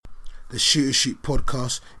The Shoot Shoot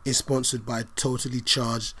podcast is sponsored by Totally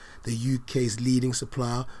Charged, the UK's leading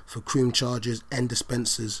supplier for cream chargers and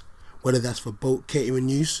dispensers, whether that's for bulk catering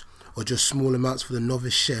use or just small amounts for the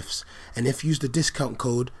novice chefs. And if you use the discount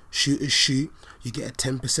code SHOOTERSHOOT, you get a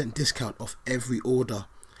 10% discount off every order.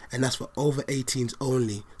 And that's for over 18s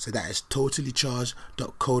only. So that is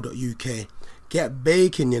totallycharged.co.uk. Get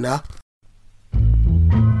baking, you know.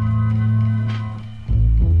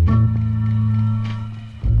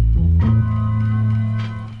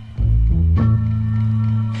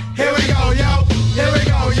 Here we go, yo. Here we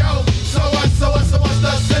go, yo. So what's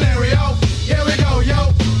the scenario? Here we go,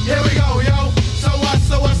 yo. Here we go, yo. So what's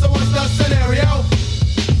the scenario?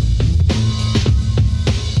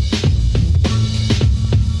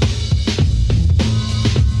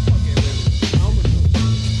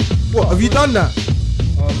 What, have you done that?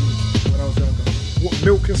 When I was younger. What,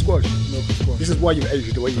 milk and squash? Milk and squash. This is why you've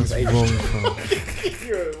aged the way you've aged.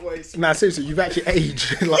 Nah, seriously, you've actually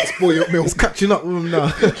aged like spoiled milk. It's catching up with him now.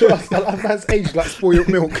 That man's aged like spoiled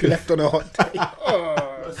milk left on a hot day.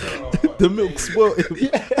 The milk spoiled him.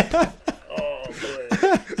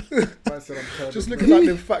 Man said I'm terrible. Just looking like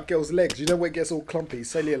them fat girl's legs. You know when it gets all clumpy,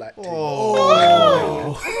 cellulite.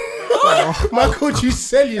 Man called you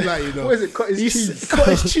cellulite, you know. What is it? Cottage cheese.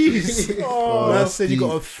 Cottage cheese. Man said you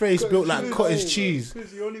got a face built like cottage cheese.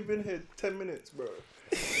 Because you only been here 10 minutes, bro.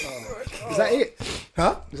 Is that it?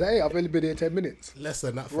 Huh? Is that it? I've only been here 10 minutes. Less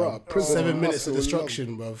than that, Bruh, fam. prison 7 minutes of muscle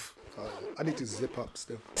destruction, bruv. I need to zip up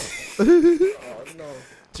still.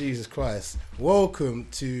 Jesus Christ. Welcome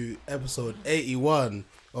to episode 81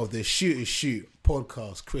 of the Shoot Shoot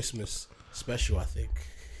podcast Christmas special, I think.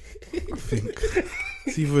 I think.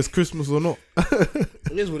 It's either it's Christmas or not.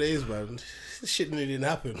 It is what it is, man. This shit didn't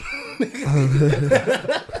happen.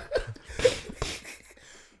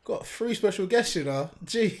 Got 3 special guests, you know.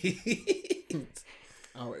 Gee.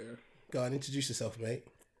 Out here. Go on, introduce yourself, mate.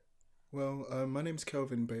 Well, my name's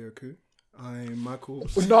Kelvin Bayoku. I'm Michael.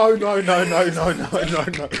 No. Well,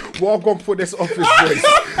 I'm going to put this office voice.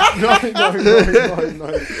 No.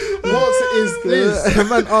 What is this? The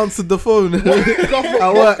man answered the phone at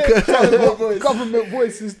work. What government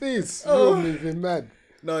voice is this? You're moving mad.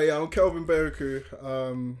 No, yeah, I'm Kelvin Bayoku.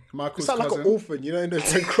 Michael's You sound like cousin. an orphan, you know, in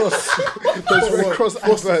those Red Cross,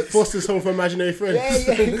 adverts. Foster's Home for Imaginary Friends.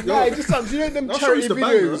 Yeah, it just sounds, you know, them I'll show charity you the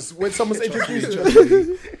videos when someone's introduced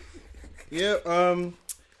you. Yeah,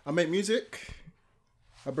 I make music.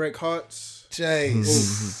 I break hearts.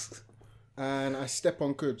 Jeez. And I step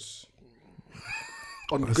on goods.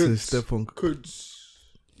 On I say goods. step on. Goods.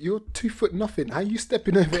 You're 2 foot nothing. How are you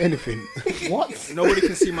stepping over anything? What? Nobody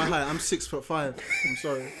can see my height. I'm 6'5". I'm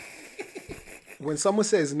sorry. When someone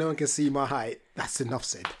says no one can see my height, that's enough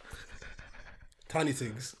said. Tiny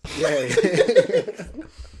things. Yeah.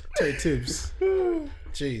 Terry Tibbs.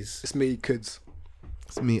 Jeez. It's me, kids.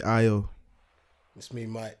 It's me, Ayo. It's me,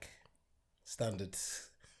 Mike. Standard.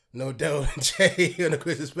 No Del and Jay on a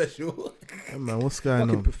Christmas special. Hey man, what's going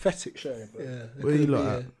Fucking on? pathetic show, bro. Yeah. Where you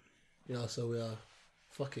lot at? You know, so we are.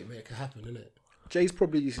 Fuck it, make it happen, innit? Jay's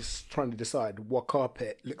probably just trying to decide what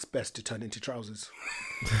carpet looks best to turn into trousers.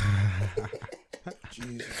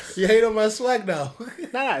 Jesus. You hate on my swag now?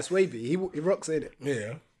 Nah, it's wavy. He rocks in it.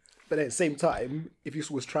 Yeah. But at the same time, if you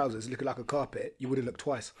saw his trousers looking like a carpet, you wouldn't look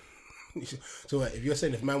twice. So wait, if you're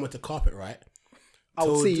saying if man went to carpet, right? I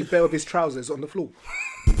would see a pair of his trousers on the floor.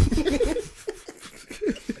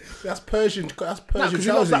 That's Persian. That's Nah, Persian because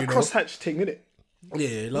you love trousers, that you know. crosshatch thing, innit? Yeah,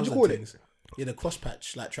 he loves you them call it? things. Yeah, the cross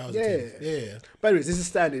patch like trouser Yeah. things. Yeah, But anyways, this is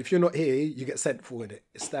standard. If you're not here, you get sent for it.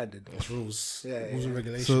 It's standard. that's rules. Yeah, rules and yeah.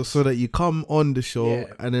 regulations. So that you come on the show Yeah.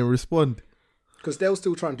 and then respond. Because they'll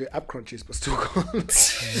still try and do ab crunches, but still can't.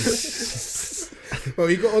 Well,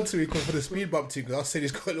 he got onto me for the speed bump too because I was saying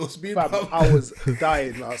he's got a little speed Fam, bump. I was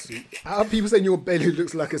dying last week. How are people saying your belly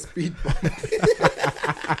looks like a speed bump?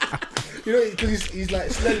 You know, because he's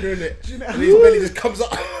like slender in it, and his belly just comes up.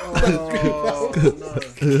 Oh, no.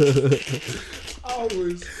 I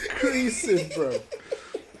was creasing, bro.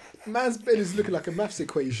 Man's belly's looking like a maths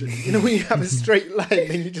equation. You know when you have a straight line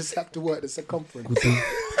and you just have to work the circumference.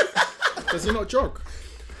 Does he not jog?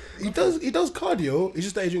 He does cardio. It's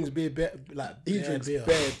just that he drinks beer, like He yeah, drinks beer.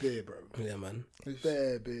 bare beer, bro. Yeah, man.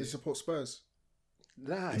 Bare beer. He supports Spurs.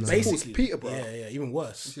 Nah, he Basically, supports Peterborough. Yeah, even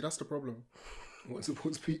worse. See, that's the problem. What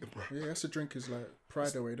supports Peterborough? Yeah, he has to drink his like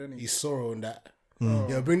pride away, doesn't he? He's sorrow in that. Oh.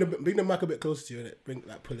 Yeah, bring the mic a bit closer to you, innit?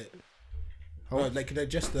 Pull it. Oh, like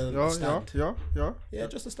just the stand. Yeah. Yeah,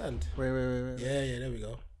 just the stand. Wait. Yeah, there we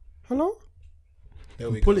go. Hello? There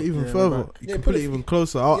we Pull go. it even Yeah, further. we're back. You Yeah, can pull pull it it even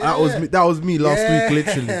closer. Yeah. That was me last week,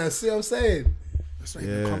 literally. Yeah, see what I'm saying? That's not Yeah.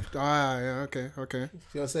 even comfortable. Yeah, okay.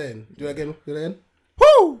 See what I'm saying? Do it again.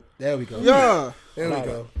 Woo! There we go. Yeah. There we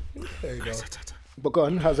go. There you go. But go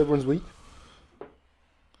on, how's everyone's week?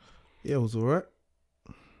 Yeah, it was alright.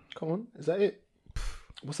 Come on, is that it?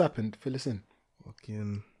 What's happened? Fill us in.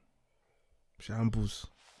 Fucking shambles.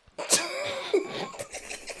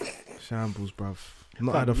 Shambles, bruv.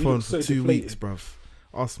 Not had a you phone look for so 2 deflated. weeks, bruv.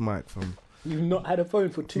 Ask Mike, fam. You've not had a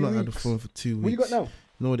phone for 2 Not weeks. had a phone for 2 weeks. What you got now? You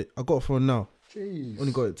know what? I got a phone now. Jeez.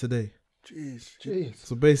 Only got it today. Jeez.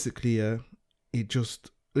 So basically, it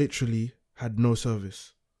just literally had no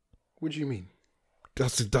service. What do you mean?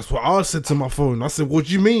 That's what I said to my phone. I said, "What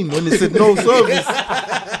do you mean?" When it said no service,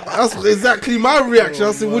 that's exactly my reaction.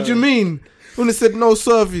 I said, "What do you mean?" When it said no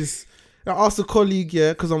service, I asked a colleague,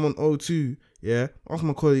 because I'm on O2, I asked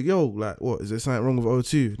my colleague, "Yo, like, what is there something wrong with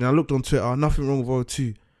O2?" Then I looked on Twitter, nothing wrong with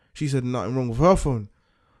O2. She said nothing wrong with her phone.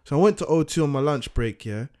 So I went to O2 on my lunch break,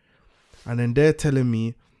 and then they're telling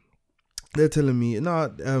me, they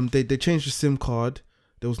changed the SIM card.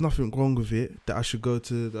 There was nothing wrong with it. That I should go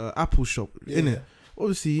to the Apple shop, innit?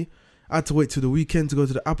 Obviously, I had to wait till the weekend to go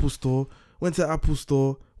to the Apple store. Went to the Apple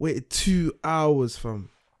store, waited 2 hours, fam.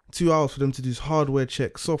 2 hours for them to do this hardware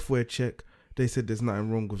check, software check. They said there's nothing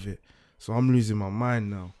wrong with it. So I'm losing my mind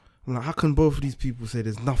now. I'm like, how can both of these people say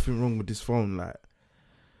there's nothing wrong with this phone? Like,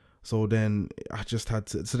 so then I just had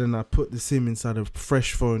to. So then I put the SIM inside a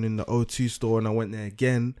fresh phone in the O2 store, and I went there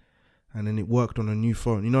again, and then it worked on a new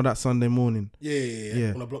phone. You know that Sunday morning?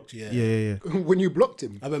 Yeah. When I blocked you, Yeah. When you blocked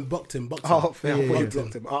him? I went blocked him. Oh, fair. Yeah, When you yeah.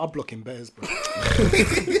 blocked him. I'll block him bears, bro.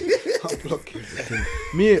 I'll block him.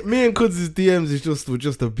 Me and Kuds' DMs were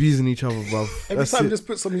just abusing each other, bruv. Every That's time it. just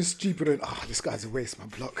put something stupid in, this guy's a waste, man,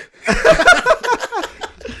 block.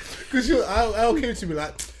 Because Al came to me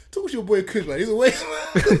like, talk to your boy Kuz, man. He's a waste, man.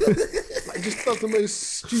 Like, he just does the most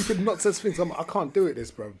stupid nonsense things. I'm like, I can't do it,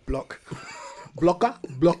 this, bro. Block. Blocker,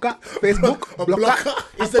 Facebook, A blocker, blocker.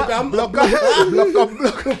 Instagram. blocker.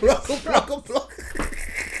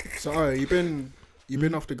 So, you've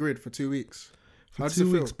been off the grid for 2 weeks. How does 2 it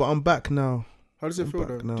feel? weeks, but I'm back now. How does it feel,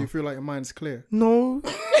 though? back now. Do you feel like your mind's clear? No.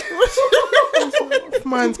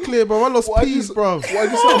 Mine's clear, bro. I lost peas, bro. Why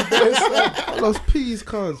you sound bare sad? I lost peas,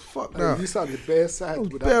 cuz. Fuck that. You sounded bare sad. I was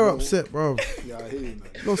with that bare little- upset, bro. Yeah, I hear you, man.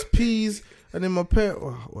 Lost peas, and then my parents.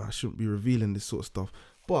 Well, I shouldn't be revealing this sort of stuff,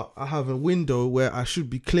 but I have a window where I should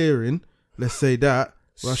be clearing. Let's say that.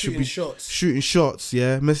 Where I should be shooting shots,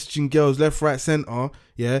 messaging girls left, right, centre,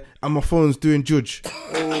 and my phone's doing judge.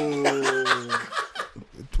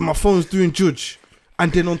 My phone's doing judge.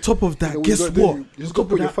 And then on top of that, You know guess gotta do? what? You just got to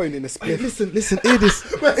put your phone in a split. Listen, hear this.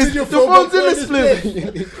 Your The phone's in the split.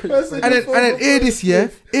 split. And then hear this, hear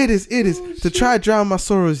this. To try drown my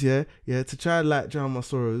sorrows, to try drown my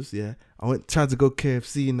sorrows, I tried to go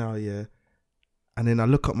KFC now, and then I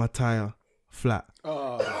look at my tyre, flat.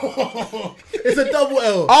 It's a double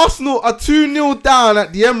L. Arsenal are 2-0 down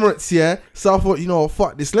at the Emirates, so I thought, you know what,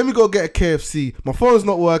 fuck this, let me go get a KFC. My phone's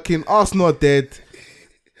not working, Arsenal are dead.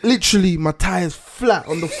 Literally, my tyre's flat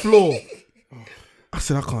on the floor. I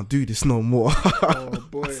said, I can't do this no more. Oh,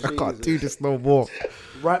 boy. I can't do this no more.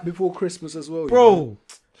 Right before Christmas as well. Bro,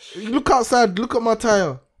 look outside, look at my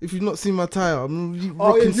tyre. If you've not seen my tyre, I'm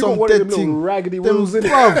rocking you got some one of dead them little thing. raggedy Them, wheels in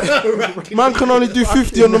it. bruv, man can only do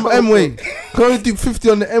 50 on the M-way. Can only do 50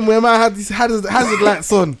 on the M-way. Man had these hazard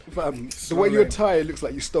lights on. Fam, the way your tyre looks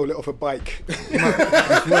like you stole it off a bike.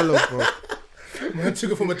 Well, love, bro. Man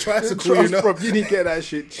took it from a tricycle, you Trust, know. bro, you need to get that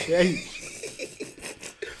shit changed.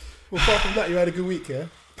 Well, apart from that, you had a good week, yeah?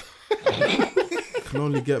 Can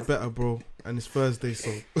only get better, bro. And it's Thursday, so.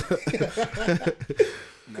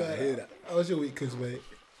 Nah, I hear that. How was your week, Kuz, mate?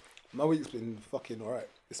 My week's been fucking alright.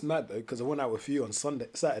 It's mad though, because I went out with you on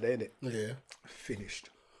Saturday, innit? Yeah. Finished.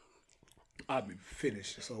 I've been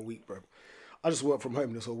finished this whole week, bro. I just worked from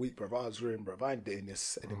home this whole week, bro. I was ruined, bro. I ain't doing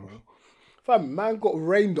this anymore. Fam, man got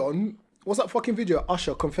rained on. What's that fucking video?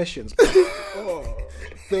 Usher Confessions.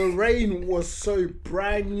 The rain was so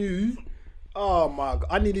brand new. Oh my god,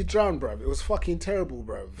 I nearly drowned, bro. It was fucking terrible,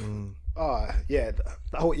 bro. Yeah, that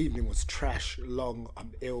whole evening was trash, long,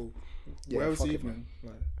 I'm ill. Yeah, Where was the fuck it, evening?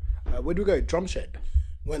 man. Where do we go? Drum Shed.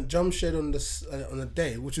 Went jump shed on a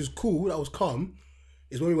day, which was cool. That was calm.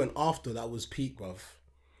 Is when we went after. That was peak, bruv.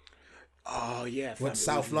 Oh yeah, fam. Went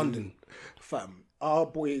South London. Fam, our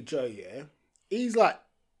boy Joe, he's like,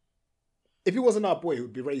 if he wasn't our boy, he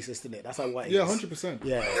would be racist, innit? That's how white he Yeah, is. 100%.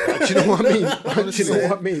 Yeah, do you know what I mean? Do you know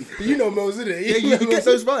what I mean? But you know Mos, isn't it? Yeah, you get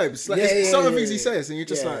those vibes. Like, Yeah, some of the yeah, things he yeah. says, and you're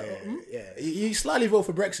just yeah, like, yeah. He slightly voted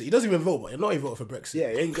for Brexit. He doesn't even vote, but he's not even voting for Brexit. Yeah,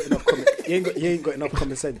 he ain't got enough he ain't got enough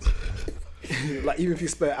common sense. Like, even if you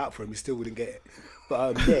spell it out for him, he still wouldn't get it.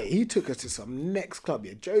 But yeah, he took us to some next club.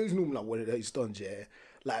 Yeah, Joe's normally like one of those dons. Yeah,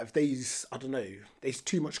 Like if there's, I don't know, there's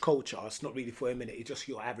too much culture, it's not really for a minute. It's just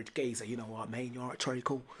your average gazer, you know what, man, you're alright, Charlie,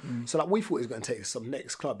 cool. So like we thought it was going to take us some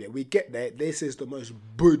next club. Yeah, we get there. This is the most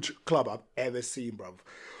budge club I've ever seen, bruv.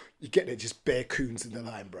 You get there, just bare coons in the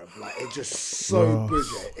line, bruv. Like it's just so budge.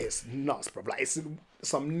 It's nuts, bruv. Like it's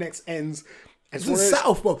some next ends. It's in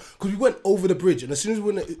south, bro. Because we went over the bridge, and as soon as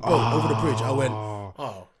we went over the bridge, I went,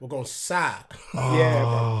 "Oh, we're going south." Yeah,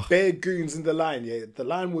 bro. Bare goons in the line. Yeah, the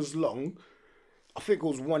line was long. I think it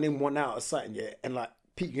was 1 in, 1 out or something. Yeah, and like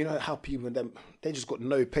you know how people them they just got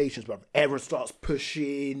no patience, bro. Everyone starts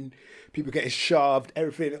pushing, people getting shoved,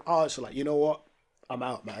 everything. So like, you know what? I'm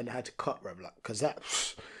out, man. I had to cut, bro. Like, cause that,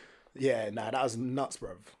 that was nuts,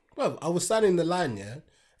 bro. Bro, I was standing in the line, yeah,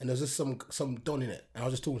 and there was just some don in it, and I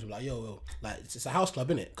was just talking to him like, yo, like it's a house club,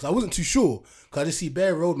 innit? Because I wasn't too sure, because I just see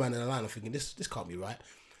bare roadman in the line. I'm thinking this can't be right.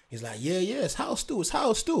 He's like, yeah, it's house still.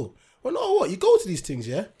 Well, no, what? You go to these things,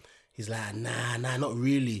 yeah? He's like, nah, not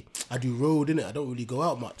really. I do road, innit? I don't really go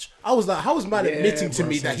out much. I was like, how is man admitting to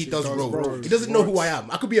me that he does road? He doesn't know who I am.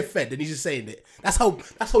 I could be a fed, and he's just saying it. That's how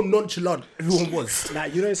nonchalant everyone was. Nah,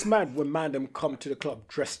 you know it's mad when man them come to the club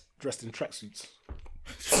dressed in tracksuits.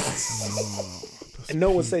 And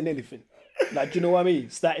no one's saying anything. Like, do you know what I mean?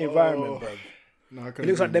 It's that environment, bro. No, It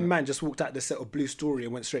looks like them man just walked out the set of Blue Story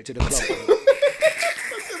and went straight to the club.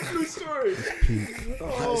 Blue Story.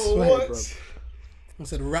 I swear, bro. I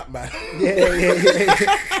said rap man.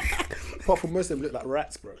 Yeah. Apart from most of them look like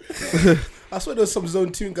rats, bro. I swear there was some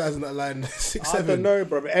Zone 2 guys in that line, 6, I 7. don't know,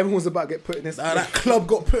 bro. But everyone's about to get put in this. That club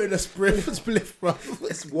got put in a spliff, bro.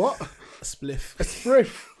 It's what? A spliff. A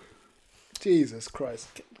spliff. Jesus Christ.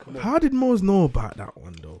 Come on. How did Mose know about that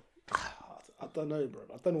one though? I don't know, bro.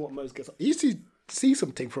 I don't know what Mose gets. I used to see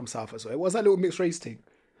something from South as well. It was that little mixed race thing.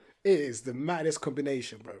 It is the maddest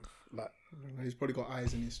combination, bro. Like, He's probably got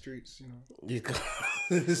eyes in his streets, you know. You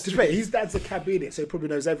to be fair, his dad's a cab in it, so he probably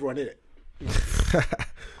knows everyone in it.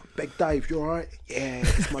 Big Dave, you alright? Yeah,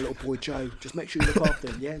 it's my little boy Joe. Just make sure you look after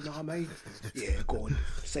him. Yeah, nah, mate. Yeah, go on.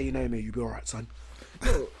 Say your name here. You'll be alright, son.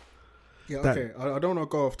 Yeah, okay. I don't want to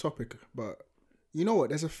go off topic, but you know what?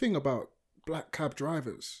 There's a thing about black cab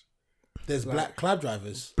drivers. There's black cab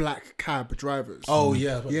drivers. Black cab drivers. Oh,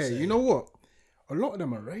 yeah. I was about to Yeah, say. you know what? A lot of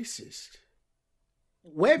them are racist.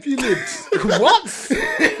 Where have you lived? What?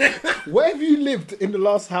 Where have you lived in the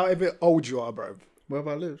last however old you are, bro? Where have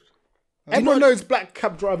I lived? Everyone knows black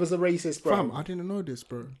cab drivers are racist, bro. Fam, I didn't know this,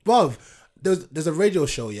 bro. Bruv, there's a radio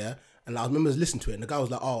show, yeah, and I remember listening to it, and the guy was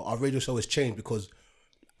like, "Oh, our radio show has changed because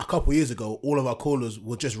a couple years ago, all of our callers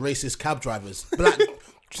were just racist cab drivers, black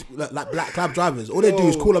black cab drivers. All they do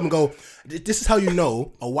is call up and go, this is how you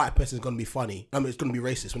know a white person is going to be funny. I mean, it's going to be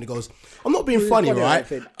racist when he goes, I'm not being funny, right?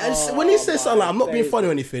 And when he says something like, I'm not being funny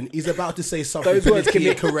or anything, he's about to say something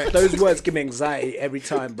politically correct. Those words give me anxiety every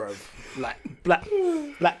time, bro. Like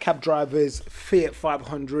black cab drivers, Fiat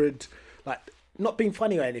 500, like not being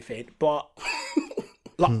funny or anything, but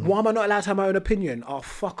like, why am I not allowed to have my own opinion? Oh,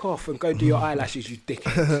 fuck off and go do your eyelashes, you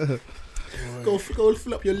dickhead. Go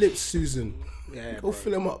fill up your lips, Susan. Yeah, Go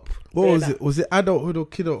fill them up. What was it? Was it adulthood or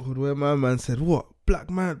kidulthood where my man said, what? Black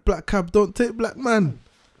cab, don't take black man.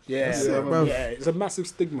 Yeah, That's it, bro. bruv. Yeah, it's a massive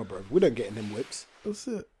stigma, bro. We don't get in them whips. That's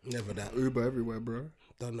it. Never that. Uber everywhere, bro.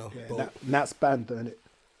 Don't know. Yeah, Boat, that's banned, don't it?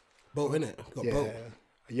 boat innit? Got Yeah, boat.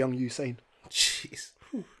 a young Usain. Jeez.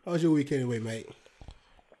 How was your week anyway, mate?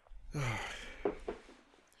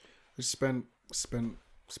 Just spent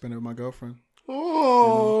it with my girlfriend.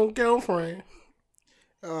 Oh, girlfriend.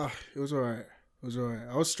 It was alright.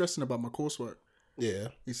 I was stressing about my coursework. Yeah.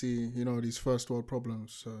 You see, these first world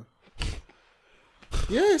problems. So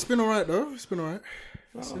yeah, it's been alright though. It's been alright.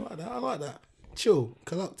 I like that. Chill,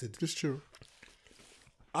 collected. Just chill.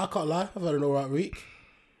 I can't lie. I've had an alright week.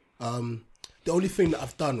 The only thing that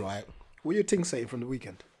I've done right. What are your things saying from the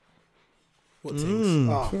weekend? What things?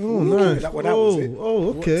 Oh, nice. That was it. Oh,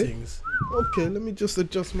 What okay. things? Okay, let me just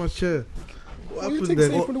adjust my chair. What What are your happened things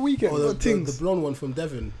then? saying from the weekend? Oh, the things? blonde one from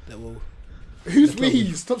Devon that will. Who's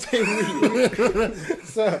we? Stop saying we.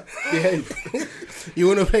 Sir, behave. You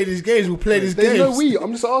want to play these games? We'll play these There's games. no we.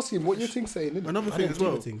 I'm just asking what your thing saying. Innit? Another I thing don't as do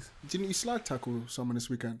well. the things. Didn't you slide tackle someone this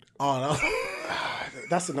weekend? Oh, no.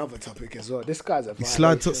 That's another topic as well. This guy's a You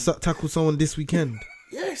slide violation. tackle someone this weekend.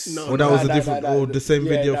 Yes. No. Or that was a Nah, different, nah, or nah. the same Yeah,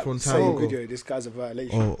 video that from same time ago. video. This guy's a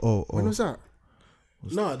violation. Oh. When was that?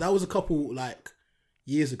 No, that was a couple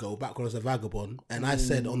years ago, back when I was a vagabond, and I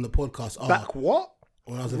said on the podcast, Back what?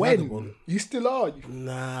 when I was a When? vagabond. You still are.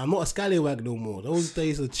 Nah, I'm not a scallywag no more. Those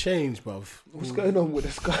days have changed, bruv. What's going on with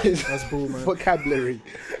this guy's That's bull, man. vocabulary?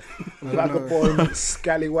 Vagabond,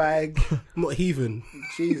 scallywag. I'm not a heathen.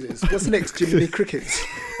 Jesus. What's next? Jiminy Crickets.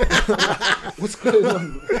 What's going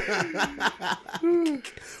on?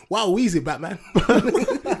 Wow, Weezy, Batman.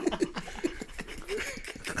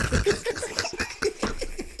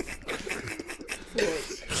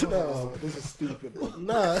 No, this is stupid. Bro.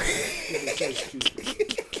 Nah. This is so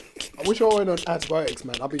stupid. I wish I went on antibiotics,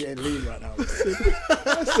 man. I'll be getting lean right now.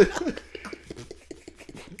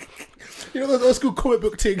 You know those old school comic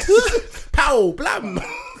book things? Pow, blam.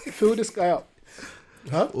 Fill this guy up.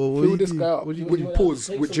 Huh? Fill this guy up with pause,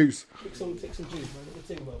 with juice. Take some juice, man. What you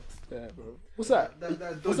think about? Yeah, bro. What's that? What's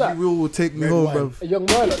Dodgy that? will take me Red home, wine. bruv. A young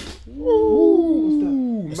Milo.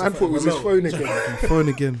 Ooh, man thought it was his phone again. Phone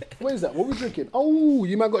again. What is that? What we drinking? Oh,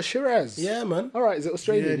 you man got Shiraz. Yeah, man. All right, is it Yeah,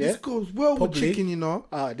 Australian? Yeah. this goes well Probably. with chicken, you know.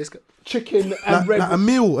 This guy, chicken and Like, red. like a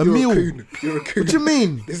meal, a You're meal. A coon. You're a coon. What do you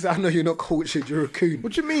mean? This is, I know you're not cultured. You're a coon.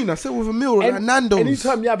 What do you mean? I said with a meal, like Nando's.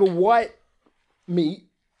 Anytime you have a white meat,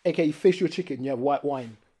 aka fish or chicken, you have white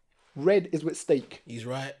wine. Red is with steak. He's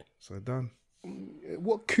right. So done.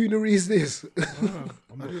 What coonery is this? I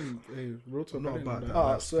didn't. Hey, real talk. not I didn't about know that. Oh,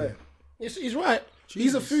 I swear. He's right.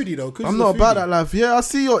 He's a foodie though. I'm not about that life. Yeah, I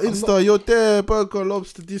see your Insta. You're there, burger,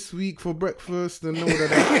 lobster this week for breakfast and all of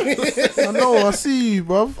that. I know, I see you,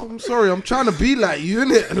 bruv. I'm sorry, I'm trying to be like you,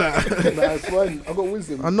 innit? Like, Nah, it's fine. I got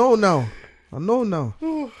wisdom. I know now.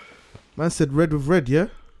 Man said red with red, yeah?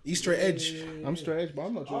 He's straight edge. I'm straight edge, but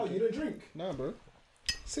I'm not drinking. don't drink? Nah, bro.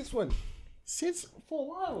 Since when? Since for a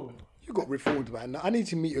while. You got reformed, man. I need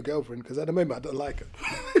to meet your girlfriend because at the moment I don't like her.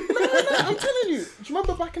 I'm telling you. Do you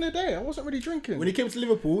remember back in the day? I wasn't really drinking. When he came to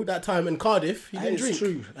Liverpool that time in Cardiff, he That didn't is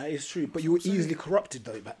drink. true. That is true. But you were easily corrupted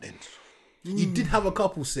though back then. He did have a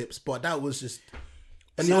couple sips, but that was just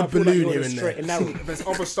an Now I odd feel like balloon you're here on a and straight there. and narrow. There's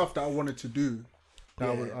other stuff that I wanted to do that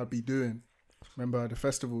I'd be doing. Remember the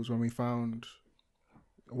festivals when we found.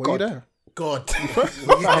 Were you God. there? God.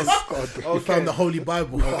 Yes. God. We found the Holy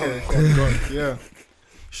Bible. Okay, thank God. Yeah.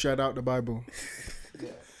 Shout out the Bible.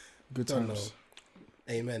 Good Don't times.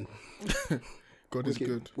 Amen. God is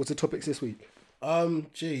good. What's the topics this week?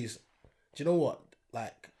 Jeez. Do you know what?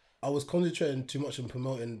 Like, I was concentrating too much on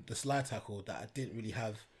promoting the slide tackle that I didn't really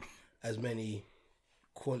have as many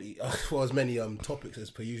topics as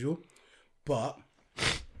per usual. But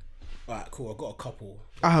alright, cool. I've got a couple.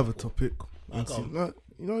 I have a topic. I go.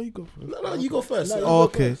 No, you go first. No, you go first. Oh,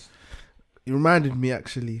 okay. It reminded me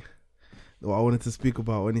actually what I wanted to speak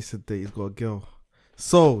about when he said that he's got a girl.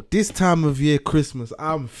 So this time of year, Christmas,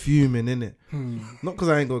 I'm fuming, innit? Not because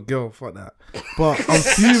I ain't got a girl, fuck that. But I'm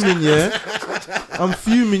fuming, yeah. I'm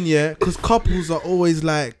fuming, yeah, because couples are always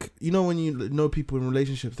like, you know, when you know people in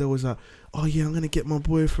relationships, they're always like, oh yeah, I'm gonna get my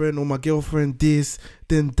boyfriend or my girlfriend this,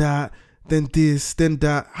 then that, then this, then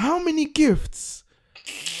that. How many gifts?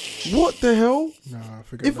 What the hell? Nah,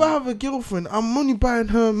 forget If that. I have a girlfriend, I'm only buying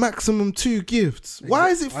her maximum 2 gifts. Why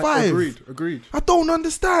is it 5? Agreed. I don't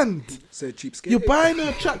understand. So cheapskate. You're buying her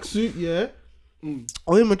a tracksuit, yeah?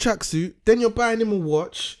 Or him a tracksuit. Then you're buying him a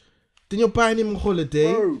watch. Then you're buying him a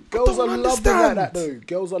holiday. Bro, I girls don't are loving understand. like that though.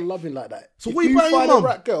 Girls are loving like that. So if what you buying your find mum? a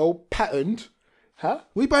rat girl patterned, huh?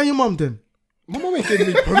 What you buying your mum then? My mum ain't giving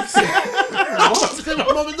me pumps. It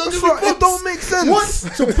don't make sense. What?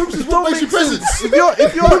 So Pumps is Don't what makes you make sense. presents.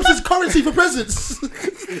 If you're Pumps is currency for presents.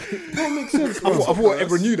 don't make sense. I thought I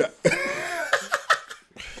ever knew that.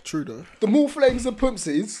 True though. The more flames the pumps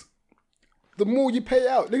is, the more you pay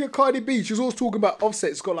out. Look at Cardi B. She was always talking about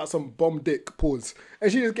Offset's got like some bomb dick pause.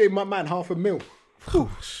 And she just gave my man $500,000.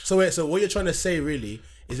 So wait, so what you're trying to say really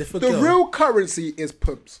is if a The girl... real currency is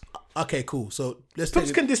pumps. Okay, cool. So let's Pumps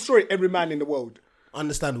take can destroy every man in the world.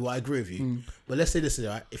 understandable. I agree with you. But let's say this,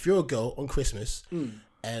 right? If you're a girl on Christmas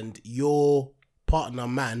and your partner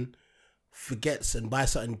man forgets and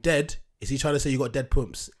buys something dead, is he trying to say you got dead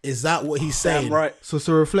pumps? Is that what he's saying? Damn right. So it's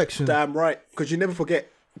a reflection. Damn right. Because you never forget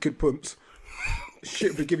good pumps.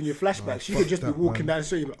 Shit be giving you flashbacks. You could just be that, walking man. down the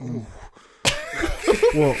street like, oh.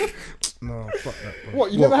 What? No, fuck that, bro.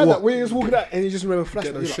 What? You never had that where you just walking out and you just remember flashbacks.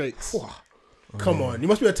 Get those You're like, shakes. "Whoa." Come on. You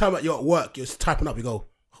must be a time that you're at work, you're just typing up, you go,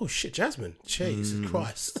 oh shit, Jasmine. Jesus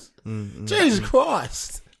Christ. Jesus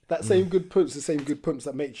Christ. That same good pumps, the same good pumps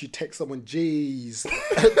that makes you text someone, jeez,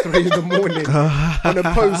 at 3 a.m. on a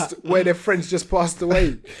post where their friends just passed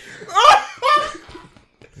away.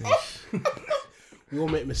 We all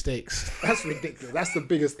make mistakes. That's ridiculous. That's the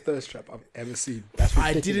biggest thirst trap I've ever seen.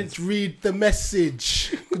 I didn't read the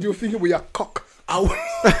message. Because you're thinking we are cock.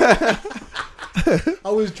 I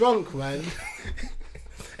was drunk, man.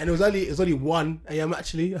 And it was only 1 a.m.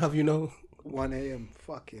 actually, have you know? 1 a.m.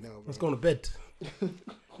 Fucking hell, Let's bro. go on to bed.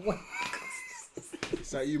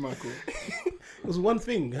 Is that you, Michael? It was one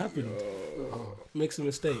thing happened. Makes a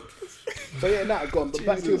mistake. So yeah, nah, go on. But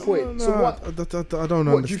back to your point. So what? I don't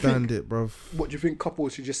what do you understand it, bruv. What do you think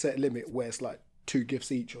couples should just set a limit where it's like 2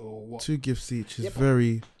 gifts each or what? 2 gifts each is Yeah, but-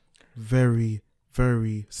 very, very,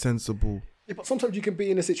 very sensible. Yeah, but sometimes you can be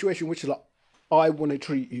in a situation which is like, I want to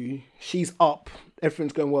treat you. She's up.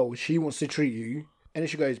 Everything's going well. She wants to treat you. And then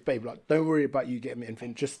she goes, babe, like, don't worry about you getting me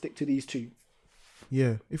anything. Just stick to these 2.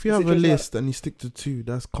 Yeah, if you Is have it a just like- list and you stick to 2,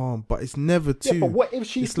 that's calm. But it's never 2. Yeah, but what if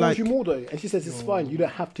she It's spoils like- you more though? And she says it's fine. You don't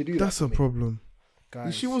have to do that. That's for a me. problem. Guys,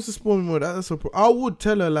 If she wants to spoil me more, that's a problem. I would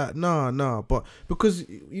tell her like, nah, but because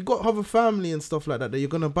you got to have a family and stuff like that you're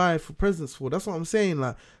gonna buy for presents for. That's what I'm saying.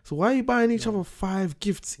 Like, so why are you buying each other 5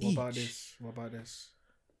 gifts what each? about this? What about this?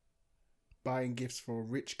 Buying gifts for a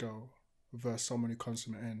rich girl versus someone who comes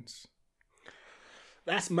from the ends.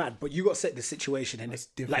 That's mad. But you got to set the situation and That's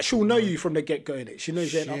it's difficult, like she'll know man. you from the get go. In it, she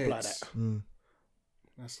knows you ain't up like Shit. that.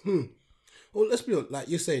 That's Well, let's be honest. Like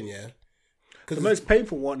you're saying, yeah. Because The most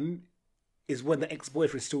painful one is when the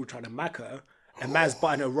ex-boyfriend's still trying to mack her and man's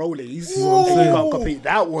buying her rollies and what I'm you saying? can't compete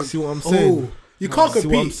that one. See what I'm saying? you can't See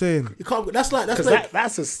compete. what I'm saying? You can't. That's like Because like,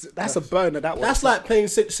 that's a burner. That one. that's like playing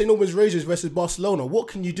St. Albans Rangers versus Barcelona. What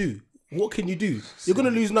can you do? What can you do? You're gonna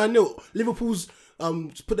lose 9-0. Liverpool's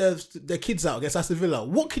put their kids out against Aston Villa.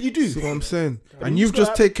 What can you do? See what I'm saying? And you you've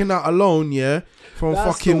just just taken out a loan, yeah, from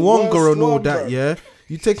That's fucking the Wonga worst and all one, that, bro. yeah.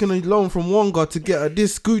 You taking a loan from Wonga to get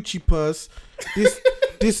this Gucci purse,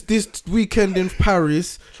 this weekend in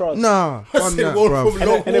Paris. Trust. Nah, I on said that, one bruv.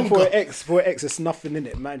 from and then for Wonga. an ex, it's nothing in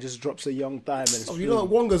it. Man just drops a young diamond. Oh, you know what?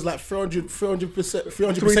 Wonga's like 300% 300%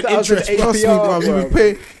 3,000 interest. APR. Trust me, bruv. You bro. be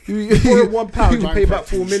paying. For £1, you pay back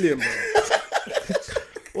 4 million, bro.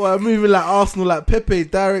 Well, I'm moving like Arsenal, like Pepe,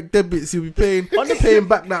 direct debits. You'll be paying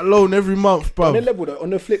back that loan every month, On the bruv. level though, on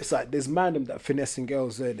the flip side, there's man that finessing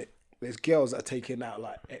girls in it. There's girls that are taking out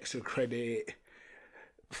like extra credit,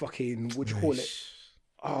 fucking what do you call it?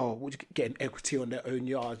 Oh, would you getting equity on their own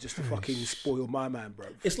yard just to fucking spoil my man, bro?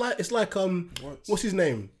 It's like what's his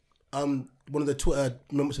name? One of the Twitter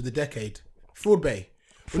moments of the decade. Fraud Bay.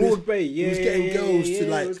 Fraud Bay, yeah. He was getting girls to he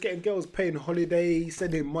like was getting girls paying holiday,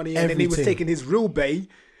 sending money, and then he was Everything. taking his real Bay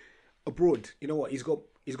abroad. You know what? He's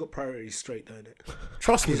got priorities straight, don't it?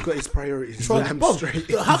 trust me. He's got his priorities Trust damn Bob, straight.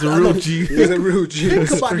 how He's a can I real not- G. He's a real G.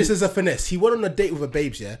 Think about this as a finesse. He went on a date with a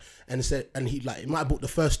babes, yeah, and said, and he might have bought the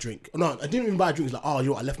first drink. No, I didn't even buy a drink. He's like, oh, you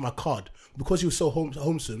know what? I left my card because he was so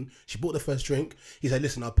homesome. She bought the first drink. He said,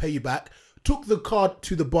 listen, I'll pay you back. Took the card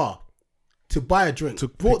to the bar to buy a drink.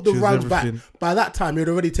 Took Brought the pictures, rounds back. everything. By that time, he had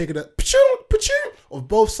already taken a pa-choo of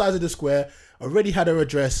both sides of the square. Already had her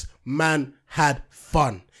address. Man had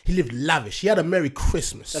fun. He lived lavish. He had a Merry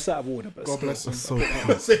Christmas. That's out of order, but God still. bless him. So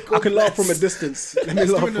I can laugh from a distance. Let me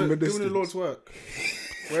laugh Doing from a the distance. Lord's work.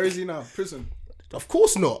 Where is he now? Prison. Of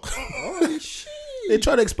course not. Holy shit. They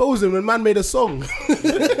tried to expose him and man made a song.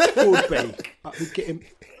 Fraud Bay. We get him.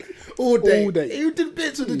 All day. All day. He did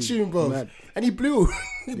bits with the tune, bro. mad. And he blew.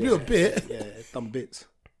 He blew a bit. Yeah, dumb bits.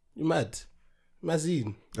 You mad?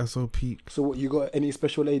 Mazine. that's so peak. So what, you got any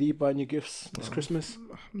special lady buying you gifts this Christmas?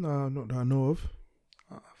 Nah, not that I know of.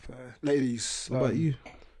 Fair. Ladies. What about you?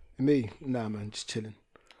 Me? Nah, man, just chilling.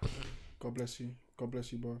 God bless you. God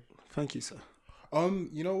bless you, bro. Thank you, sir.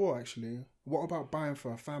 You know what? Actually, what about buying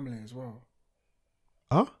for a family as well?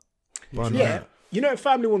 Huh? But Yeah. nah. You know,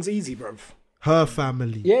 family one's easy, bruv. Her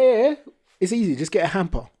family. Yeah. It's easy. Just get a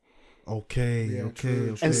hamper Okay, Yeah, okay,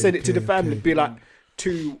 true. okay. and send it to the okay, family. okay. Be like,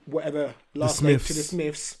 to whatever last name, to the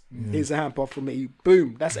Smiths. Here's a hamper for me.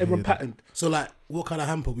 Boom. That's everyone patterned. So, like, what kind of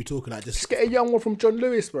hamper we talking? Like, Just just get a young one from John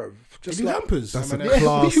Lewis, bro. Just do like, hampers. That's a Yeah, what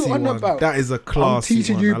classy you on one. about? That is a I'm classy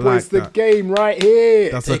teaching one. you I boys like the that. game right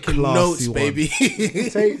here. That's a Taking classy notes, one. baby.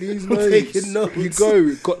 Take these I'm notes. taking notes. You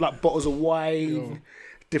go. Got like bottles of wine,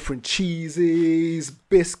 different cheeses,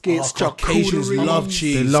 biscuits, Caucasians charcuterie. love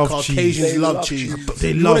cheese. They love Caucasians cheese. They love love cheese. cheese. But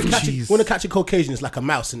they You love wanna catch cheese. Want to catch a Caucasian? It's like a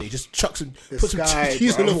mouse, and he just chucks and The put some sky,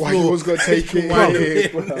 cheese on the bro. Why floor. you was gonna take it? Bro, Yeah,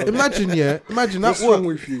 bro. Imagine that What's wrong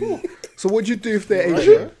work. with you? So what'd you do if they're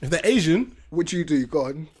Asian? If they're Asian, What'd you do? Go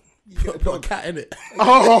on. put a cat in it.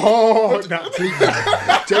 Oh, nah, bleep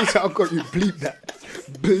that. Jason, I've got you. Bleep that.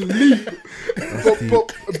 Bleep.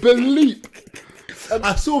 Bleep.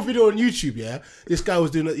 I saw a video on YouTube, yeah. This guy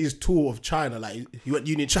was doing his tour of China, like he went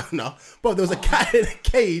Union China, but there was a cat in a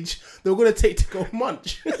cage they were going to take to go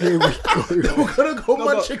munch. Here we go. They were going to go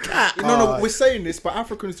munch a cat. No, we're saying this, but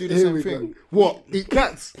Africans do the Here same we thing. go. What? Eat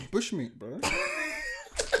cats? Bushmeat, bro.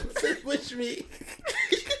 Wish me.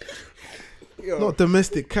 Not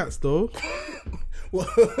domestic cats though.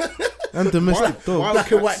 And domestic dogs.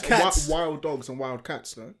 Black and white cats. Wild dogs and wild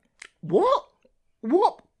cats, though.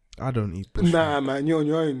 What? I don't eat bush. Nah, man, you're on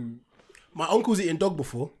your own. My uncle's eaten dog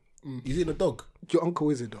before. He's eaten a dog. Your uncle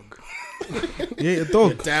is a dog. You ate a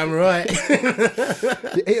dog. Damn right.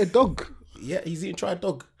 You ate a dog. Yeah, he's eaten tried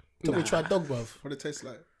dog. Told me to try dog, bruv. What it tastes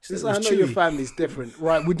like? This, It was I know your chewy. family's different,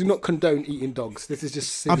 right? We do not condone eating dogs. This is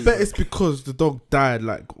just I silly. bet it's because the dog died,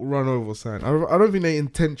 like run over or something. I don't think they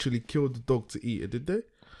intentionally killed the dog to eat it, did they?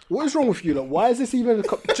 What is wrong with you? Like, why is this even?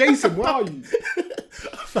 Jason, where are you?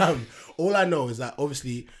 Fam, all I know is that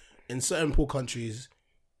obviously in certain poor countries,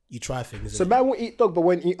 you try things. So man will eat dog but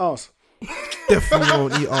won't eat ass. Definitely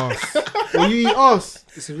won't eat ass. Well, you eat ass.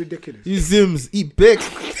 This is ridiculous. You Zims eat big.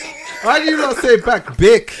 Why do you not say back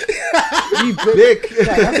big? Eat big.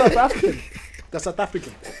 That's South African. That's South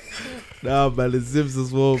African. Nah, man, the Zims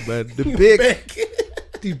as well, man. The big.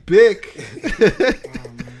 The big.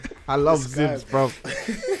 I love Zims, bro.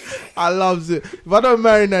 I love Zims. If I don't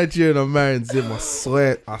marry Nigerian, I'm marrying Zim. I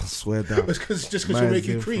swear down. It's just because Man, you're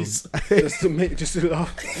making Zim crease. just to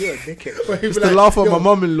laugh. You're a dickhead. Just to laugh at my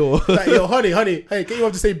mum-in-law. Like, yo, honey, hey, get you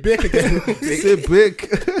up to say big again. Say big.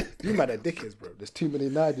 You mad at dickheads, bro. There's too many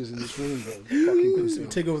Nigers in this room, bro. Fucking pussy.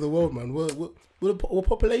 Take over the world, man. We're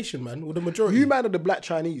population, man. We're the majority. You man are the black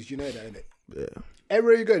Chinese, you know that, innit? Yeah.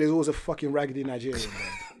 Everywhere you go, there's always a fucking raggedy Nigerian,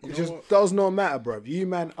 bro. It just does not matter, bro. You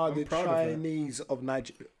man are the proud of that. Chinese of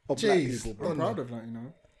Nigeria, of Jeez. black people, bro. I'm proud of that, you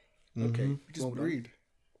know. Okay. We just breed.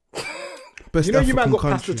 Best You know you man African got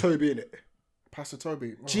country. Pastor Toby in it. Pastor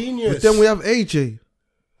Toby. Oh. Genius. But then we have AJ,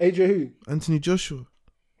 AJ who? Anthony Joshua,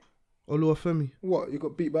 Oluwafemi. What? You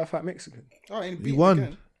got beat by a fat Mexican? Oh, ain't He beat won.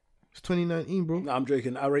 again. It's 2019, bro. Nah, I'm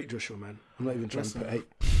joking. I rate Joshua, man. I'm not even trying to put hate.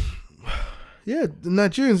 Yeah, the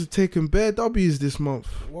Nigerians have taken bare W's this month.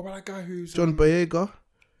 What about that guy who's John Boyega.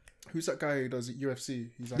 Who's that guy who does UFC?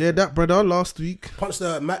 He's like Yeah, that brother last week. Punch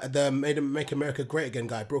the Make America Great Again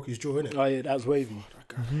guy broke his jaw, innit? Oh yeah, that was wavy.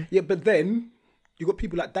 Yeah, but then you got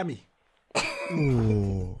people like Dammy.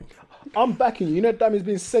 Oh, I'm backing you. You know Dammy's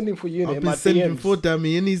been sending for you in I've my been sending DMs. for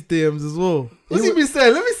Dammy in his DMs as well. What's he been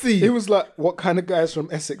saying? Let me see. He was like, "What kind of guys from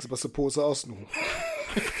Essex but supports Arsenal?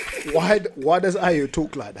 Why does Ayo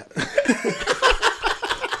talk like that?"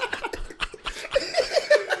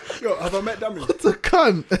 Yo, have I met Dammy? What a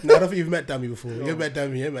cunt. No, I don't think you've met Dammy before. You've met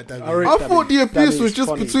Dammy. You ain't met Dammy. I rate I Dammy. thought the abuse Dammy's was just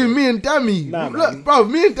funny, between bro. me and Dammy. Nah, man. Look, bro,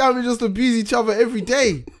 me and Dammy just abuse each other every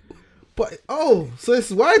day. But, so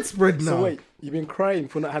it's widespread now. So wait, you've been crying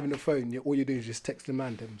for not having a phone. All you do is just text the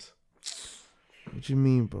man, Dems. What do you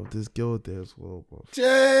mean, bro? There's girl there as well, bro.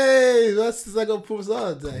 Jay, that's just like a poor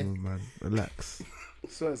side, eh? Come on, man. Relax.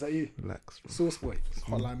 So is that you, Relax, bro. Sauce Boy?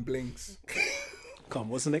 Hotline blinks. Come,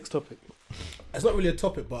 what's the next topic? It's not really a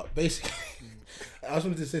topic, but basically, I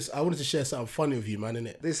wanted to share something funny with you, man,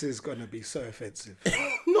 innit? This is gonna be so offensive.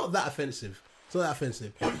 Not that offensive. It's not that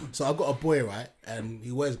offensive. So I've got a boy, right? And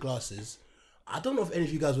he wears glasses. I don't know if any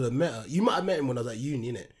of you guys would have met her. You might have met him when I was at uni,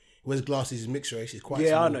 innit? He wears glasses, he's mixed race, he's quite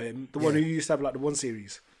Yeah, small. I know him. The one who used to have like the one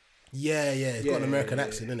series. Yeah, he's got an American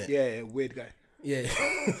accent, innit? Yeah, weird guy. Yeah.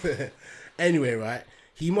 Anyway, right?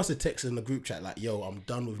 He must have texted in the group chat like, "Yo, I'm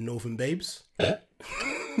done with Northern Babes." So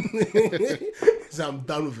I'm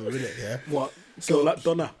done with her, innit? Yeah. What? So- So like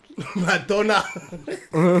Donna. Madonna.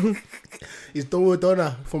 He's done with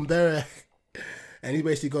Donna from there. And he's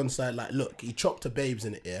basically gone side like, look, he chopped her babes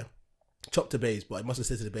in it, yeah. Chopped her babes, but he must have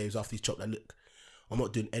said to the babes after he's chopped that, look, I'm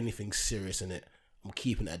not doing anything serious in it. I'm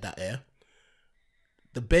keeping it at that, yeah.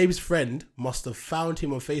 The babe's friend must have found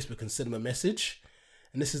him on Facebook and sent him a message.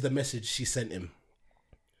 And this is the message she sent him.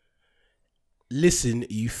 Listen,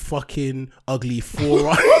 you fucking ugly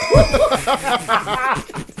four.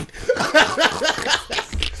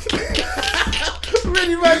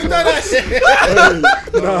 Really, man, done that shit.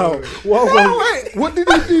 No. What did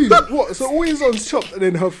he do? What? So always on chopped and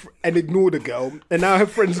then and ignore the girl, and now her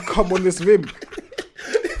friends come on this vim.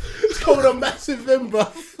 It's called a massive vim, bro.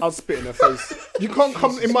 I'll spit in her face. You can't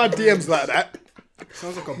come in my DMs like that.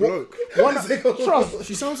 Sounds like a bloke. Trust.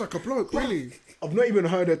 She sounds like a bloke, really. I've not even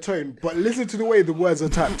heard her tone, but listen to the way the words are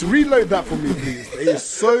typed. Reload that for me, please. There is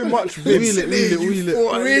so much vim. Wheel it.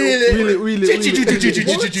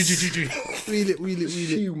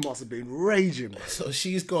 She must have been raging. So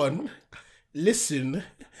she's gone, listen,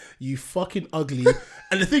 you fucking ugly.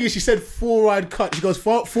 And the thing is, she said four-eyed cut. She goes,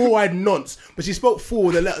 four-eyed nonce. But she spoke four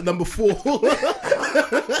with the letter number 4.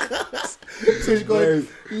 So she's going,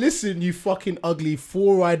 listen, you fucking ugly,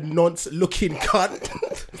 four-eyed nonce looking cunt.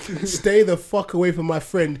 Stay the fuck away from my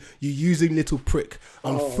friend, you using little prick.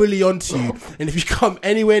 I'm fully onto you. And if you come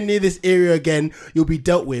anywhere near this area again, you'll be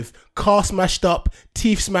dealt with. Car smashed up,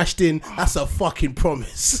 teeth smashed in. That's a fucking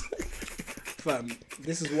promise. Fam,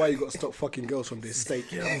 this is why you got to stop fucking girls from the estate.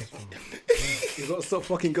 You got to stop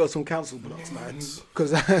fucking girls from council blocks, man.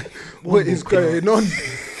 Because what is going on?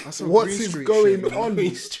 What is going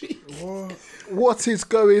on? What is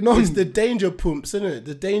going on? It's the danger pumps, isn't it?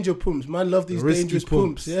 The danger pumps. Man, love these dangerous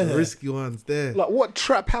pumps. Yeah, the risky ones there. Like, what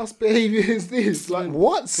trap house behaviour is this? Like,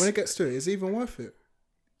 what? When it gets to it, is it even worth it?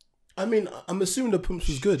 I mean, I'm assuming the pumps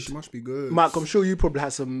was good. It must be good. Mark, I'm sure you probably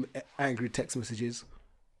had some angry text messages.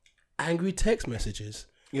 Angry text messages?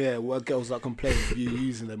 Yeah, well, girls that complain of you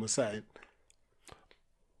using them or something.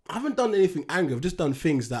 I haven't done anything angry. I've just done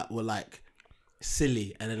things that were like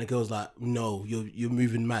silly, and then the girl's like, "No, you're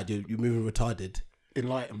moving mad. You're moving retarded."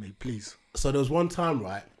 Enlighten me, please. So there was one time,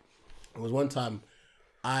 right? There was one time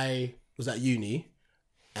I was at uni,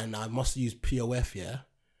 and I must have used POF, yeah,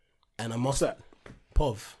 and I must What's that?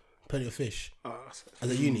 POV, plenty of fish. As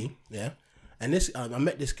a uni, yeah, and this I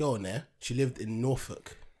met this girl in there. She lived in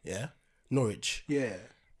Norfolk, yeah, Norwich. Yeah.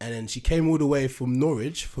 And then she came all the way from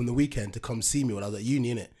Norwich from the weekend to come see me when I was at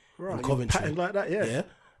uni, innit? Right, in Coventry. patterned like that, yeah. Yeah.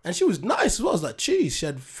 And she was nice as well. I was like, geez, she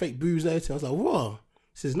had fake boobs and everything. I was like, whoa,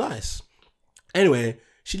 this is nice. Anyway,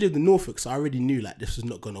 she lived in Norfolk, so I already knew like this was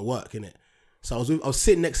not gonna work, innit? So I was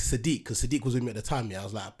sitting next to Sadiq, because Sadiq was with me at the time, yeah. I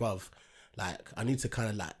was like, bruv, like I need to kind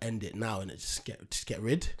of like end it now and just get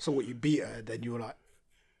rid. So what, you beat her, then you were like,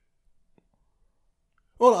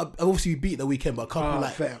 Well, I obviously beat the weekend, but a couple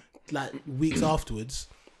fair. like weeks afterwards,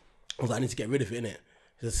 I was like, I need to get rid of it, innit?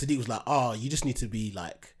 So Sadiq was like, oh, you just need to be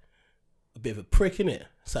like a bit of a prick, innit?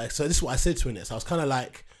 So this is what I said to her, innit? So I was kind of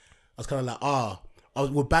like,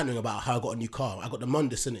 we're bantering about how I got a new car. I got the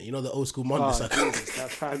Mundus, innit? You know, the old school Mundus. Jesus, that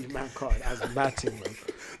family man car, that's a mad thing, bro.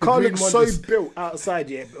 Car looks so built outside,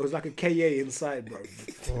 yeah, but it was like a KA inside, bro.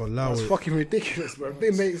 Oh, allow That's it. fucking ridiculous, bro. It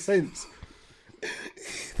didn't make sense.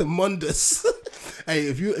 The Mundus. Hey,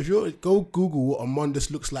 if you go Google what a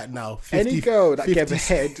Mundus looks like now, 50, Any girl that 50, gave a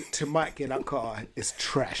head to Mike in that car is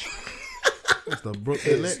trash. That's the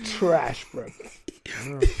Brooklyn. It's trash, bro.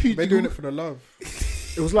 They're doing it for the love.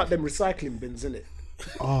 It was like them recycling bins, innit?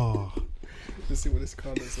 Oh, Let's see what this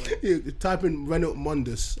car looks like. Yeah, type in Renault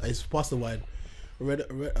Mundus. It's past the wine.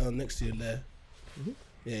 Next to you there.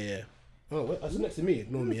 Yeah. Oh, wait, that's next to me.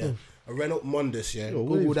 Ignore me. Yeah. A Renault Mundus. Yeah.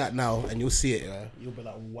 Google that now, and you'll see it. Yeah. You'll be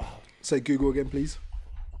like, wow. Say Google again, please.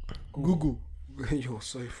 Google. You're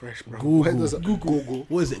so fresh, bro. Google. Where does it- Google.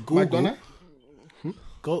 What is it? Google. McDonald's?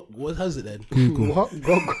 Go. What has it then? Google. What?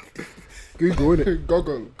 Google. Google, innit?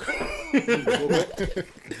 Gogo.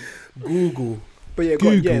 Google. But yeah,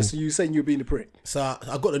 Google. yeah, so you saying you're being a prick. So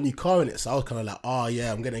I got a new car in it. So I was kind of like, oh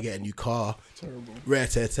yeah, I'm gonna get a new car. Terrible. Rare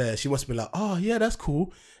tear tear. She must have been like, oh yeah, that's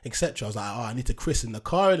cool, etc. I was like, oh, I need to christen the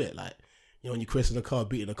car in it. Like, you know, when you christen the car,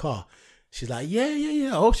 beating the car. She's like,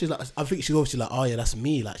 yeah. Oh, she's like, I think she's obviously like, oh yeah, that's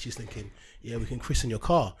me. Like, she's thinking, yeah, we can christen your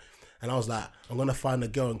car. And I was like, I'm gonna find a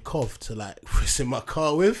girl in Cov to like christen my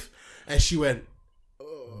car with. And she went,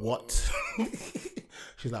 what?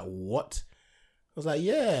 She's like, what? I was like,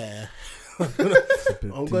 yeah.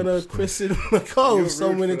 I'm gonna christen my car with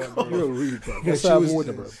someone in Cov. You're rude, bro. And What's she that was-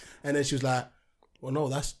 order, bro? And then she was like, well, no,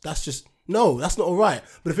 that's just, no, that's not all right.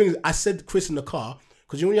 But the thing is, I said Chris in the car,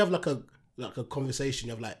 because you know when you have like a conversation,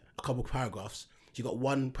 you have like a couple paragraphs. You got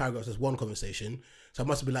one paragraph, that's one conversation. So I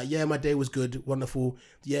must have been like, yeah, my day was good, wonderful.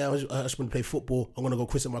 Yeah, I just want to play football. I'm going to go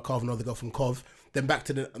christen my car with another girl from Cov. Then back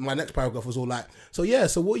to my next paragraph was all like, so yeah,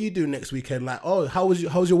 so what are you doing next weekend? Like, oh, how was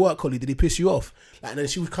your work colleague? Did he piss you off? Like, and then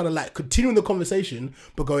she was kind of like continuing the conversation,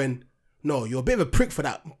 but going, no, you're a bit of a prick for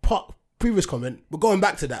that previous comment. We're going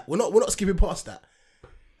back to that. We're not skipping past that.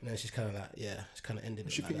 And then she's kind of like, yeah, she's kind of ended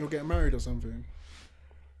it. She Like think that. you'll get married or something?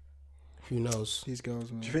 Who knows? These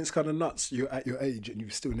girls, man. Do you think it's kind of nuts you're at your age and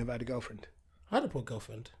you've still never had a girlfriend? I had a poor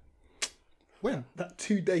girlfriend. When? That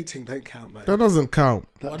two dating don't count, man. that doesn't count.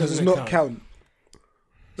 That Why does doesn't it not count.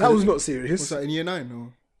 That was not serious. Was that in year 9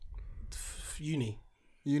 or Uni.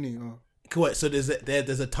 uni? Or Correct. So there's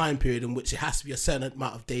a time period in which it has to be a certain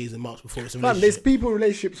amount of days and months before it's a Man, there's relationship. people in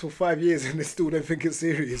relationships for 5 years and they still don't think it's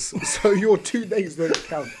serious. So your 2 days don't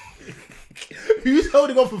count. Who's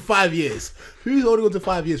holding on for 5 years? Who's holding on to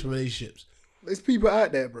 5 years for relationships? There's people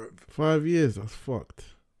out there, bro. 5 years, that's fucked.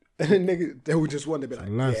 And then niggas, they will just want to be like,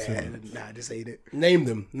 life yeah, sentence. nah, this ain't it. Name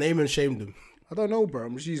them. Name and shame them. I don't know, bro.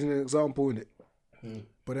 I'm just using an example, innit?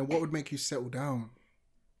 but then what would make you settle down?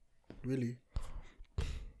 Really?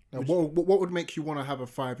 Now, what would make you want to have a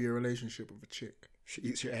 5-year relationship with a chick? She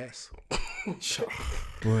eats your ass.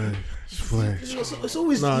 Boy. It's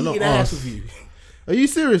always Nah, not eating ass us. with you. Are you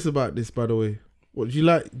serious about this, by the way? What, do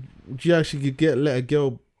you actually let a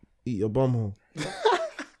girl eat your bumhole?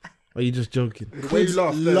 Or are you just joking? The way you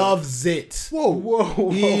laugh there. Loves it. Whoa.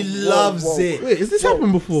 He loves it. Wait, has this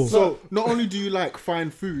happened before? So not only do you like fine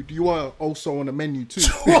food, you are also on the menu too.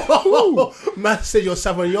 Man said you're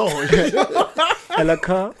Sauvignon. And a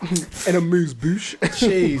car and a moose bouche.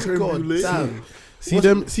 Jeez, God damn. See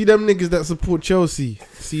them niggas that support Chelsea.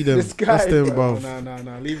 See them. This guy, That's them, bro. bruv.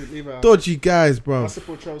 Nah. Leave it out. Dodgy guys, I bruv.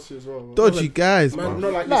 support Chelsea as well. Dodgy guys, Man, bruv.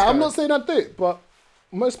 not like nah, this I'm guy. not saying I do it, but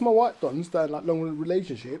most of my white dons that like long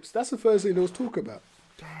relationships, that's the first thing they was talk about.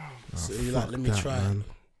 So you're like, let me try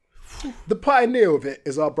it. The pioneer of it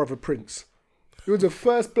is our brother Prince. He was the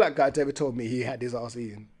first black guy to ever told me he had his ass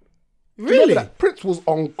eaten. Do you remember Really? that? Prince was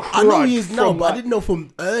on crud. I know he is now, from, but I like, didn't know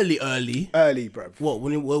from early. early, bruv. What,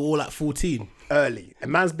 when we were all like 14? Early. A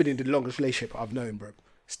man's been in the longest relationship I've known, bruv.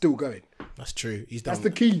 Still going. That's true. He's done. That's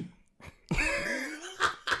the key.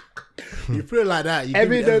 You put it like that. You give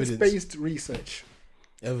me evidence. Evidence-based research.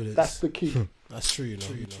 Evidence. That's the key. That's true, you know.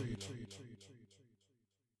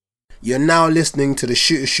 You're now listening to the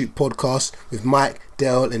Shoot podcast with Mike,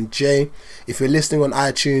 Dale, and Jay. If you're listening on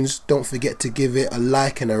iTunes, don't forget to give it a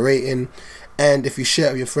like and a rating. And if you share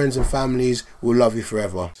it with your friends and families, we'll love you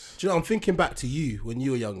forever. Do you know, I'm thinking back to you when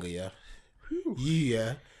you were younger, yeah? You,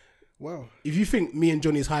 yeah? Wow. If you think me and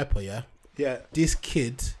Johnny's hyper, yeah? Yeah. This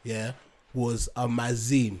kid, yeah, was a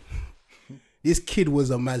mazine. This kid was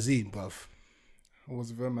a mazine, bruv. I was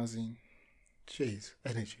very mazine. Jeez.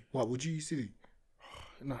 Energy. What would you used to do?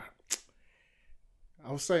 Nah.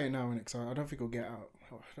 I'll say it now, innit? 'Cause I don't think it'll get out.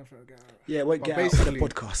 Yeah, it won't But get out of the basically-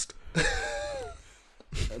 podcast.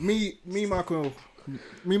 Me, Michael,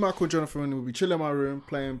 and Jonathan will be chilling in my room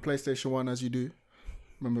playing PlayStation 1 as you do.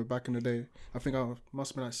 Remember back in the day? I think I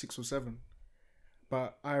must have been like 6 or 7.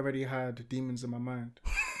 But I already had demons in my mind.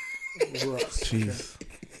 Jeez.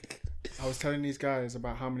 I was telling these guys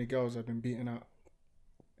about how many girls I've been beating out.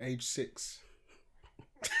 Age 6.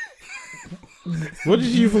 What did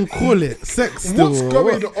you even call it? Sex still? What's or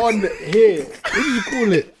going what? on here? What did you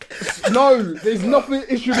call it? No, there's nothing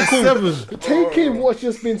it should be called. 7. Take in what's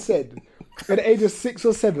just been said. At the age of 6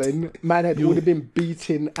 or 7, man had already been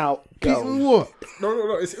beating out girls. Beating what?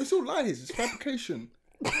 No. It's all lies. It's fabrication.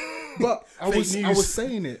 But I was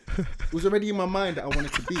saying it. It was already in my mind that I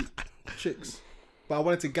wanted to beat chicks. But I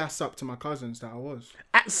wanted to gas up to my cousins that I was.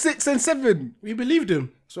 At 6 and 7, We believed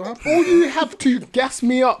him. So what all happened? you have to gas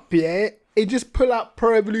me up, yeah? It just pull out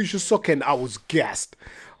Pro Evolution Soccer and I was gassed.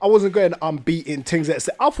 I wasn't going unbeaten things that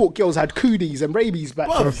I thought girls had cooties and rabies back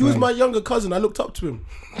then. Bruv, he was my younger cousin. I looked up to him.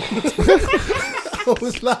 I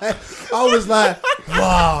was like,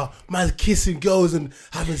 wow, man's kissing girls and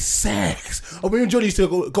having sex. And me and Johnny used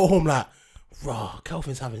to go home like, raw,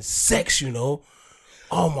 Kelvin's having sex, you know.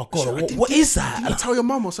 Oh my God, what is Did that? you tell your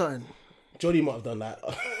mum or something? Johnny might have done that.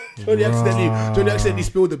 Johnny accidentally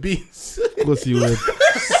spilled the beans. Of course you would.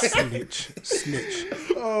 Snitch.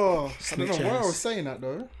 Oh, I don't know Snitch why I ass. was saying that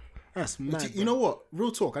though. That's But mad. you know what?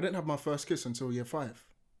 Real talk. I didn't have my first kiss until year 5.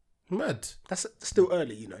 Mad. That's still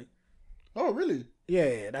early, you know. Oh, really?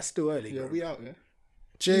 Yeah, that's still early. Yeah, bro. we out, yeah?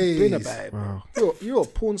 You've been about it, bro. Wow. You're a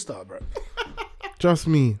porn star, bro. Trust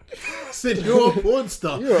me. Said you're a porn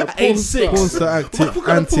star. You're a At age porn 6. Porn star What kind of porn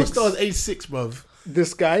antics. star is age 6, bruv?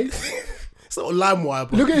 This guy. It's not a LimeWire,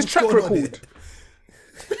 bruv. Look at his What's track going on record.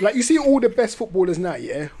 Like, you see all the best footballers now,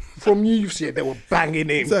 yeah? From youth, yeah, they were banging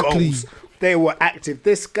in Exactly. goals. They were active.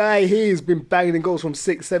 This guy here has been banging in goals from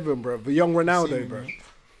 6, 7, bro. The young Ronaldo, See me, bro. man.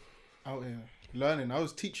 Out here. Learning. I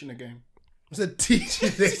was teaching the game. It's a teaching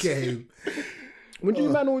the game. When did you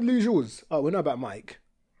man all lose yours? Oh, we know about Mike.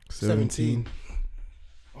 17.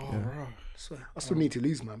 Oh, bro. I still need to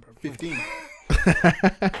lose, man, bro. 15.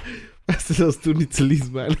 I still need to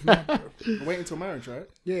leave, man. Wait until marriage, right?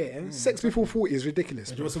 Yeah, sex before 40 is ridiculous.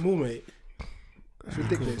 Do you Bro. want some more, mate? It's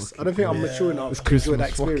ridiculous. I don't think I'm mature enough It's to enjoy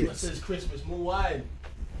that Christmas, fuck it. experience. It's Christmas, more wine.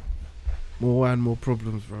 More wine, more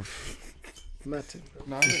problems, bro. Martin.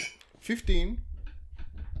 Nah, 15.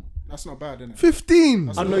 That's not bad, isn't it?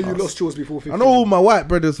 15. I know you lost yours before 15. I know all my white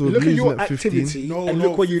brothers were Look at losing your at 15. activity No, and no,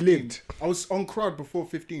 look where you 15. lived. I was on crowd before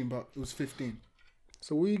 15, but it was 15.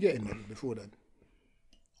 So what are you getting then before then?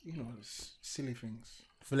 You know, it's silly things.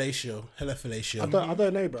 Fellatio. Hella fellatio. I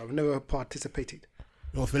don't know, bro. I've never participated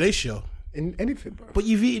No, fellatio. in anything, bro. But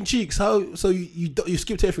you've eaten cheeks. How? So you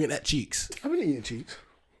skipped everything at cheeks? I haven't eaten cheeks.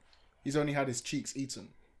 He's only had his cheeks eaten.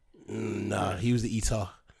 Nah, he was the eater.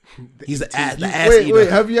 He's the ass Wait, eater. wait,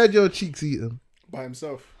 have you had your cheeks eaten? By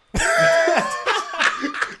himself.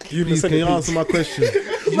 Please, can you answer my question?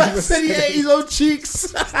 Man said he ate his own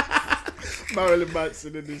cheeks. Marilyn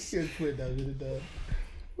Manson in this.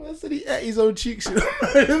 Man said he ate his own cheeks. You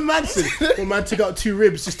know? Manson. Well, man took out 2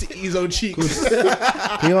 ribs just to eat his own cheeks.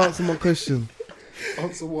 Can you answer my question?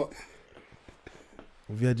 Answer what?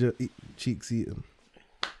 Have you had your cheeks eaten?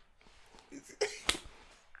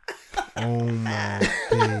 Oh my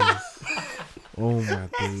days. Oh my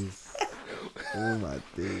days. Oh my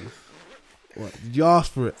days. What? Did you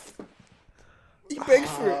ask for it? He begged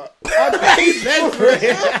for it. I begged for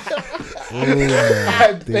it.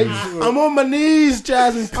 I begged for it. I'm on my knees,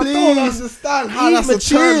 Jasmine. I don't Please, understand how eat that's my a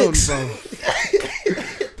turn on, cheeks. bro.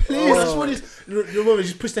 please. I just want to. The woman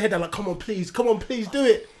just pushed her head down like, come on, please, do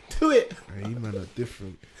it. Hey, you man are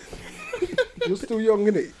different. You're still young,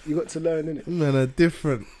 innit? You got to learn, innit? You man are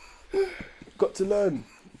different. Got to learn.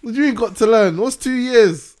 What do you mean got to learn? What's 2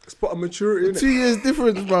 years? Spot of maturity, innit? 2 years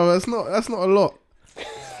difference, bro. That's not a lot.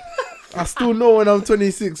 I still know when I'm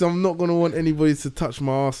 26, I'm not gonna want anybody to touch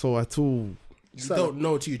my arsehole at all. You don't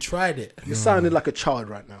know till you tried it. You're sounding like a child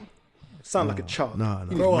right now. Sound like a child. Nah. You need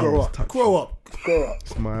to Grow grow up. up. Grow up. Grow up.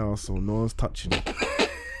 It's my arsehole. No one's touching it.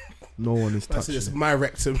 No one is That's touching it. It's it. my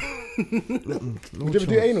rectum. No Would you ever do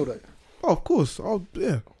chance. anal though? Oh, of course.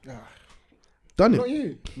 Yeah. Ah, Done Not it.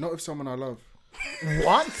 you. not with someone I love.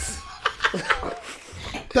 What?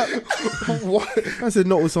 What? I said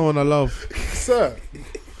not with someone I love. Sir,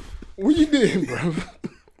 what you doing, bro?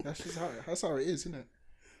 That's how it is, isn't it?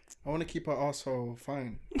 I want to keep her asshole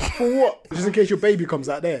fine. For what? Just in case your baby comes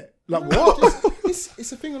out there. Like, what?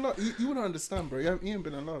 It's a thing of love. You wouldn't understand, bro. You ain't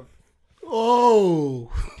been in love. Oh.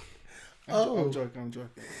 I'm joking.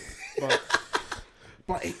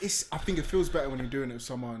 But it's. I think it feels better when you're doing it with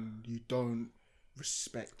someone you don't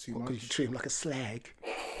respect too Because you much. treat him like a slag.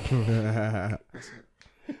 I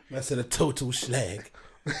said a total slag.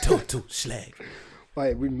 Total slag.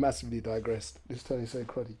 Right, we massively digressed. This turning so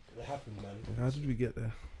cruddy. What happened, man? How did we get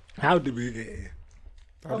there? How did we get here?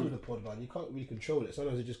 Come with the pod, man. You can't really control it.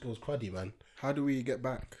 Sometimes it just goes cruddy, man. How do we get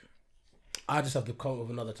back? I just have to come up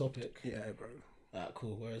with another topic. Yeah, bro. Alright,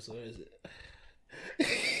 cool. Where is it?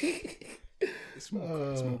 It's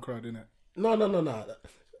more crowd, innit? No.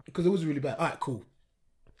 Because it was really bad. Alright, cool.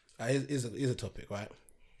 Here's a topic, right?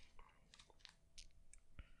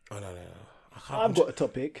 Oh, no. I can't. I've got a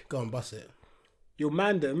topic. Go on, bust it. Your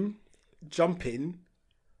mandem jumping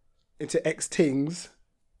into X things.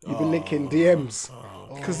 You've been linking DMs.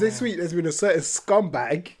 Because this week there's been a certain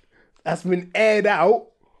scumbag that's been aired out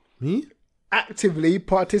Me? actively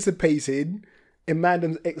participating in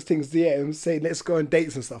Mandem's X things DMs saying let's go on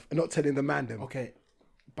dates and stuff and not telling the Mandem. Okay,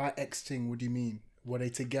 by Xting, what do you mean? Were they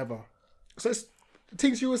together? So it's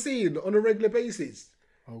things you were seeing on a regular basis.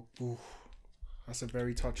 Oh, oof. That's a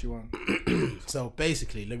very touchy one. So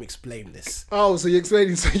basically, let me explain this. Oh, so you're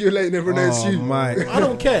explaining, so you're letting everyone know it's you. my. I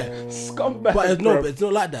don't care. Scumbag. But bro. it's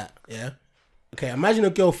not like that, yeah? Okay, imagine a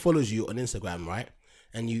girl follows you on Instagram, right?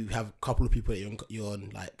 And you have a couple of people that you're on,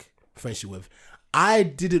 like, friendship with. I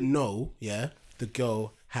didn't know, yeah, the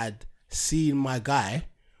girl had seen my guy,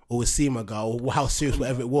 or was seeing my guy, or how serious,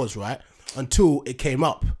 whatever it was, right? Until it came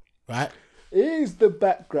up, right? Here's the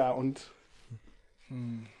background.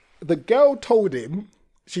 The girl told him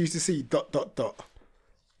she used to see ...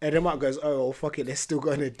 And then Mark goes, oh, fuck it, they're still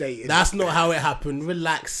going on a date. That's not how it happened.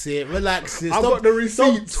 Relax it. I've got the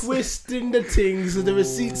receipts. Stop twisting the things. The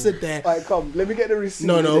receipts are there. Alright, come, let me get the receipt.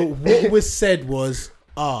 No. What was said was,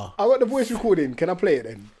 I got the voice recording. Can I play it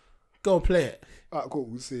then? go and play it. Alright, cool,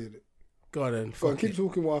 we'll see it. Go on then. Go on, Fuck keep it.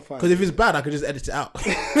 talking while I find Because it. if it's bad, I could just edit it out. Do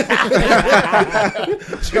you know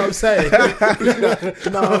what I'm saying?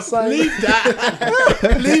 No, son. Bleep that.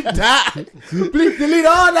 Bleep that. Bleep, delete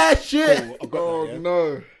all that shit. I've got Oh, that, yeah?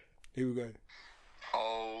 no. Here we go.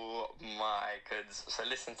 Oh my goodness. So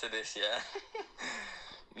listen to this, yeah?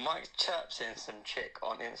 Mike chirps in some chick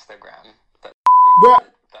on Instagram that Bruh,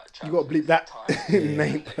 that you got to bleep that name,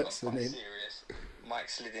 They got that's the quite name. serious. Mike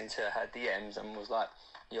slid into her DMs and was like,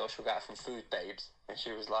 yo, she'll go out for food, babes. And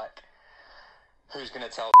she was like, who's going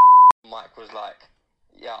to tell? Mike was like,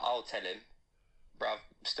 yeah, I'll tell him. Bruv,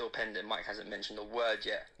 still pending. Mike hasn't mentioned a word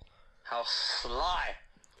yet. How sly.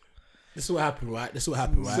 This is what happened, right? So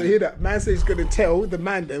hear that. Man says he's going to tell the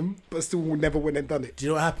Mandem, but still will never went and done it. Do you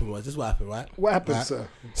know what happened was? This is what happened, right? What happened, Right. sir?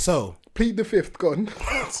 So, Plead the fifth, gone.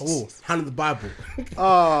 hand of the Bible.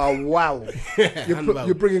 Oh, wow. Hand the Bible.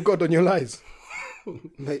 You're bringing God on your lies.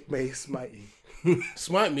 May he smite you.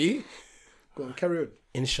 Smite me. Go on, carry on.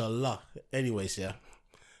 Inshallah. Anyways, yeah.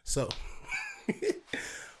 So,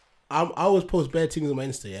 I always post bad things on my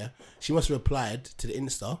Insta, yeah. She must have replied to the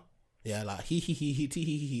Insta, yeah, like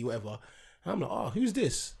he, whatever. And I'm like, oh, who's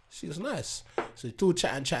this? She was nice. So it's all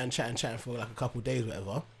chatting for like a couple of days,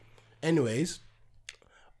 whatever. Anyways,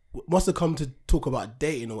 must have come to talk about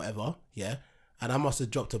dating or whatever, yeah. And I must have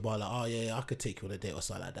dropped a bar like, oh yeah, I could take you on a date or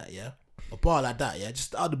something like that, yeah. A bar like that, yeah,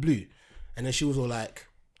 just out of the blue. And then she was all like,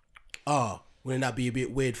 oh, wouldn't that be a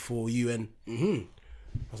bit weird for you? And I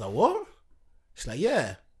was like, what? She's like,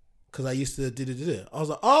 yeah, because I used to do. I was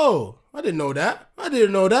like, oh, I didn't know that.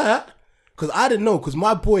 Because I didn't know, because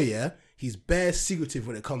my boy, yeah, he's bare secretive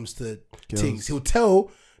when it comes to things. He'll tell,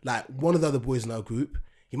 like, one of the other boys in our group,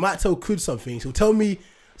 he might tell Kud some things. He'll tell me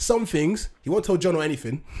some things. He won't tell John or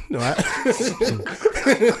anything. All right?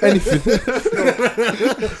 Anything.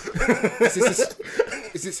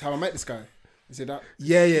 Is this how I met this guy? Is it that?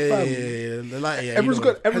 Yeah. Like, yeah, Everyone's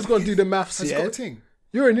got to do the maths. Has he Yeah, got a ting?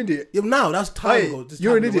 you're an idiot. Yeah, now that's time Hey, ago. This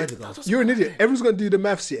you're an time idiot. ago. You're an idiot. Everyone's got to do the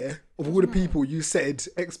maths. Yeah, of all the people you said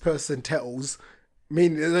X person tells,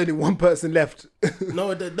 meaning there's only one person left.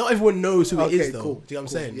 No, not everyone knows who it Okay, is, though. cool, Do you know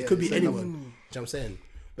what I'm cool. saying? Yeah, It could be so anyone. Do you know what I'm saying?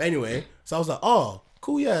 But anyway, so I was like, oh,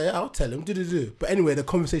 cool, yeah, I'll tell him. Do. But anyway, the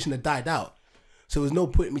conversation had died out. So there was no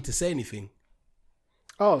point in me to say anything.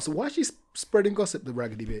 Oh, so why is she spreading gossip, the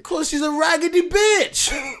raggedy bitch? Because she's a raggedy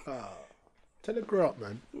bitch. Tell her grow up,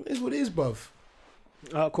 man. It is what it is, bruv.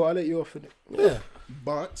 Cool, I'll let you off in it. Yeah.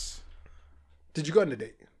 But Did you go on the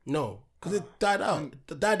date? No, because it died out.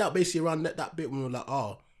 It died out basically around that bit when we were like,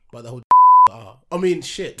 but the whole I mean,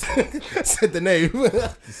 shit. Said the name.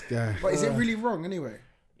 This guy. but is it really wrong anyway?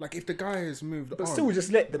 Like if the guy has moved But on, still,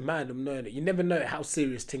 just let the man them know that you never know how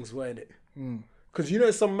serious things were in it. Because you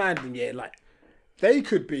know some man them, yeah, like they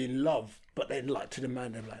could be in love, but then like to the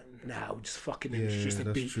man they're like, nah, we're just fucking in. It's just a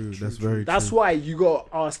that's beat. true. That's very That's true. why you got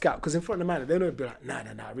to ask out. Because in front of the man, they don't be like, nah,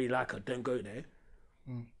 I really like her. Don't go there.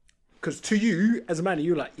 Because to you, as a man,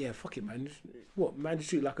 you're like, yeah, fuck it, man. What, man, just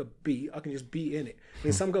treat it like a beat. I can just beat in it.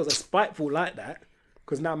 And some girls are spiteful like that.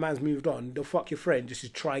 Because now man's moved on. They'll fuck your friend just to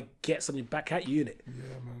try get something back at you, innit?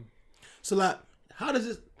 So like, how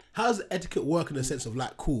does etiquette work in the sense of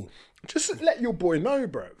like, cool, Just let your boy know,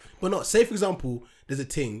 bro. but not, say for example, there's a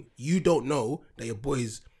thing, you don't know that your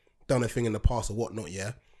boy's done a thing in the past or whatnot,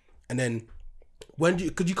 yeah? And then,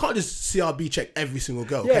 because you can't just CRB check every single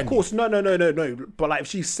girl, Yeah, can of course. No. But like if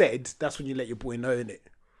she said, that's when you let your boy know, innit? you?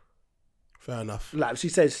 Fair enough. Like if she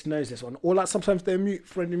says she knows this one. Or like sometimes they're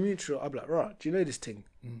friendly mutual. I'll be like, right, do you know this thing?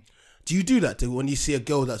 Do you do that too, when you see a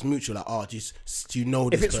girl that's mutual, like, do you know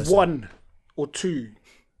this If it's person? one or two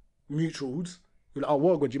mutuals, you're like, oh,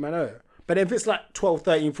 what good, you man know her. But if it's like 12,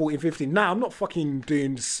 13, 14, 15, nah, I'm not fucking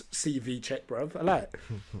doing CV check, bruv. I like it.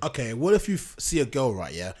 Okay, what if you see a girl,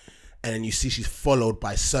 right, yeah, and then you see she's followed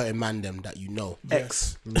by certain mandem that you know?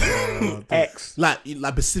 X. X. Like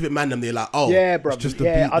specific mandem, they're like, oh. Yeah, bruv. just a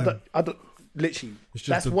Yeah, beat I don't, literally, It's just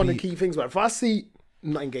that's a one of beat. the key things, bruv. If I see,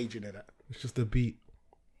 I'm not engaging in that. It's just a beat.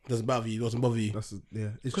 Doesn't bother you, doesn't bother you. It's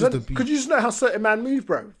just a beat. Because you just know how certain man move,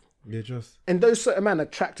 bro. Yeah, just. And those certain men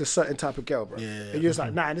attract a certain type of girl, bro. Yeah. And you're just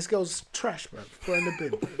like, nah, this girl's trash, bro. Throw in the bin.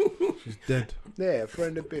 Bro. She's dead. Yeah, throw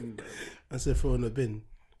in the bin, bro. I said throw in the bin.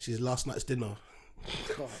 She's last night's dinner.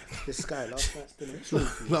 God, this guy last night's dinner.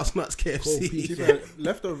 Last night's KFC.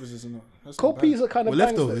 leftovers isn't it? That's Cold not bad. peas are kind of Well,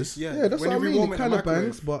 bangs, though. leftovers. Yeah, Yeah, that's when what I you mean. rewarm It in kind the of microwave.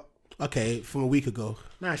 bangs, but Okay, from a week ago.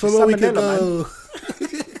 Nah, she's From a week salmonella, ago.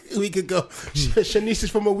 A week ago. Shanice is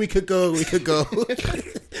from a week ago.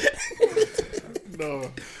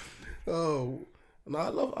 No. Oh.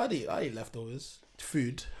 No, I eat leftovers.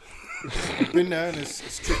 Food. I've been there and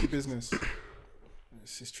it's tricky business.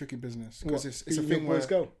 It's tricky business because it's a thing where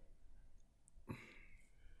go.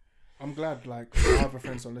 I'm glad like my other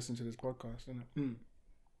friends don't listen to this podcast, isn't it?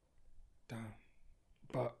 Damn.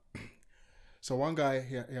 But so one guy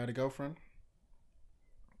he had a girlfriend.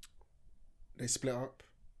 They split up.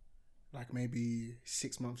 Like maybe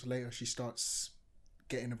 6 months later, she starts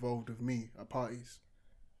getting involved with me at parties.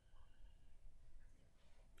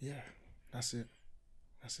 Yeah, that's it.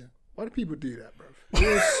 Why do people do that, bro?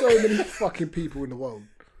 There's so many fucking people in the world.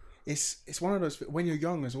 It's one of those when you're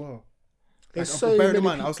young as well. There's Like, so bearing in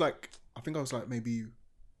many mind, I think I was like maybe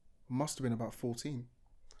must have been about 14.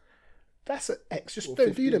 That's an X. Just Or don't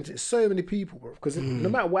 15. do them to so many people, bro. Because no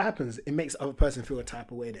matter what happens, it makes the other person feel a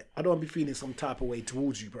type of way. Innit? I don't want to be feeling some type of way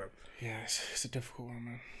towards you, bro. Yeah, it's a difficult one,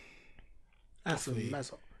 man. That's a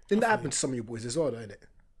mess up. Didn't that happen to some of your boys as well, though, innit?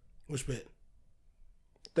 Which bit?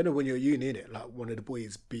 Don't know when you're at uni, innit? Like one of the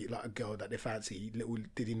boys beat like a girl that they fancy. Little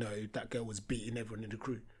did he know that girl was beating everyone in the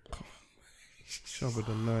crew. Shabba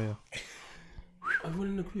the Naya. Everyone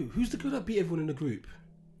in the group. Who's the girl that beat everyone in the group?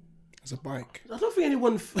 It's a bike. I don't think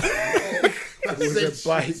anyone. It was a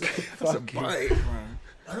bike. That's a bike, man.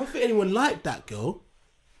 I don't think anyone liked that girl.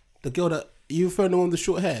 The girl that you referring to, the one with the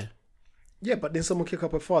short hair. Yeah, but then someone kick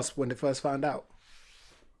up a fuss when they first found out.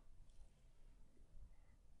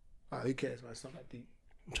 Who cares, man? It's not that deep.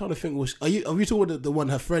 I'm trying to think. Are you talking about the one?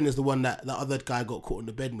 Her friend is the one that other guy got caught in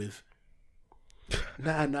the bed with.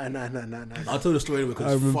 Nah. I'll tell the story because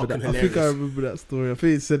I it's remember fucking that. hilarious. I think I remember that story. I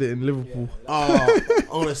think he said it in Liverpool. I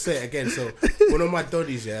want to say it again. So one of my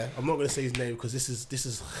doddies, yeah, I'm not going to say his name because this is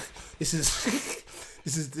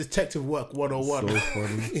detective work 101. So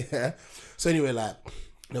funny. Yeah. So anyway, like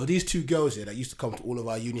there were these two girls here that used to come to all of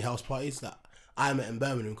our uni house parties that I met in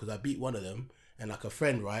Birmingham because I beat one of them, and like a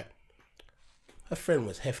friend, right? Her friend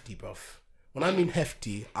was hefty, bruv. When I mean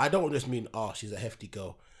hefty, I don't just mean she's a hefty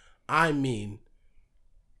girl. I mean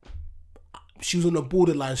she was on the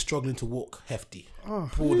borderline struggling to walk hefty.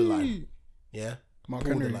 Borderline. Yeah. Mark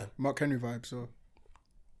Borderline. Henry vibes. So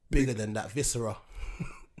Bigger than that. Viscera.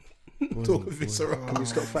 Talking viscera. Can we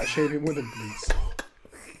stop fat shaming women, please?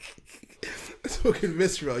 Talking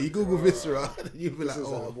viscera. You Google viscera, you'll be like, This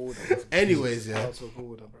is out oh. of order. Anyways, yeah. Out of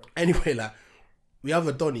order, bro. Anyway, like we have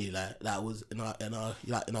a Donny like that was in our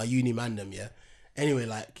uni mandem, yeah. Anyway,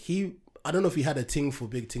 like I don't know if he had a thing for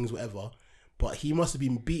big things, whatever, but he must have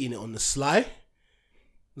been beating it on the sly,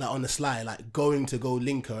 like going to go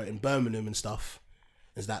link her in Birmingham and stuff.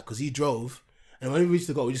 Is that because he drove, and when we used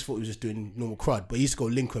to go, we just thought he was just doing normal crud, but he used to go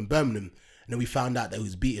link her in Birmingham, and then we found out that he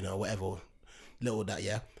was beating her or whatever, little that,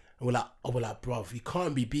 yeah. And we're like, bruv, you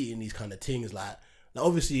can't be beating these kind of things, like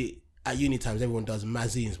obviously. At uni times, everyone does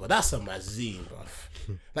mazines, but that's a mazine, bro.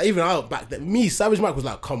 Like even out back then, me, Savage Mike was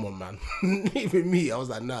like, "Come on, man." Even me, I was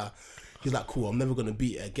like, "Nah." He's like, "Cool, I'm never gonna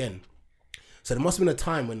beat it again." So there must have been a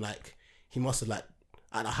time when like he must have like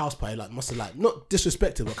at a house party, like must have like not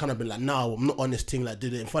disrespected, but kind of been like, "No, I'm not on this thing." Like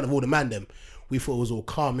did it in front of all the man. Them we thought it was all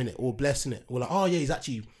calm in it, all blessed in it. We're like, "Oh yeah, he's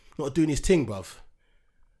actually not doing his thing, bruv."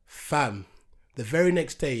 Fam, the very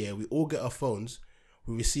next day, yeah, we all get our phones.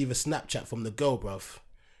 We receive a Snapchat from the girl, bruv.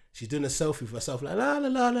 She's doing a selfie for herself, like la la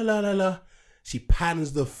la la la la la. She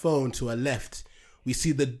pans the phone to her left. We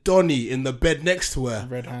see the Donny in the bed next to her.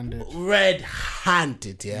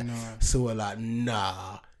 Red-handed, yeah. No. So we're like,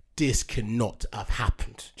 nah, this cannot have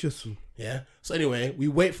happened. Just Yeah. So anyway, we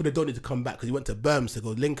wait for the Donny to come back because he went to Berms to go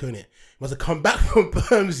link on it. He must have come back from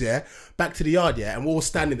Berms, yeah, back to the yard, yeah, and we're all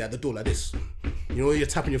standing there at the door like this. You know, you're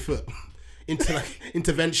tapping your foot into like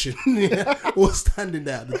intervention. Yeah. All standing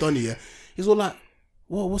there at the Donny, yeah. He's all like,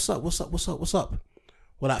 whoa, what's up?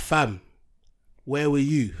 We're like, fam, where were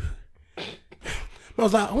you? I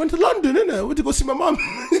was like, I went to London, innit? I went to go see my mum.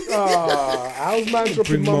 How's man dropping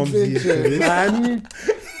Bring mums mums into into it, man?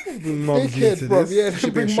 bring mums Dickhead, into bro. this. Yeah,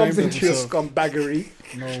 Should bring be mums ashamed of into your himself. scumbaggery.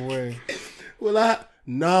 no way. We're like,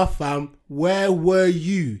 nah, fam, where were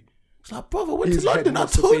you? It's like, brother, I went His to head London. I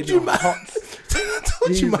must have told been you, man. hot. I told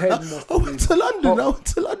His you, man. head must I have went been to London.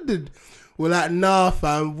 hot. We're like, nah,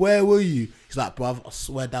 fam, where were you? He's like, bruv, I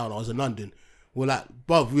swear down, I was in London. We're like,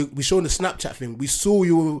 bruv, we showing the Snapchat thing. We saw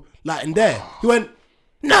you were like in there. He went,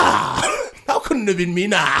 nah, that couldn't have been me,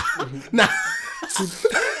 nah. Nah.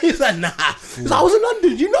 He's like, nah. He's like, I was in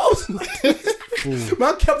London, you know I was in London.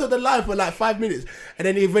 Man kept on the line for like 5 minutes. And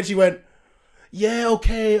then he eventually went, yeah,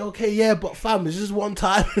 okay, yeah, but fam, it's just one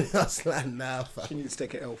time. I was like, nah, fam. She needs to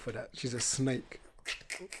take an L for that. She's a snake.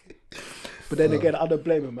 But then again, I don't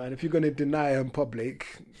blame her, man. If you're going to deny her in public,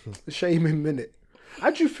 shame him, innit?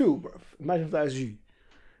 How do you feel, bro? Imagine if that was you.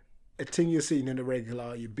 A thing you're seeing in a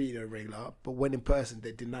regular, you're beating a regular, but when in person,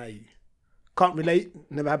 they deny you. Can't relate.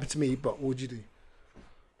 Never happened to me, but what would you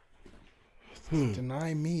do?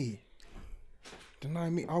 Deny me.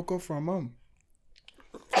 I'll go for a mum.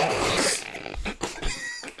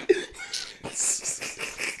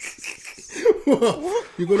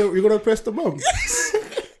 You're gonna press the mum?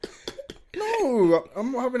 No,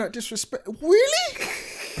 I'm not having that disrespect.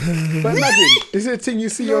 Really? But imagine, this is a thing you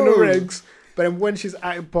see on the regs, but then when she's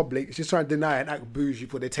out in public, she's trying to deny and act bougie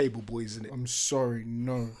for the table boys, innit? I'm sorry,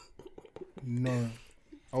 no.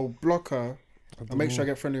 I'll block her. I'll make sure I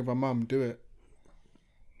get friendly with her mum. Do it.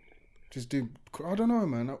 Just do. I don't know,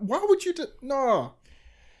 man. Why would you do? No.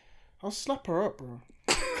 I'll slap her up, bro.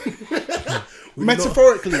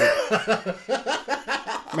 Metaphorically.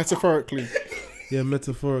 Metaphorically. Yeah,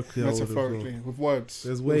 metaphorically. I would as Metaphorically. well. With words.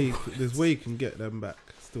 There's way you can get them back.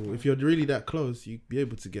 Still, if you're really that close, you'd be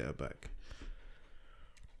able to get her back.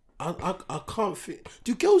 I can't fit.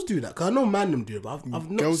 Do girls do that? Cause I know man them do it, but I've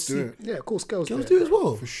not Girls seen. do it. Yeah, of course, girls Girls do it as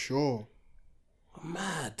well. For sure.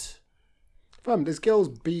 Mad. Fam, there's girls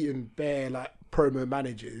beating bare like promo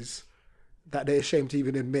managers that they're ashamed to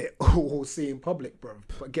even admit or see in public, bro.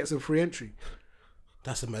 But get some free entry.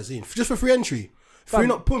 That's a mazine. Just for free entry.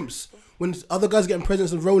 Freeing up pumps. When other guys getting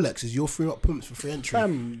presents of Rolexes, you're freeing up pumps for free entry.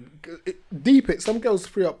 Fam, deep it. Some girls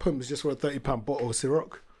free up pumps just for a £30 bottle of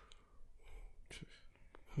Ciroc.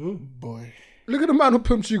 Boy. Look at the amount of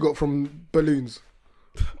pumps you got from balloons.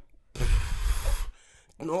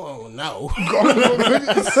 No, no.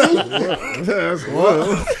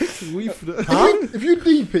 If you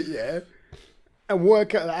deep it, yeah, and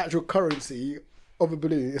work out the actual currency of a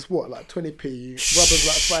balloon, it's what, like 20p,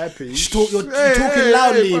 rubber's like 5p. You're talking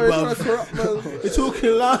loudly, bruv. You're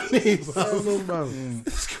talking loudly, bruv.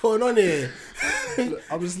 What's going on here? Look,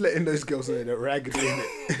 I'm just letting those girls know they're raggedy in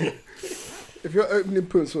it. If you're opening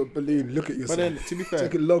puts for a balloon, look at yourself. But then, to be fair,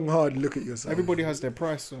 Take a long, hard look at yourself. everybody has their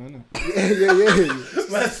price, so, innit?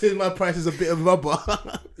 Yeah. Man says my price is a bit of rubber.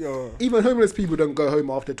 Yo, Even homeless people don't go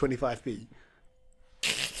home after 25p.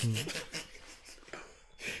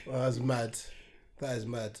 Oh, that's mad. That is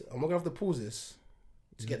mad. Am I gonna have to pause this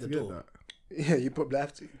to get the door? Yeah, you probably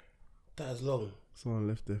have to. That is long. Someone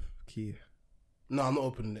left the key. No, I'm not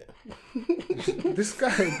opening it. This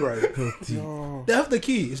guy, bro. yo. They have the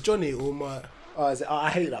key. It's Johnny or my. I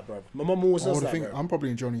hate that, bro. My mum always Oh, does the that, thing, bro. I'm probably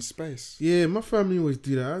in Johnny's space. Yeah, my family always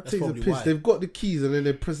do that. That takes a probably piss. why. They've got the keys and then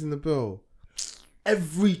they're pressing the bell.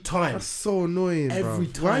 Every time. That's so annoying, Every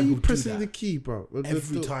bro. Why are time you he'll do pressing that. the key, bro?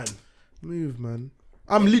 Every time. Move, man.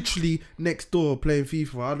 I'm literally next door playing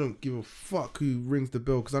FIFA. I don't give a fuck who rings the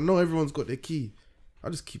bell because I know everyone's got their key. I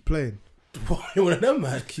just keep playing. Why you one of them,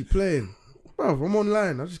 man? Keep playing. Bro, I'm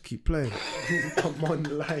online. I just keep playing. I'm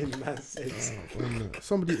online, man. Says.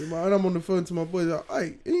 Somebody, and I'm on the phone to my boys. Like,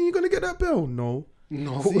 hey, are you gonna get that bell? No,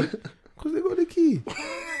 No. because they got the key.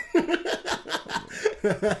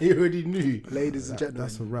 You already knew. Ladies and gentlemen,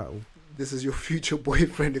 That's a rattle. this is your future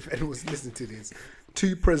boyfriend if anyone's listening to this.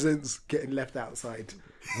 2 presents getting left outside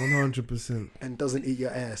 100%. and doesn't eat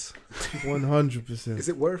your ass. 100%. Is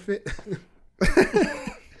it worth it?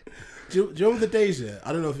 Do you remember the days, yeah?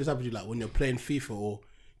 I don't know if it's happened to you, like when you're playing FIFA or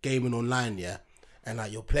gaming online, yeah? And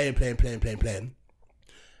like you're playing. And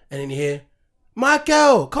then you hear,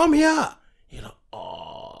 Michael, come here. You're like,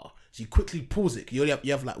 oh. So you quickly pause it. You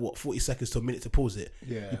have like, what, 40 seconds to a minute to pause it.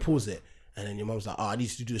 Yeah. You pause it. And then your mum's like, I need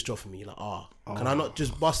you to do this job for me. You're like, can I not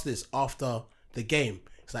just bust this after the game?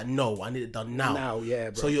 It's like, no, I need it done now. Now,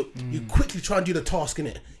 yeah, bro. So you quickly try and do the task,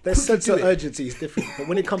 innit? Their Quickly sense do of it. urgency is different. But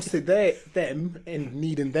when it comes to them and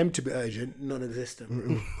needing them to be urgent, non-existent.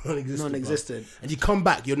 Non-existent. And you come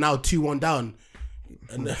back, you're now 2-1 down.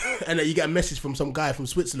 And then you get a message from some guy from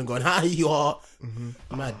Switzerland going, hi, you are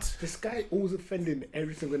mad. This guy always offending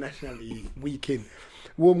every single nationality week in.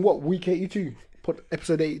 Well, what, week 82?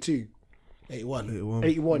 Episode 82? 81.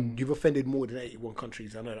 81. You've offended more than 81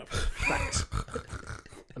 countries. I know that for a fact.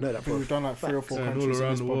 I know that I for think a we've done like 3 or 4 And countries all in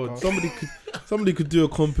around this the world. podcast. Somebody could do a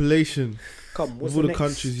compilation Come, what's of all the the next,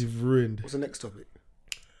 countries you've ruined. What's the next topic?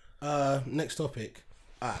 Next topic.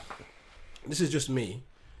 This is just me.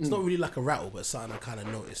 It's not really like a rattle, but something I kind of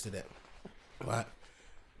noticed today. Right?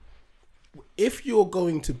 If you're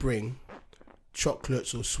going to bring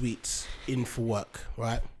chocolates or sweets in for work,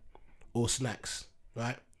 right? Or snacks,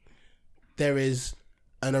 right? There is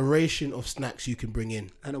an oration of snacks you can bring in.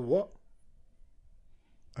 And a what?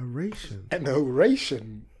 Oration. An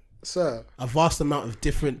oration, sir. A vast amount of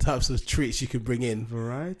different types of treats you can bring in.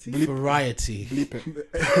 Variety. Variety. Bleep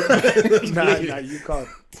it. Nah, you can't.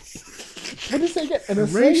 What did you say again? An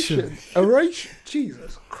Oration. oration. Oration?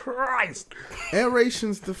 Jesus Christ.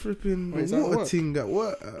 Aeration's the flipping Wait, is that water what? thing at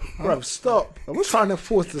work. Bro, stop. I'm trying to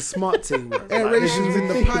force the smart thing, bro. Aeration's in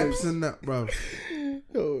the ridiculous. pipes and that, bro.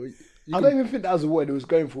 I don't even think that was the word he was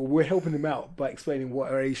going for. We're helping him out by explaining what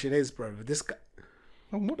oration is, bro. This guy,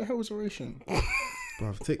 Oh, what the hell is oration?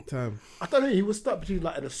 Bro, take time. I don't know, he was stuck between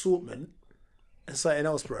like an assortment and something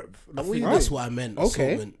else, bro. I Like, think you that's doing? what I meant.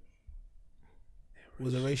 Okay. Assortment.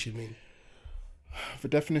 What does oration mean? For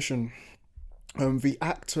definition, the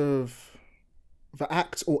act or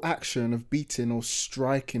action of beating or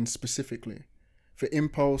striking specifically, for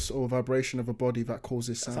impulse or vibration of a body that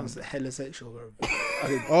causes sound. Sounds hella sexual, bro. I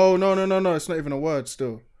mean, Oh no! It's not even a word.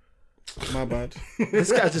 Still, my bad.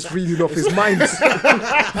 this guy's just reading off his mind. It's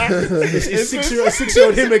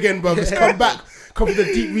 6-year-old him again, bro. He's come from the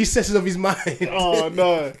deep recesses of his mind. Oh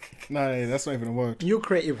no! No, that's not even a word. Your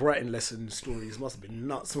creative writing lesson stories must have been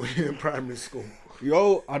nuts when you were in primary school.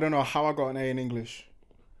 Yo, I don't know how I got an A in English.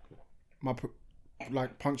 My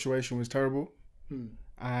punctuation was terrible,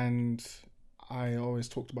 and I always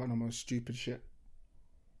talked about the most stupid shit.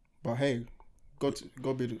 But hey, God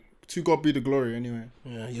be the glory anyway.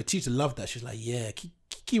 Yeah, your teacher loved that. She's like, yeah,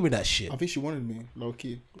 keep with that shit. I think she wanted me low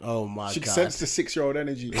key. Oh my She god. sensed the 6-year-old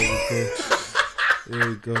energy. There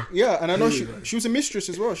we go. Yeah, and I know she was a mistress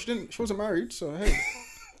as well. She wasn't married, so hey.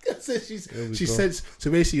 she said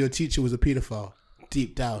so. Basically, your teacher was a paedophile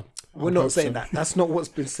deep down. We're I not hope saying so. that. That's not what's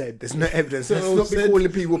been said. There's no evidence. Let's So not be said- calling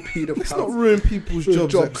people Let's not paedophiles. ruin people's jobs at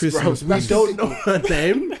Jobs, bro. Christmas. We don't know her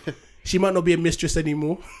name. She might not be a mistress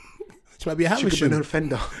anymore. She might be a She could be an Havisham.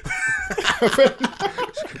 offender.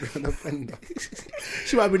 She could be an offender.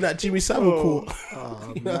 She might be in that Jimmy Savile court.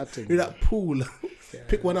 Oh, You know, mad thing. in that pool.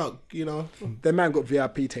 Pick one out, you know. That man got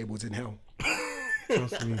VIP tables in hell.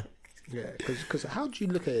 Trust me. Yeah, because how do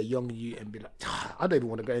you look at a young you and be like, I don't even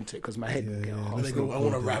want to go into it because my head will get hard. I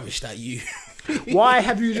want to ravish that you. Why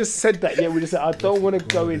have you just said that? Yeah, we just said, I don't want to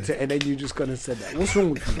go into it, and then you just gonna say that. What's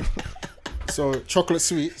wrong with you? So chocolate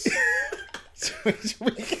sweets.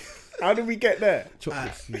 How did we get there?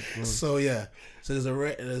 Chocolate sweet, bro. So yeah, so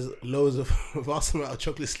there's loads of vast amount of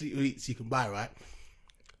chocolate sweets you can buy, right?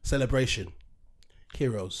 Celebration,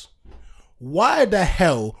 Heroes. Why the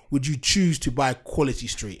hell would you choose to buy Quality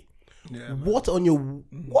Street? Yeah, Why?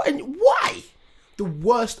 The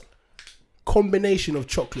worst combination of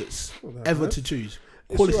chocolates ever to choose.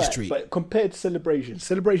 Quality Right, Street. but compared to Celebrations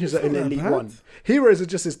are in not that Elite bad. 1. Heroes are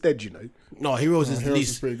just as dead, you know. No, Heroes is the Heroes is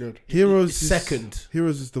least. pretty good. Heroes It's is second.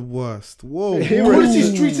 Heroes is the worst. Whoa. Heroes- Quality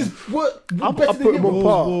Ooh. Street is what? I better put than them on Heroes?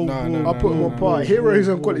 par. No, I put them on par. no. Heroes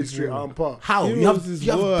Whoa, on Quality whoa, Street whoa. are on par. How? Heroes is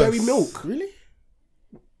You have worse. Dairy Milk. Really?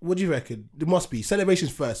 What do you reckon? There must be.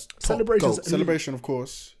 Celebrations first. Top, Celebrations- go. Celebration, of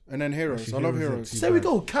course, and then Heroes. Actually, I love Heroes are Heroes. too There we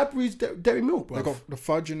go. Cadbury's Dairy Milk, bro. They got the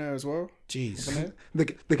fudge in there as well. Jeez. They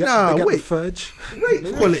get Nah, the wait. fudge.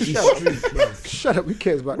 Rate Quality Street, bro. Shut up, who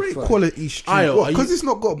cares about the Rate fudge? Quality Street. Ayo, are Because you- it's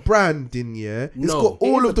not got brand in, yeah? It's No. got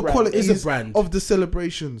all It is of the a brand. qualities It's a brand. of the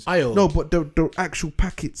celebrations. Ayo. No, but the actual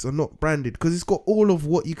packets are not branded because it's got all of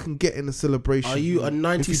what you can get in a celebration. Are you a If you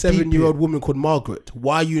 97-year-old deep it. woman called Margaret?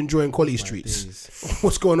 Why are you enjoying Quality Streets?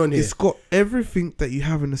 What's going on here? It's got everything that you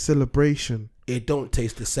have in a celebration. It don't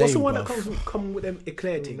taste the same. What's the one that bruv. come with them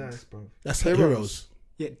eclair things? bro. That's Heroes. Heroes.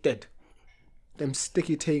 Yeah, dead. Them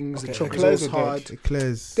sticky things, the Okay, chocolate's eclairs are hard.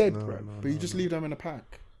 Eclairs. Dead, no, bro. no, But you no, just no. leave them in a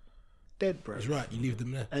pack. Dead, bro. That's right. You leave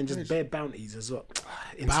them there. And just bare bounties as well.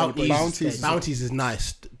 In Bounties. celebrations, dead. Bounties is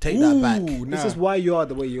nice. Take that back. Ooh, This nah. is why you are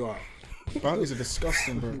the way you are. Bounties are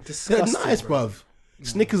disgusting, bro. They're Disgusting, nice, bro. bruv.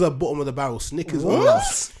 Snickers are bottom of the barrel. Snickers are What?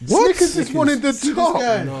 last. Snickers is one in the top.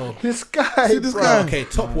 guy. No. This guy, See this bro. guy? Okay,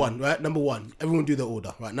 top one, right? Number one. Everyone do the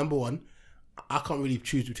order, right? Number one. I can't really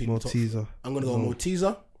choose between the top. Malteser. I'm gonna go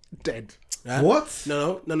Malteser. Dead. Right? What?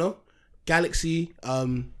 No. Galaxy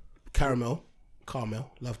caramel.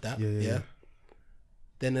 Love that. Yeah.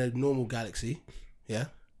 Then a normal Galaxy. Yeah.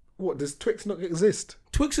 What, does Twix not exist?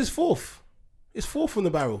 Twix is fourth. It's fourth from the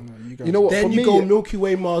barrel. You know what? Then for you me, go Milky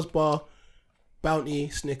Way, Mars Bar, Bounty,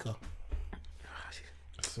 Snicker.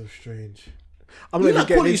 So strange. I'm You not even like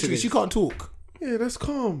getting Quality into Streets, this. you can't talk. Yeah, that's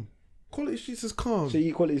calm. Quality Streets is calm. So you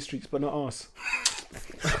eat Quality Streets, but not us.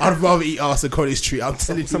 I'd rather eat ass than Quality Street. I'm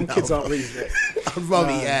telling Some you now, kids bro. aren't raised there. I'd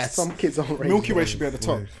rather eat ass. Some kids aren't raised Milky Way there. should be at the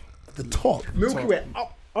top. The top. Milky Way.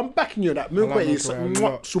 I'm backing you on that. I Milky like Way is Milky Way a mwah,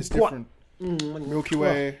 lot. It's support. different. Milky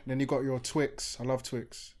Way. Then you got your Twix. I love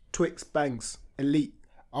Twix. Twix, Bangs, Elite.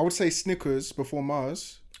 I would say Snickers before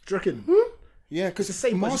Mars. Do you reckon? Yeah, because It's the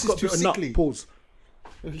same. Mars Mars is got too a bit of nut. sickly. Pause.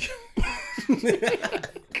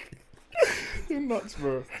 You're nuts,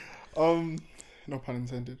 bro. No pun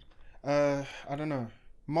intended. I don't know.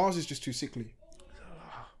 Mars is just too sickly.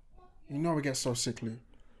 You know it gets so sickly.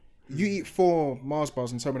 You eat 4 Mars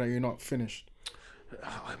bars and tell me that you're not finished.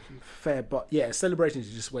 Fair, but yeah, celebrations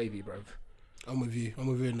is just wavy, bro. I'm with you. I'm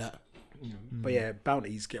with you in that. But yeah,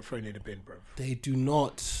 bounties get thrown in the bin, bro. They do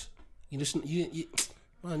not.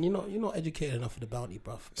 Man, you're not educated enough for the bounty,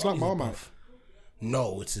 bruv. It's like Bounties are Marmite. buff.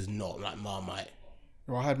 No, it is not like Marmite.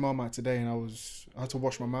 Well, I had Marmite today and I had to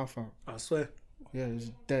wash my mouth out. I swear. Yeah,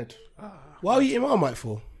 it's dead. Why are you eating Marmite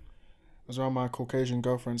for? I was around my Caucasian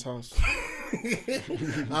girlfriend's house.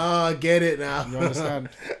 Ah, I get it now. You understand?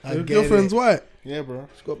 I Your get girlfriend's it. white. Yeah, bro.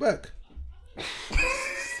 She got back.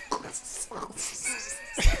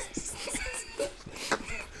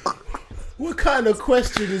 What kind of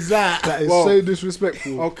question is that? That is Whoa. so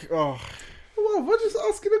disrespectful. Okay. Oh, Well, we're just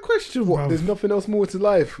asking a question, What? bro. There's nothing else more to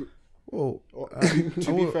life. Whoa.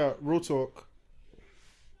 to be fair, real talk.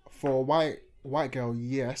 For a white girl,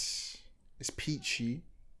 yes, it's peachy,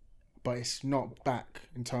 but it's not back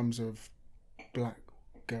in terms of black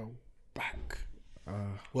girl back.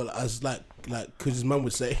 Well, as like because his mum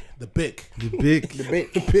would say, the bick. The big. The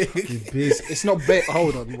bit, The bick. The big. it's not bit.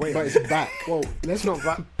 Hold on, wait. But it's back. Whoa, let's not.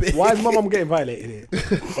 Why is my mum getting violated here?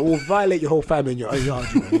 I will violate your whole family in your own yard.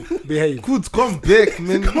 You know? Behave. Good, come back,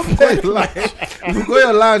 man. Come back, lunch. You go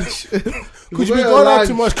your lunch. Could you be going out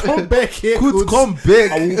too much? Come back here. Good, Kuds. come I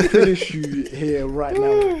back. will finish you here right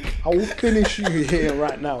now. I will finish you here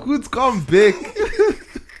right now. Good, come back.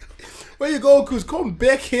 Where you go, Kuds? Come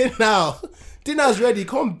back here now. Dinner's ready.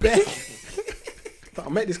 Come back. I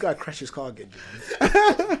met this guy crash his car again.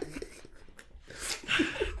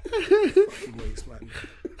 Fucking waste, man.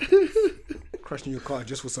 crashing your car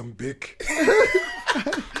just for some big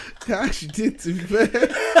I actually did, to be fair.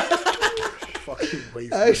 fucking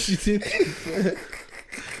waste. I actually did, to be fair.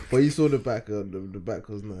 But you saw the back. The back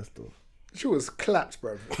was nice, though. She was clapped,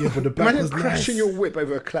 bro. Yeah, but the back Imagine was crashing nice. your whip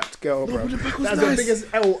over a clapped girl, bro. but the back was That's nice. the biggest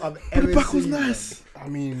L I've But ever the back was seen, nice. I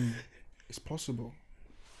mean, it's possible.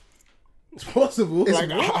 It's possible. Like,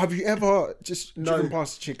 have you ever just No. driven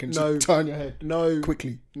past a chick and No. just turn your head No,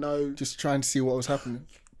 quickly, no. just trying to see what was happening?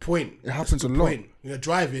 Point. It happens a lot. Point. You're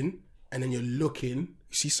driving and then you're looking.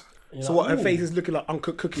 You see, something. So what? Her face is looking like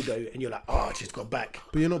uncooked cookie dough, and you're like, oh, she's got back.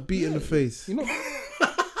 But you're not beating the face. You know,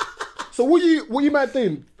 So what you man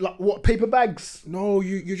doing? Like what? Paper bags? no,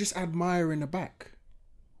 you're just admiring the back,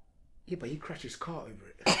 Yeah, but he crashed his car over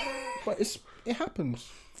it. but it happens.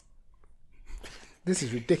 This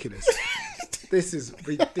is ridiculous. This is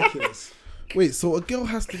ridiculous. Wait, so a girl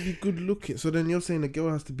has to be good looking. So then you're saying a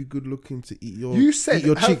girl has to be good looking to eat your You said eat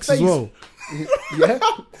your her cheeks as face- well. Yeah.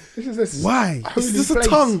 This is this. Why? holy It's just a place.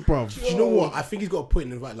 tongue, bruv. Do you know what? I think he's got a point in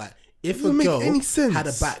the right. Like, if a Doesn't make girl any sense. had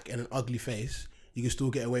a back and an ugly face, you can still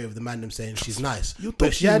get away with the man them saying she's nice. You're But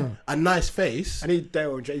if she talking had now. a nice face I need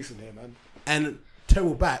Dale and Jason here, man. and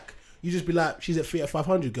terrible back, you just be like, she's at 3 at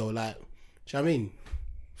 500 girl. Like, do you know what I mean?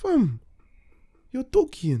 Fam, you're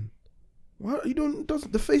doggying. Why you don't?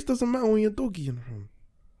 The face doesn't matter when you're doggying, fam.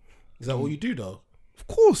 Is that what you do though? Of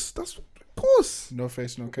course, of course. No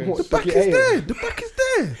face, no case. What? The back Stick is it there. in. The back is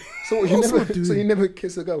there. So what, What else am I so you doing? never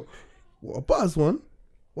kiss a girl? What, a Butters one?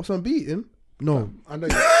 What's I'm beating? No, I know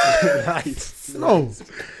you lied. no,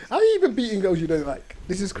 How are you even beating girls you don't like?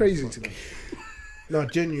 This is crazy to me. no.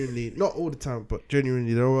 Genuinely, not all the time, but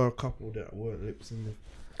genuinely, there were a couple that weren't lips in there.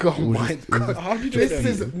 God, my God. How do you do This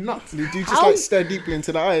that? is nuts. Do you just How- like stare deeply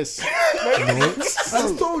into the eyes? I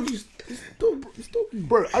just told you, it's doggy.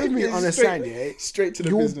 Bro, I don't even It's understand, straight- yeah? straight to the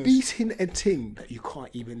You're business. beating a thing that you can't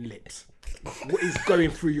even lips. What is going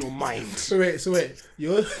through your mind? So wait,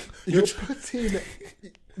 you're You're putting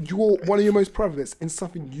one of your most private in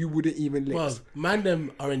something you wouldn't even lips. well, man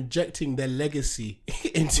them are injecting their legacy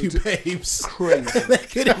into babes. Crazy. They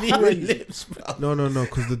couldn't even lips, bro. No,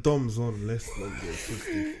 because the dom's on. Let's not get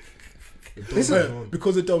twisted. The dom's Listen, on.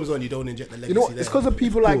 Because the dom's on, you don't inject the legacy. You know what? there. It's because of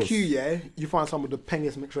people like course. you, yeah? You find some of the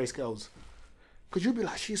pengiest mixed race girls. Because you'll be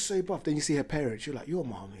like, she's so buff. Then you see her parents. You're like, your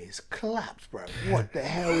mom is clapped, bro. What the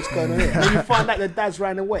hell is going on here? And then you find out the dad's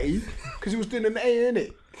ran away because he was doing an A,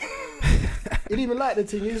 innit? He didn't even like the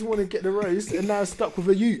thing. He just wanted to get the roast and now stuck with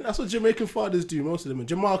a youth. That's what Jamaican fathers do. Most of them are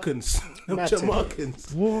Jamaicans. Mad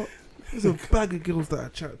Jamaicans. What? There's a bag of girls that I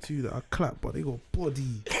chat to that I clap, but they got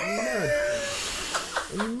body.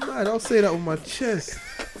 Are you mad? I'll say that with my chest.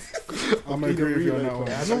 I'm gonna agree with you on that one.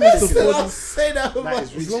 As long as the I'll body, say that. That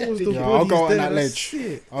is as long as the ridiculous. Yeah, I'll body's go on there, that that's ledge.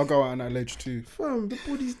 it. I'll go out on that ledge too. Fam, the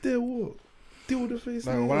body's there. What? Deal with the face.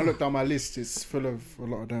 Like, now. when I look down my list, it's full of a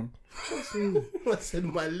lot of them. Trust me. What's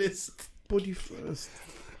in my list? Body first.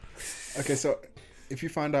 Okay, so if you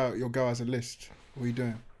find out your girl has a list, what are you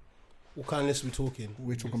doing? What kind of list are we talking?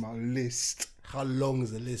 We're talking about a list How long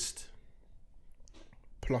is the list?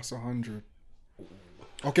 plus 100.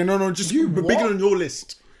 Okay, no, just You bigger what? than your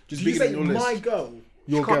list. Just Do you bigger say than your my list. girl?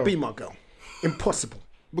 Your She can't girl. be my girl. Impossible.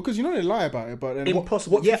 Because you know they lie about it, but then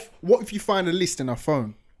Impossible. What, Yeah. what if you find a list in her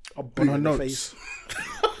phone? I'll boot her her in the notes. face.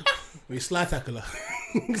 We slide tackle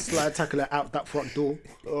her. Slide tackle her out that front door.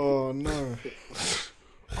 Oh no!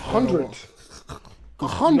 100. You know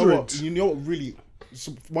 100. what? You know what? Really,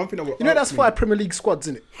 so one thing that will You know irk that's me- 5 Premier League squads,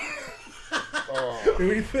 isn't it? When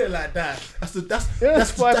you put it like that, that's Yeah, that's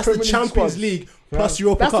that's why the Premier League Champions squads. League plus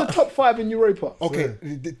Europa That's Cup. the top 5 in Europa. Okay,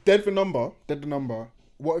 dead the number.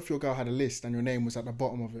 What if your girl had a list and your name was at the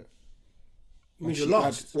bottom of it? Means Like you're she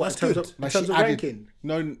last. had- Well, that's in terms good. of- Like in terms she of added- ranking.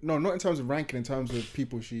 No, not in terms of ranking. In terms of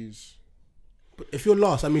people she's. If you're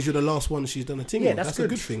last, that means you're the last one she's done a thing Yeah, on. that's, That's good. a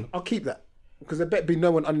good thing. I'll keep that. Because there better be no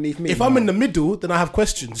one underneath me. If I'm in the middle, then I have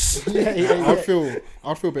questions. I'd feel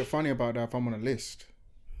a bit funny about that if I'm on a list,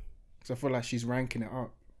 because I feel like she's ranking it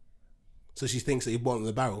up. So she thinks that you're bottom of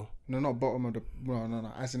the barrel. No, not bottom of the.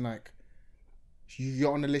 No. As in like,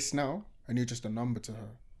 you're on the list now and you're just a number to her.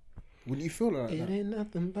 Wouldn't you feel like It that, ain't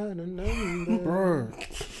nothing but a number. bro?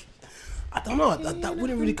 I don't know. That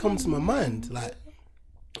wouldn't really come to my mind like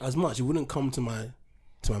as much. It wouldn't come to my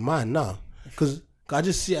mind now because I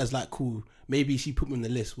just see it as like cool. Maybe she put me on the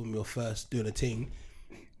list when we were first doing a thing,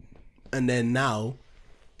 and then now,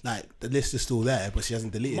 like the list is still there, but she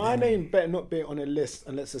hasn't deleted My it. name better not be on a list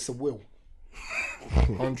unless it's a will.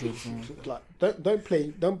 Hundreds. Like, don't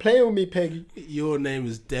play with me, Peggy. Your name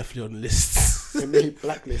is definitely on the list. And me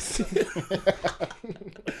blacklist.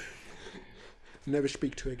 Never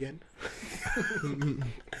speak to again.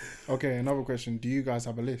 Okay, another question. Do you guys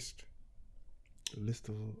have a list? A list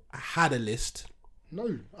of. I had a list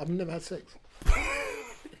No, I've never had sex.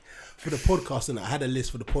 for the podcast, and I had a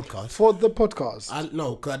list for the podcast. For the podcast. I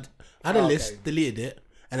had a Okay. list, deleted it,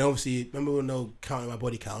 and then obviously remember when they were counting my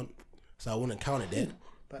body count, so I wouldn't counted it.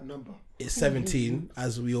 That number. It's 17,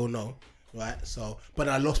 as we all know, right? So, but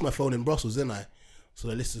I lost my phone in Brussels, didn't I? So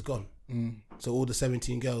the list is gone. So all the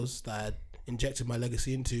 17 girls that I had injected my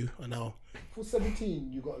legacy into are now For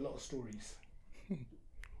 17, you got a lot of stories.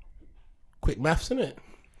 quick maths, innit?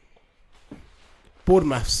 Board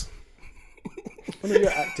maths. I know you're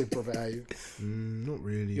active, brother, are you? Not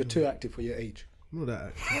really. You're too active for your age. Not that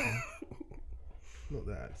active. man. Not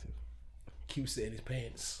that active. Keeps it in his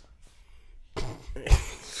pants.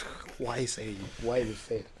 Why is he? Why is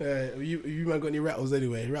it? You man got any rattles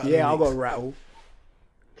anyway? Yeah, I got a rattle.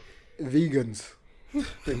 Vegans.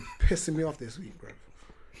 Been pissing me off this week, bro.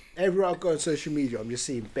 Everywhere I go on social media, I'm just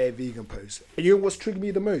seeing bare vegan posts. And you know what's triggered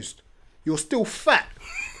me the most? You're still fat.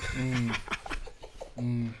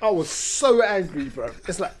 I was so angry, bro.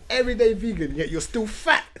 It's like everyday vegan, yet you're still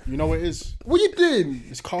fat. You know what it is? What are you doing?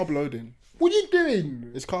 It's carb loading. What are you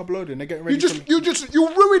doing? It's carb loading. They're getting ready. You're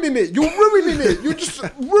ruining it. You're ruining it. You're just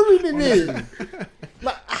ruining it.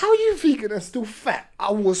 Like, how are you vegan and still fat?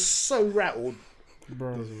 I was so rattled.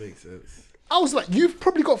 bro. Doesn't make sense. I was like, you've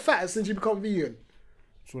probably got fat since you become vegan.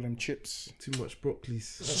 It's all them chips. Too much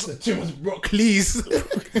broccolis. Too much broccolis.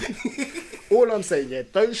 All I'm saying, yeah,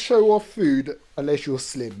 don't show off food unless you're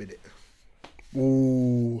slim with it.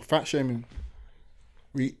 Ooh, fat shaming.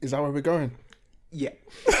 Is that where we're going? Yeah.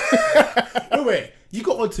 No way. You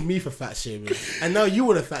got onto me for fat shaming, and now you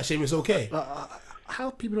want to fat shame. It's okay. How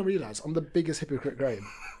people don't realise I'm the biggest hypocrite going.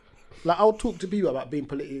 Like, I'll talk to people about being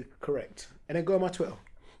politically correct and then go on my Twitter.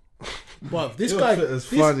 But this Your guy, Twitter's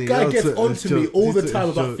this funny. guy Your gets Twitter's onto me jokes. all His the Twitter's time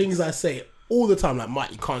about jokes. things I say all the time. Like,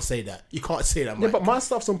 Mike, you can't say that. You can't say that, Yeah, Mike. but my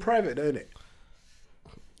stuff's on private, don't it?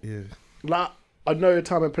 Yeah. Like, I know a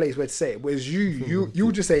time and place where to say it. Whereas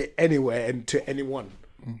you just say it anywhere and to anyone.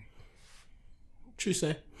 True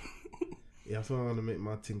say. Yeah, I feel I'm gonna make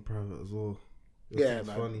my thing private as well. Yeah,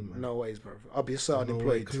 man. Funny, man. No ways, bro. I'll be so No way,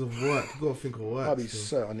 unemployed. because of work. You gotta think of work. I'll be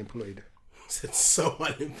still. so unemployed. It's so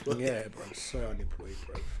unemployed. Yeah, bro. So unemployed,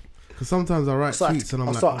 bro. Because sometimes I write tweets and I'm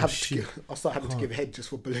I'll like, start oh having shit. to give head just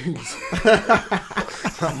for balloons.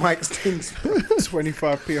 Mike's things.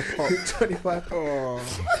 25p a pop. 25. Oh.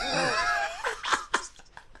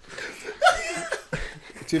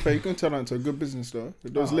 To be fair, you can turn that into a good business though.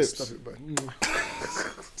 With those lips. Stop it, bro.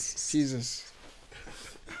 Jesus.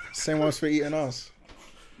 Same ones for eating us.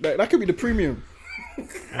 That could be the premium.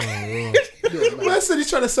 Yeah, Man said he's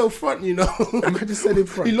trying to sell front, you know. Imagine said in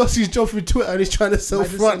front. He lost his job through Twitter and he's trying to sell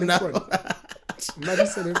Imagine front said in now. front. Imagine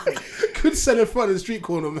said in front. Could sell in front of the street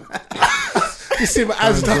corner, man. You see my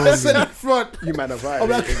ads down, sell in front. You man have right. I'm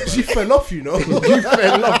like, she fell off, you know. You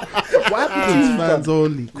fell off. What happened to Kids you, fans fam?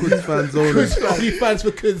 only. Kids fans only. Only fans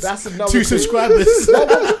for kids. That's another 2 thing. subscribers.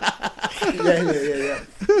 Yeah.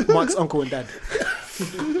 Mike's uncle and dad.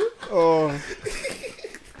 Oh,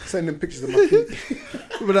 Send them pictures of my feet.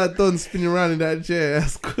 Remember that Don spinning around in that chair?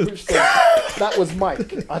 That's good. That was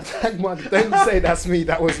Mike. I tagged Mike. Don't say that's me.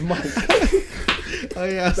 That was Mike. Oh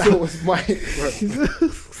yeah, That was Mike, bro.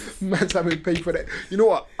 Man's having to pay for that. You know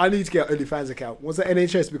what? I need to get an OnlyFans account. Once the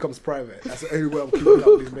NHS becomes private, that's the only way I'm keeping up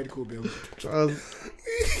with these medical bills.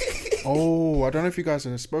 oh! I don't know if you guys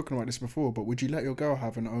have spoken about this before, but would you let your girl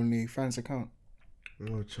have an OnlyFans account?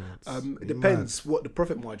 no chance. It depends what the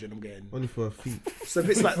profit margin I'm getting. Only for a feet. So if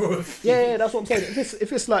it's like, yeah, that's what I'm saying.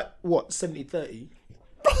 If it's like, what, 70-30,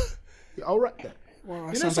 I'll write that. Well, that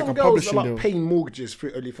You know, sounds some like a girls are publishing like deal. paying mortgages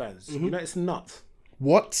through OnlyFans. You know, it's nuts.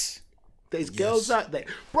 What? There's girls out there.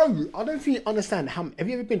 Bro, I don't think you understand how... Have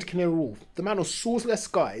you ever been to Canary Wharf? The amount of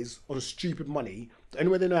sourceless guys on stupid money, the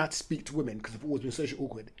only way they know how to speak to women, because they've always been socially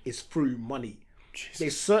awkward, is through money.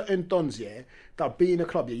 There's certain dons, yeah, that be in a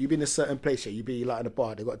club, yeah, you be in a certain place, yeah, you be like in a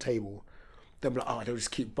bar, they got a table. They'll be like, oh, they'll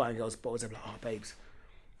just keep buying girls bottles. They'll be like, oh, babes,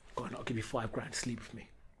 go on, I'll give you $5,000 to sleep with me.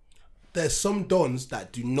 There's some dons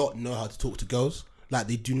that do not know how to talk to girls. Like,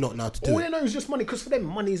 they do not know how to do All it. they know is just money, because for them,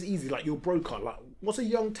 money is easy. Like, you're broke out. Like, what's a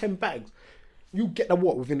young 10 bags? You get the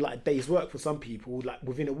what within like a day's work for some people. Like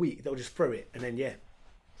within a week, they'll just throw it, and then yeah,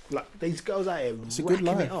 like these girls out here a good racking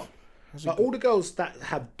life. it up. Like all the girls that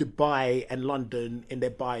have Dubai and London in their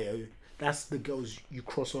bio, that's the girls you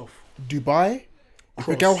cross off. Dubai? If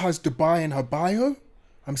a Cross. girl has Dubai in her bio,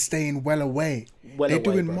 I'm staying well away. Well They're away,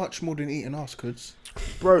 doing bro. much more than eating us, kids.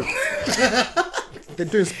 Bro, they're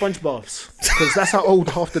doing sponge baths because that's how old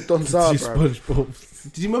half the dons are, bro.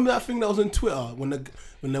 Did you remember that thing that was on Twitter when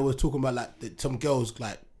they were talking about like some girls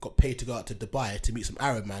like got paid to go out to Dubai to meet some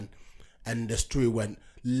Arab man, and the story went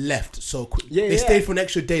left so quick. Yeah, they yeah. stayed for an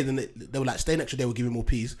extra day. Then they were like, stay an extra day. We'll give you more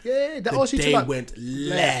peas. Yeah, that The asked you to day like went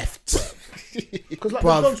left. because like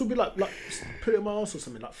Bruv. the Dons would be like put it in my ass or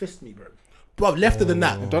something, like fist me, bro. Bro, left than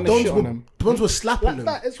that. Don't Dons shit on were, them. Dons were slapping Like them.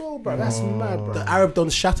 that as well, bro. That's mad, bro. The Arab Don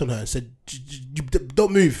shat on her and said,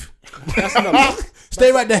 "Don't move. That's not.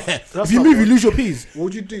 Stay right there. If you not move, you good. lose your peas." What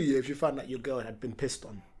would you do if you found that your girl had been pissed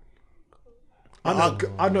on?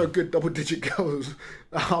 I know good double-digit girls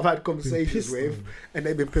that I've had conversations with, and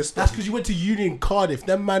they've been pissed That's on. because you went to uni in Cardiff.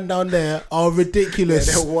 Them man down there are ridiculous.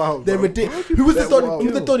 Yeah, they're wild, They're bro. ridiculous. Who was the They're Donny? wild. Who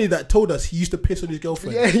was the Donny that told us he used to piss on his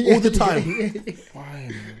girlfriend all the time? Why,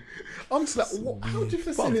 man? I'm just like, how do you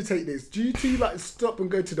facilitate this? Do you two like stop and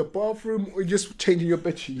go to the bathroom, or just changing your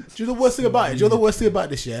bed sheets? Do you know the worst thing about it? Do you know the worst thing about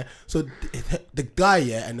this? Yeah. So the guy,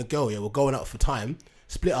 yeah, and the girl, yeah, were going out for time,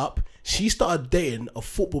 split up. She started dating a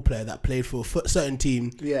football player that played for a certain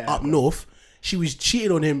team up north. She was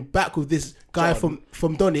cheating on him back with this guy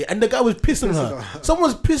from Donny, and the guy was pissing on her.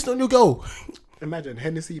 Someone's pissed on your girl. Imagine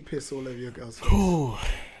Hennessy piss all over your girl's face.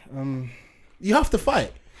 You have to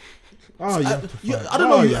fight. Oh, you have to fight. I don't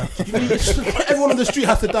know. Everyone on the street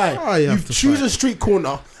has to die. Oh, you have you to choose fight. a street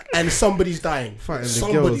corner and somebody's dying. Fighting the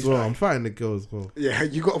Somebody's girl as well. Oh, dying. I'm fighting the girl as well. Yeah,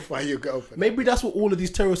 you gotta fight your girlfriend. Maybe that's what all of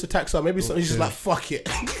these terrorist attacks are. Maybe somebody's just like, fuck it.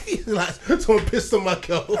 He's like, someone pissed on my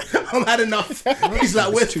girl. I've had enough. He's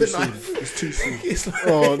like, where's the knife? It's too soon. It's like,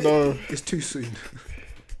 Oh no! It's too soon.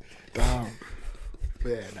 Damn.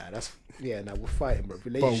 Nah, we're fighting, bro. But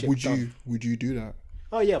Relationship would you do that?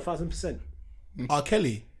 Oh yeah, 1,000%. R.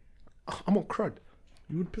 Kelly. I'm on crud.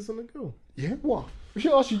 You would piss on a girl. Yeah, what? If she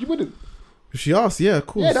asked you, you wouldn't. If she asked, yeah, of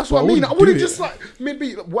course. Yeah, that's but what I mean. I wouldn't wouldn't do just it. like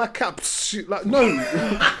maybe whack up shit. Like no,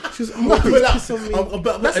 She's That's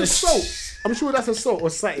that's assault. I'm sure that's assault or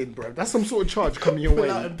something, bro. That's some sort of charge coming your way.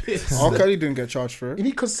 R. Kelly didn't get charged for You it.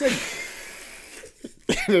 need consent.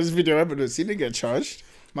 There's video evidence. He didn't get charged.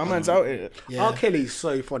 My man's out here. R. Kelly's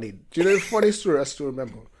so funny. Do you know the funny story I still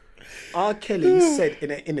remember? R. Kelly said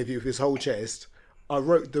in an interview with his whole chest, I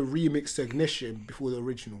wrote the remix to Ignition before the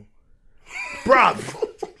original. Bruv!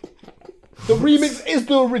 The remix is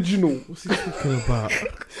the original. What's he talking about?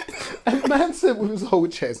 And man said with his whole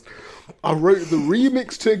chest, I wrote the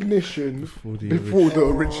remix to Ignition before the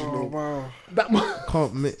original. Wow. That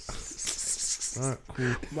Can't mix. Alright,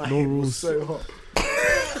 cool. my No head was rules. so hot.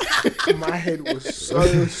 My head was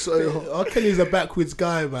so hot. R. Kelly's a backwards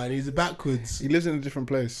guy, man. He's a backwards. He lives in a different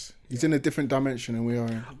place. He's in a different dimension than we are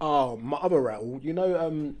in. Oh, my other rattle. You know,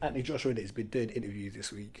 Anthony Joshua has been doing interviews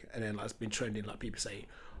this week, and then like, it's been trending. Like people say,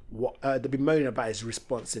 what they've been moaning about his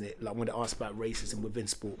response in it. Like when they asked about racism within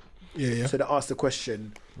sport. Yeah. So they asked the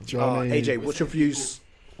question, Johnny. AJ, what's your views?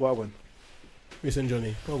 Well, one. Listen,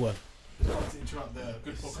 Johnny. Oh, well. To interrupt the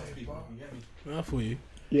good podcast people, you get me? I for you.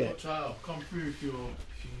 Yeah. Child, come through if you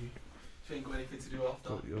ain't got anything to do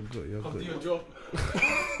after. You're Come do good. your job.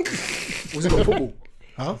 Was it got football?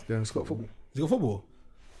 Huh? Yeah, It's got football. Is it got football?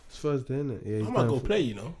 It's Thursday, isn't it? Yeah, he's I might playing go football. play,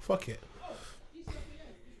 you know. Fuck it.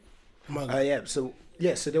 I might go-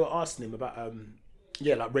 Yeah. So they were asking him about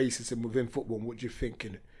like racism within football and what do you think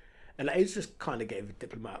in it, and like, he's just kind of gave a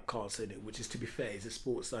diplomatic answer in it, which is, to be fair, he's a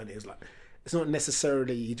sports scientist. It's like it's not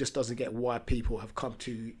necessarily, he just doesn't get why people have come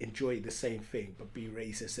to enjoy the same thing but be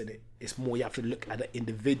racist in it. It's more you have to look at the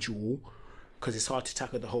individual, because it's hard to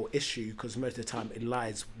tackle the whole issue because most of the time it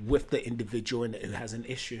lies with the individual in it who has an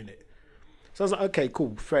issue in it. So I was like, okay,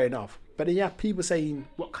 cool, fair enough. But then you have people saying,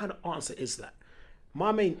 what kind of answer is that?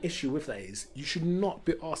 My main issue with that is you should not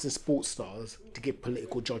be asking sports stars to give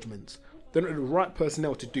political judgments. They're not the right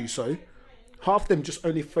personnel to do so. Half of them just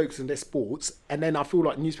only focus on their sports, and then I feel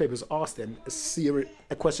like newspapers ask them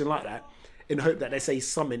a question like that in the hope that they say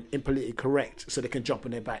something impolitically correct so they can jump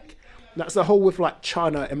on their back. That's the whole with like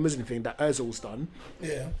China and Muslim thing that Ozil's done.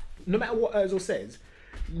 Yeah. No matter what Ozil says,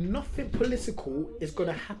 nothing political is going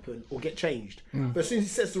to happen or get changed. But as soon as he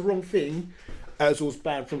says the wrong thing, Ozil's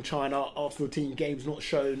banned from China, Arsenal team games not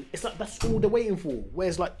shown. It's like that's all they're waiting for.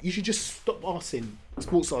 Whereas like you should just stop asking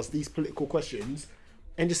sports stars these political questions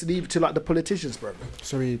and just leave it to like the politicians, bro.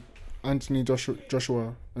 Sorry, Anthony Joshua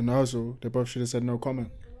and Ozil, they both should have said no comment.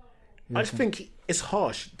 I just think it's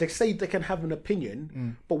harsh. They say they can have an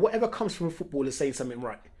opinion, but whatever comes from football is saying something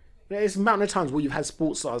right. There's a amount of times where you've had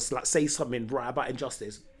sports stars like say something right about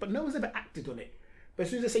injustice, but no one's ever acted on it. But as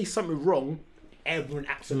soon as they say something wrong, everyone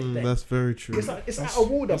acts on it. Then. That's very true. It's like it's out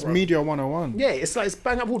of order, That's bro. media 101. Yeah, it's like it's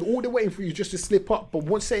bang up order. All they're waiting for you just to slip up. But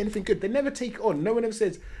once they say anything good, they never take it on. No one ever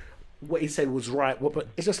says what he said was right. But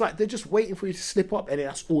it's just like they're just waiting for you to slip up, and then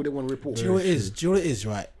that's all they want to report. Do you know what it is? Do you know what it is,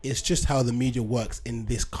 right? It's just how the media works in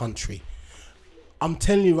this country. I'm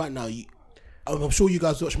telling you right now, I'm sure you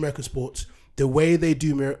guys watch American sports. the way they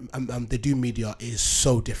do media is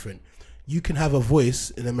so different. You can have a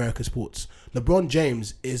voice in American sports. LeBron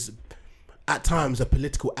James is at times a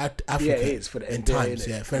political advocate. Yeah, he is for the in NBA, times. innit?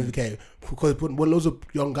 Yeah, for NBA. Because when loads of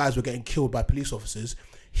young guys were getting killed by police officers,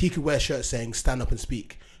 he could wear shirts saying "Stand up and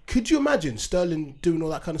speak." Could you imagine Sterling doing all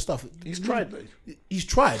that kind of stuff? He's tried though. He's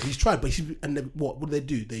tried, but what do they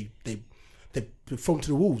do? They throw him to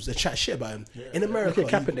the wolves. They chat shit about him. In America,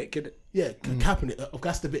 Look at Kaepernick, innit? Kaepernick.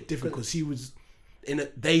 That's a bit different because he was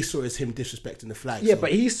they saw as him disrespecting the flag. Yeah, so.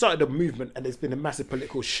 but he started a movement, and there's been a massive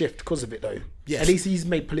political shift because of it, though. Yes. At least he's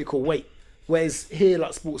made political weight. Whereas here,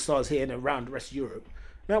 like sports stars here and around the rest of Europe,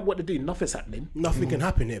 now what they do, nothing's happening. Nothing can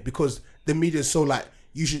happen here because the media is so like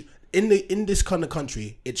you should in this kind of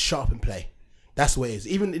country. It's sharp and play. That's the way it is.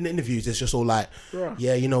 Even in the interviews, it's just all like, Bruh.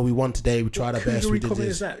 yeah, you know, we won today. We tried our best. We did comment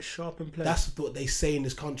this. is that sharp and play? That's what they say in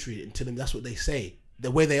this country. And to them, that's what they say. The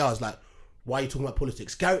way they are is like, why are you talking about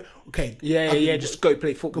politics? Gary, okay. Yeah. Just go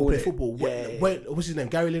play football. Go play innit? football. Yeah. What's his name?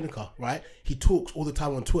 Gary Lineker, right? He talks all the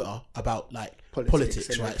time on Twitter about like politics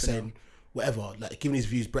and right? everything Saying whatever, like giving his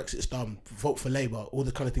views, Brexit's dumb, vote for Labour, all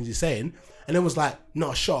the kind of things he's saying. And then was like,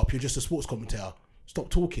 nah, sharp, you're just a sports commentator. Stop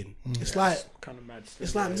talking. It's like, kind of mad.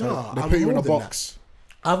 it's like, nah, They I'm put you in more a than box.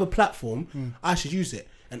 that. I have a platform, I should use it.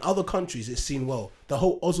 And other countries, it's seen well. The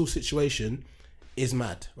whole Ozil situation is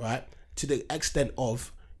mad, right? To the extent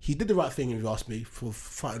of, he did the right thing, if you ask me, for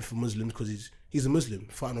fighting for Muslims, because he's a Muslim,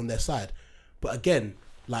 fighting on their side. But again,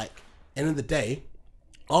 like, end of the day,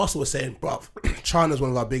 Arsenal was saying, bruv, China's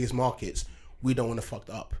one of our biggest markets, we don't want to fuck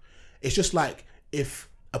that up. It's just like, if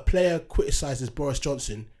a player criticizes Boris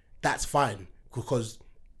Johnson, that's fine, because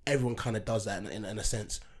everyone kind of does that in a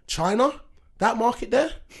sense. China, that market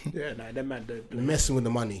there, Yeah, no, they're mad. you're messing with the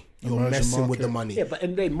money. You're Emerging messing with market. the money. Yeah, but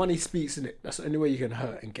in the day, money speaks, innit? That's the only way you can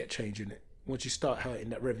hurt and get change in it. Once you start hurting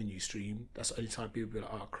that revenue stream, that's the only time people be like,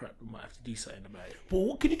 oh crap, we might have to do something about it. But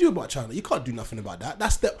what can you do about China? You can't do nothing about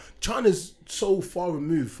that. China's so far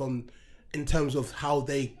removed from, in terms of how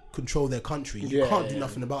they control their country. You can't do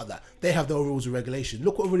nothing about that. They have their own rules and regulations.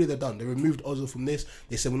 Look what already they've done. They removed Ozil from this.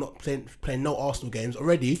 They said we're not playing no Arsenal games.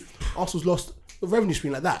 Already, Arsenal's lost a revenue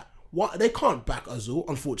stream like that. What, they can't back Ozil,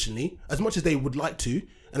 unfortunately, as much as they would like to,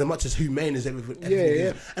 and as much as humane as everything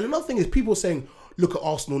is. And another thing is people saying, look at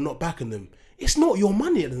Arsenal not backing them. It's not your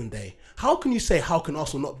money at the end of the day. How can you say, how can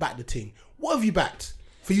Arsenal not back the team? What have you backed?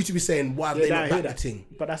 For you to be saying, why have they not backed the team?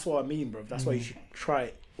 But that's what I mean, bro. That's why you should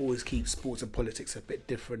try always keep sports and politics a bit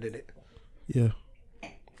different in it. Yeah.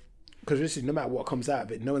 Because listen, no matter what comes out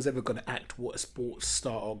of it, no one's ever going to act what a sports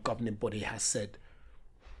star or governing body has said.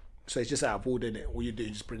 So it's just out of order, innit? All you do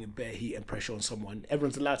is just bring in bare heat and pressure on someone.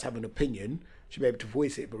 Everyone's allowed to have an opinion, should be able to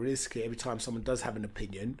voice it, but realistically, every time someone does have an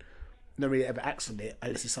opinion, nobody ever acts on it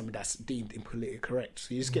unless it's something that's deemed impolitically correct.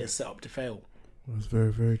 So you're just getting set up to fail. That's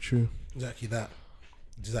very, very true. Exactly that.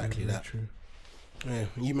 Exactly Very that. true. Yeah,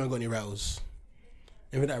 you man got any rattles?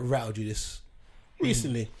 Anything that rattled you this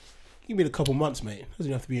recently? Give me a couple months, mate. Doesn't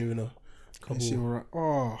even have to be even a couple. Let's see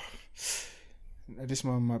what this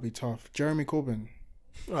one might be tough. Jeremy Corbyn.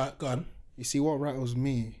 All right, go on. You see, what rattles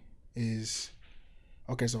me is,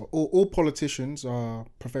 okay, so all politicians are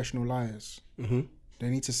professional liars. Mm-hmm. They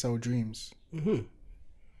need to sell dreams. Mm-hmm.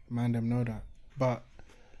 Man, them know that. But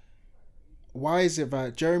why is it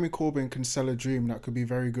that Jeremy Corbyn can sell a dream that could be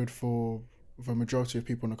very good for the majority of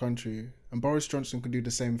people in the country, and Boris Johnson can do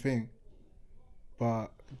the same thing, but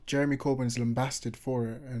Jeremy Corbyn's lambasted for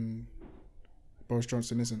it and Boris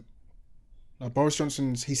Johnson isn't? Like, Boris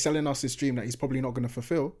Johnson's, he's selling us this dream that he's probably not going to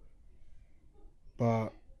fulfill, but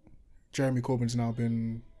Jeremy Corbyn's now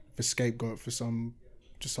been the scapegoat for some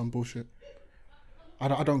bullshit.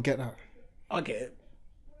 I don't get that. I get it.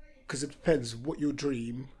 Because it depends what your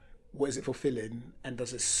dream, what is it fulfilling, and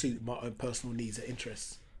does it suit my own personal needs and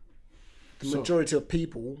interests? The majority of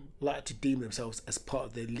people like to deem themselves as part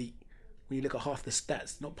of the elite. When you look at half the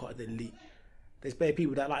stats, not part of the elite. There's bare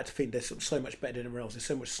people that like to think they're so much better than everyone else. There's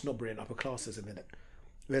so much snobbery in upper classism in it.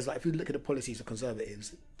 Whereas, like, if you look at the policies of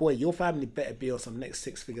Conservatives, boy, your family better be on some next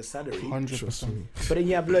 6-figure salary. 100%. But then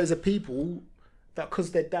you have loads of people that, because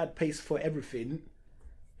their dad pays for everything,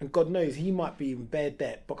 and God knows he might be in bare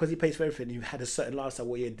debt, but because he pays for everything, you had a certain lifestyle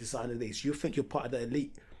where you're designing this. You think you're part of the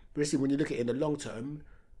elite. But really, when you look at it in the long term,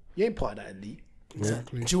 you ain't part of that elite.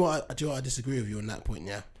 Exactly. Do you know what I disagree with you on that point,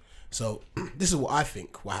 yeah? So, this is what I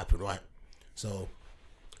think what happened, right? So,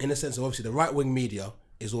 in a sense, obviously, the right-wing media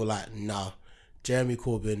is all like, nah, Jeremy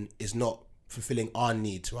Corbyn is not fulfilling our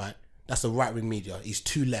needs, right? That's the right-wing media. He's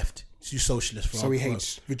too left, too socialist. For So our he cause.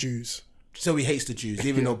 hates the Jews. So he hates the Jews,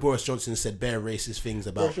 even though Boris Johnson said bare racist things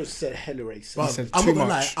about. Boris just said hella racist. But said I'm too not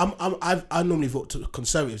gonna much. lie. I normally vote to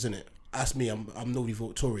Conservatives, innit? That's me. I'm normally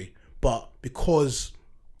vote Tory. But because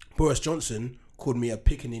Boris Johnson called me a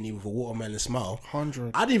pickaninny with a watermelon smile,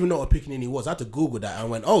 100. I didn't even know what a pickaninny was. I had to Google that and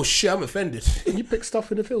went, oh shit, I'm offended. Can you pick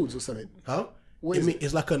stuff in the fields or something? Huh? What is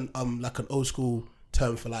It's like an old school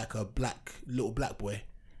term for like a little black boy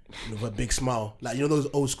with a big smile. Like, you know those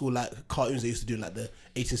old school like cartoons they used to do like the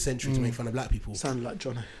 18th century to make fun of black people. Sound like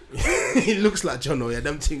Jono. It looks like John, yeah,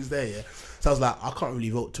 them things there, yeah. So I was like, I can't really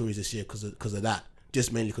vote Tories this year because of that.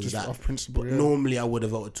 Just mainly because of Just that. off principle, But yeah. normally I would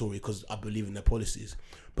have voted Tory because I believe in their policies.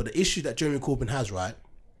 But the issue that Jeremy Corbyn has, right,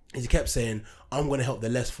 is he kept saying, I'm going to help the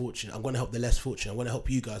less fortunate. I'm going to help the less fortunate. I'm going to help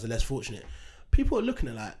you guys, the less fortunate. People are looking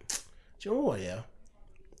at like, do you know what, yeah?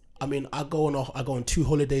 I mean, I go on 2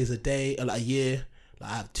 holidays a year. Like,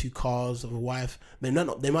 I have 2 cars, I have a wife. They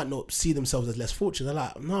might not see themselves as less fortunate. They're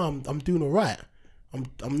like, no, I'm doing all right. I'm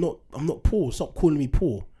not poor. Stop calling me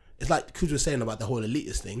poor. It's like Kuz was saying about the whole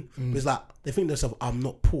elitist thing. But it's like they think to themselves, I'm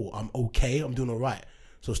not poor. I'm okay. I'm doing all right.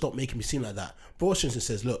 So stop making me seem like that. Boris Johnson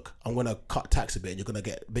says, look, I'm going to cut tax a bit and you're going to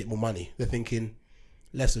get a bit more money. They're thinking,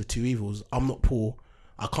 less of 2 evils. I'm not poor.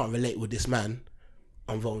 I can't relate with this man.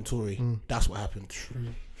 I'm voting Tory. That's what happened.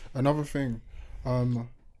 Another thing,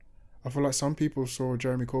 I feel like some people saw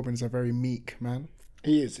Jeremy Corbyn as a very meek man.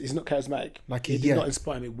 He is. He's not charismatic. Like, he did not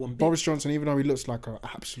inspire me one bit. Boris Johnson, even though he looks like an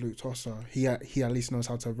absolute tosser, he at least knows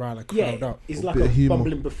how to rile a crowd up. He's like bit a of humour.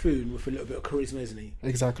 bumbling buffoon with a little bit of charisma, isn't he?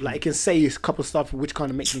 Exactly. Like, he can say a couple of stuff which kind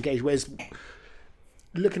of makes you engage. Whereas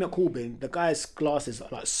looking at Corbyn, the guy's glasses are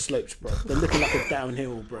like slopes, bro. They're looking like a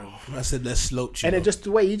downhill, bro. I said, let's slope you. And then bro. just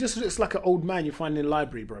the way he just looks like an old man you find in the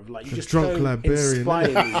library, bro. Like, you just drunk don't librarian, inspire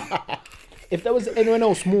me. If there was anyone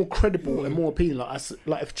else more credible and more appealing,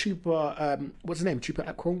 like if Chupa, what's his name? Chupa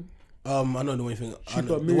Akron? I know the one thing. Chupa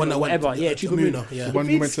The Muna, one that whatever. went, Yeah, Chupa Muna. Muna. Yeah. The one If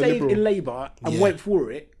who he'd went to stayed Liberal. in Labour and Yeah. went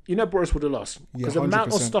for it, you know Boris would have lost. Because the amount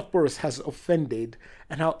of 100%. stuff Boris has offended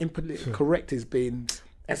and how impolitically correct he's been,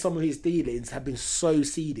 and some of his dealings have been so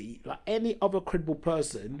seedy. Like, any other credible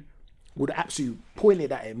person would have absolutely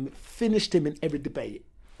pointed at him, finished him in every debate,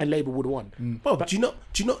 and Labour would have won. Bro, do you know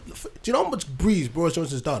how much breeze Boris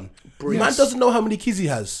Johnson's done? Breeze. Man doesn't know how many kids he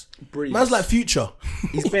has. Breeze. Man's like Future.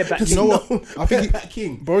 He's bareback. You know what? I think he- Bareback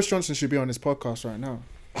King. Boris Johnson should be on this podcast right now.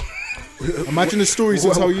 Imagine the stories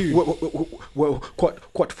he'll tell you. Well,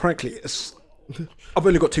 quite frankly, I've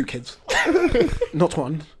only got 2 kids, not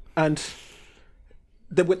one, and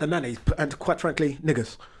they're with the nannies, and quite frankly,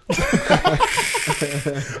 niggers.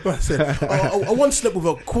 I said, I once slept with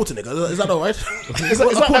a quarter nigga. Is that all right? It's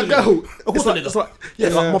like that girl. A quarter nigga. It's like,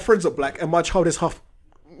 like my friends are black, and my child is half,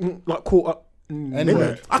 like quarter.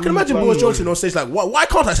 N-word. I can imagine Boris Johnson on stage like, why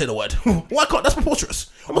can't I say the word? Why can't? That's preposterous.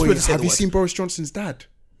 I must be able to say Have the you word. seen Boris Johnson's dad?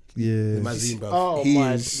 Yeah. Mazin, bro. Oh He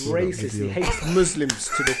my, is racist. He ideal. hates Muslims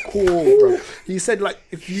to the core, bro. He said, like,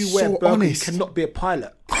 if you wear So burqa, you honest. cannot be a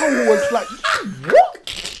pilot. I was like,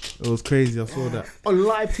 what? It was crazy. I saw that. On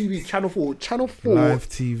live TV, Channel 4. Channel 4 Live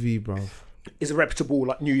TV, bro. is a reputable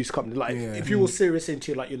like news company. Like, if you were serious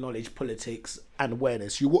into like your knowledge, politics, and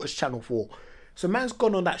awareness, you watch Channel 4. So man's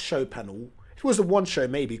gone on that show panel. If it was the one show,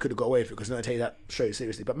 maybe he could have got away with it because no one take that show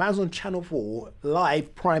seriously. But man's on Channel 4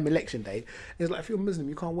 live prime election day. And it's like, if you're a Muslim,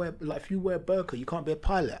 you can't wear, like, if you wear burqa, you can't be a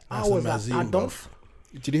pilot. That's I was a like, Mazin, I don't. bruv.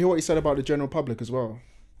 Did you hear what he said about the general public as well?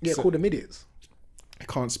 Yeah, call them idiots. I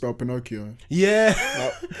can't spell Pinocchio. Yeah.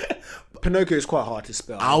 Pinocchio is quite hard to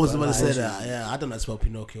spell. I was but, about to like, say that. Yeah, I don't know how to spell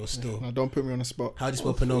Pinocchio still. Now, don't put me on the spot. How do you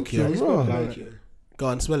spell Pinocchio? How do you spell Pinocchio? Go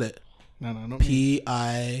on, spell it. No, not me.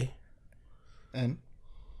 P-I... N.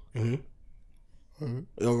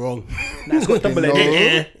 You're wrong. Nah, it's got double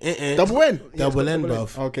N. Double N. Double N,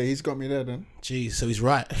 bruv. Okay, he's got me there then. Jeez, so he's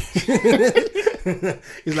right.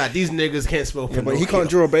 He's like, these niggas can't spell Yeah, Pinocchio. but he can't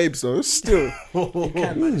draw babes though. Still.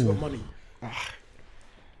 Can, man. He's got money.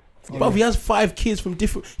 Bruv, he has 5 kids from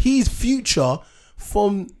different... He's Future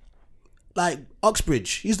from, like,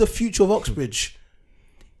 Uxbridge. He's the future of Uxbridge.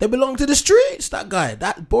 They belong to the streets, that guy.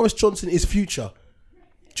 That Boris Johnson is Future.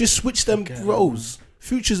 Just switch them roles.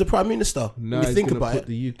 Future's the Prime Minister. Now when you he's think gonna about put it.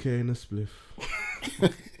 the UK in a spliff.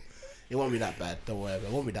 It won't be that bad. Don't worry, it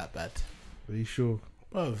won't be that bad. Are you sure?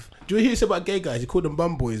 Bruv. Do you hear this about gay guys? He called them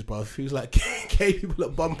bum boys, bruv. He was like, gay people are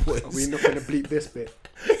bum boys. We're not going to bleep this bit.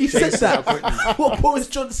 He said that. What Boris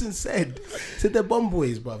Johnson said. Said they're bum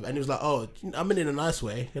boys, bruv. And he was like, oh, I mean in a nice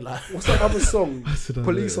way. You're like, What's that other song? said I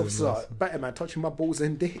Police know it was officer, Batman touching my balls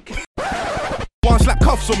and dick. One slap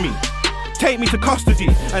cuffs on me. Take me to custody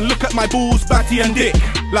and look at my balls, batty and dick.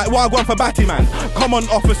 Like Wagwan for Batty Man. Come on,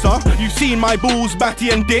 officer, you've seen my balls, batty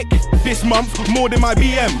and dick. This month, more than my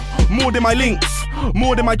BM, more than my links,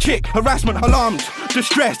 more than my chick. Harassment, alarmed,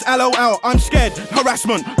 distressed, LOL, I'm scared.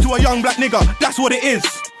 Harassment to a young black nigga, that's what it is.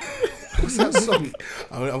 What's that song?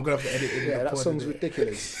 I'm going to have to edit it. Yeah, that song's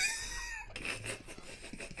ridiculous.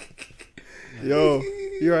 Yo,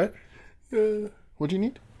 you right? What do you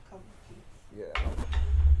need?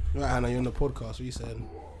 Right, Hannah, you're on the podcast. What are you saying?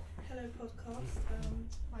 Hello, podcast.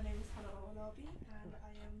 My name is Hannah Awolabi, and I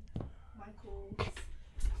am Michael's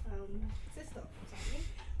sister or something.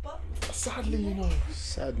 But Sadly, you know.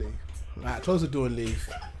 Sadly. Right, close the door and leave.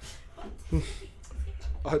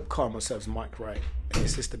 I hope Karma serves Mike right and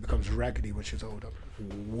his sister becomes raggedy when she's older.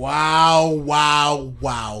 Wow.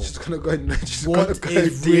 She's gonna go and What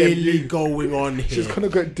is really going on here? She's gonna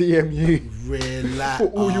go DM you Relax. for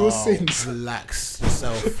all your sins. Relax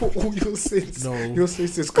yourself. For all your sins. No. Your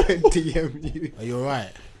sister's going to DM you. Are you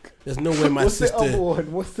alright? There's no way my What's the other sister.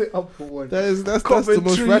 one? What's the other one? That's the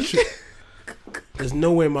most ratchet. There's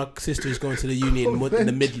no way my sister is going to the uni in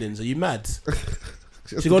the Midlands. Are you mad?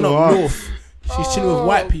 She's to going go up out. north. She's chilling with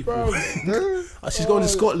white people. She's going to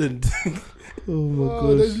Scotland. Oh my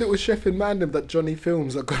Oh, those gosh. little chef in Mandem that Johnny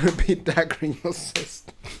films are going to be daggering your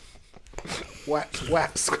sister.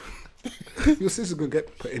 Waps. Your sister's going to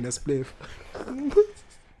get put in a spliff.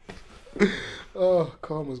 Oh,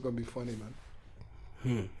 Karma's going to be funny,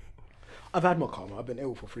 man. I've had my karma. I've been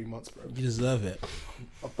ill for 3 months, bro. You deserve it.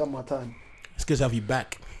 I've done my time. It's good to have you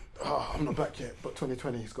back. Oh, I'm not back yet, but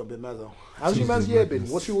 2020 has got a bit mazzo. How's your man's year been?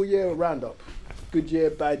 What's your year roundup? Good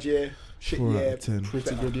year, bad year, shit 4 out year? of 10.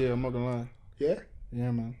 Pretty good, yeah. I'm not gonna lie. Yeah?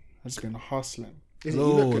 Yeah, man. I've just been hustling. Is it? You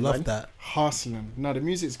Oh, look good, love man. that. Hustling. No, the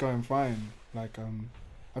music's going fine. Like, I mean,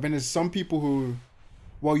 there's some people who,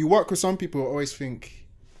 well, you work with some people who always think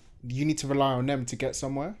you need to rely on them to get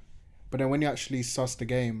somewhere. But then when you actually suss the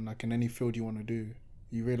game, like in any field you want to do,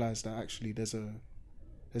 you realize that actually there's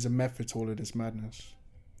a method to all of this madness.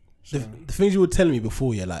 So, The things you were telling me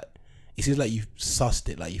before, yeah, like it seems like you've sussed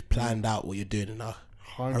it, like you've planned out what you're doing, and I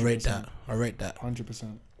rate 100%. that. I rate that.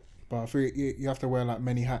 100%. But I feel you have to wear like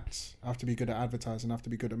many hats. I have to be good at advertising. I have to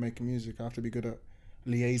be good at making music. I have to be good at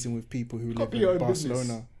liaising with people who live be your in own Barcelona.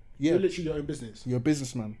 business. Yeah, You're literally your own business. you're a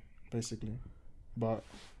businessman, basically. But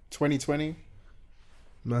 2020,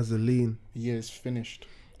 Mazzoline. the year is finished.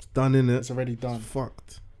 It's done, innit? It's already It's done.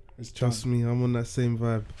 fucked. It's Trust done. me, I'm on that same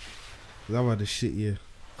vibe. 'Cause I've had a shit year.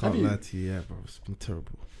 Can't Have you? lie to you, yeah, bro. It's been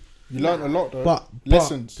terrible. You learned a lot, though. But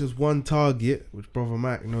lessons. there's one target which brother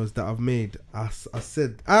Mac knows that I've made. I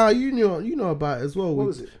said, you know about it as well. What we,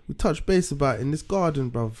 was it? We touched base about it in this garden,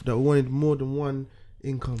 bruv, that we wanted more than one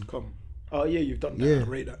income. Come. Oh, yeah, you've done that. Yeah, I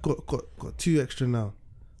rate that. got 2 extra now.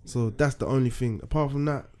 So that's the only thing. Apart from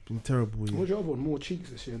that, it's been terrible. Yeah. What's your other one? More cheeks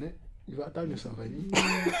this year, innit? You've outdone yourself, ain't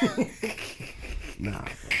you? Nah.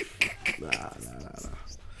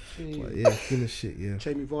 But yeah, it's been a shit, yeah.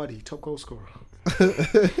 Jamie Vardy, top goal scorer. Do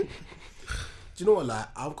you know what? Like,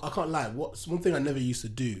 I can't lie. What's one thing I never used to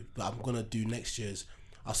do, but I'm gonna do next year is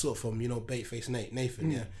I saw it from Baitface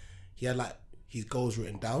Nathan. Yeah, he had like his goals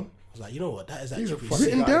written down. I was like, you know what? That is He's a actually funny sick.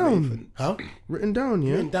 Written guy, down. Nathan. Huh? Written down,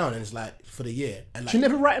 yeah. Written down, and it's like for the year. And like, Do you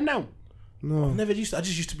never write him down? No. I never used to. I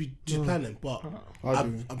just used to be just planning, but I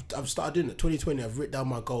do. I've started doing it. 2020, I've written down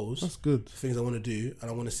my goals, That's good. things I want to do, and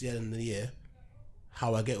I want to see at the end of the year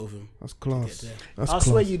how I get with them. That's class. there. That's I class.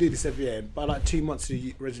 swear you do this every year. And by like 2 months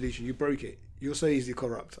to resolution, you broke it. You're so easily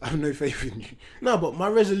corrupt. I have no faith in you. No, but my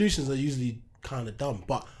resolutions are usually kind of dumb.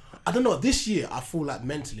 But I don't know. This year, I feel like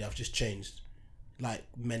mentally, I've just changed. Like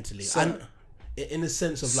mentally, Sir. and in the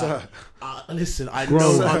sense of Sir. like, listen, I Grown.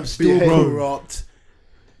 know Sir, I'm still behave. corrupt.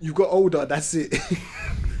 You got older. That's it.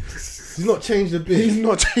 He's not changed a bit. He's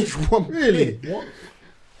not changed one Really? bit. What?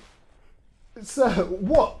 Sir,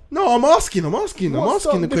 what? No, I'm asking What the sort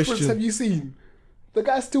of question. difference have you seen? The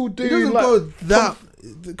guy's still He doing doesn't like go that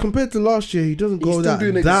compared to last year. He doesn't he's go still that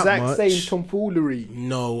doing the that exact much. same tomfoolery.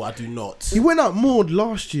 No, I do not. He went out more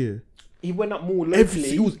last year. He went up more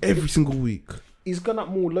locally. It was every single week. He's gone up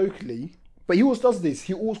more locally, but he always does this.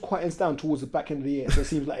 He always quietens down towards the back end of the year, so it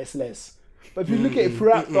seems like it's less. But if you look at it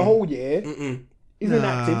throughout the whole year, he's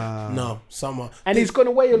inactive, No, summer. and he's gone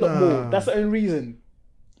away a lot more. Nah. That's the only reason.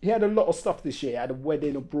 He had a lot of stuff this year. He had a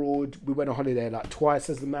wedding abroad. We went on holiday like twice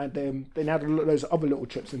as the man. Then had loads of other little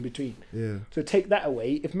trips in between. Yeah. So take that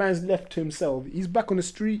away. If man's left to himself, he's back on the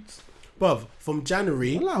streets. Bruv, from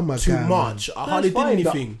January Allow my to guy, March, I hardly did fine, but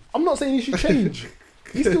anything. I'm not saying he should change.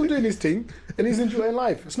 He's still doing his thing, and he's enjoying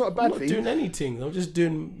life. It's not a I'm bad not thing. doing anything. I'm just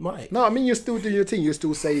doing my. No, I mean you're still doing your thing. You're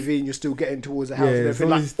still saving. You're still getting towards the house Yeah, and as everything.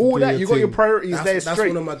 long Like as you all do that, your you got your thing. priorities there That's straight.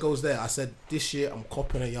 one of my goals there. I said this year I'm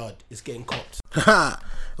copping a yard. It's getting copped.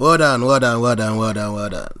 Well done.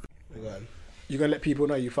 You're gonna let people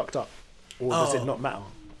know you fucked up, or does it Oh. not matter?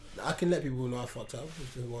 I can let people know I fucked up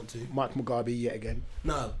if they want to. Mike Mugabe yet again.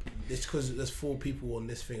 No, it's because there's 4 people on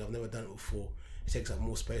this thing. I've never done it before. It takes up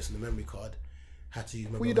more space on the memory card. Had to use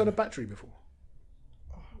my. Well, you done a battery before.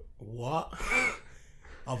 What?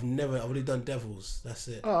 I've only done devils. That's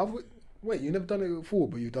it. Oh, wait, you never done it before,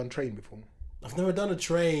 but you've done train before. I've never done a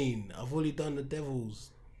train. I've only done the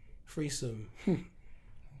devils. Threesome.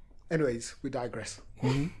 Anyways, we digress.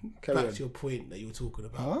 Carry Back on. to your point that you were talking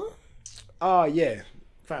about. Oh yeah,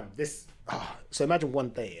 fam. So imagine one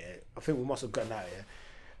day, yeah, I think we must have gone out, yeah,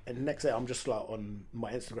 and the next day I'm just like on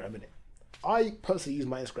my Instagram, innit? I personally use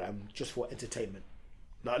my Instagram just for entertainment.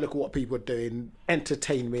 Like, look at what people are doing,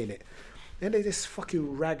 entertain me, innit? And there's this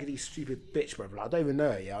fucking raggedy, stupid bitch, bro. Like, I don't even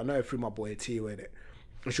know her, yeah. I know her through my boy Tio, innit?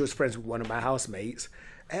 And she was friends with one of my housemates.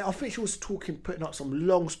 And I think she was putting up some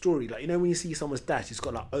long story. Like, you know, when you see someone's dash, it's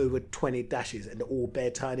got like over 20 dashes and they're all bare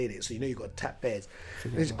tiny in it. So, you know, you got to tap bears.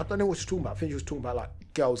 I don't know what she's talking about. I think she was talking about like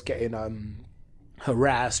girls getting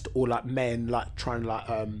harassed, or like men like trying to like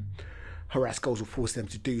harass girls or force them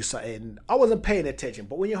to do something. I wasn't paying attention,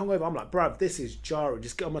 but when you're hungover, I'm like, bruv, this is jarring.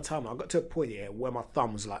 Just get on my timeline. I got to a point here where my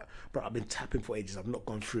thumb was like, bruv, I've been tapping for ages. I've not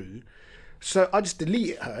gone through. So I just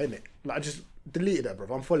deleted her, innit? Like, I just deleted her,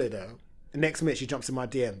 bruv. Unfollowed her. The next minute, she jumps in my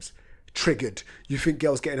DMs. Triggered. You think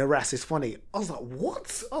girls getting harassed is funny? I was like,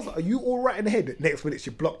 what? I was like, are you all right in the head? Next minute,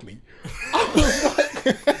 she blocked me.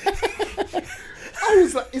 I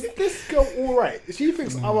was like, is this girl all right? She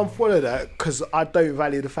thinks I unfollowed her because I don't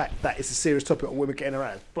value the fact that it's a serious topic of women getting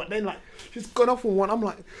harassed. But then, like, she's gone off on one. I'm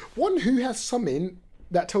like, one who has something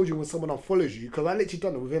that tells you when someone unfollows you, because I literally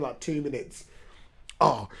done it within like 2 minutes.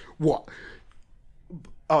 Oh, what?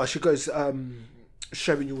 Oh, she goes,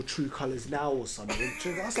 showing your true colours now or something.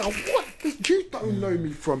 I was like, what? You don't know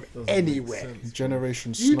me from anywhere.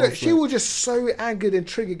 Generation You don't, she snowflake. was just so angered and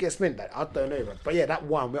triggered against men that I don't know, bro. But yeah, that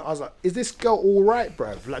one, I was like, is this girl all right,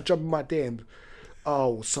 bro? Like, jumping my DMs.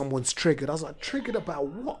 Oh, someone's triggered. I was like, triggered about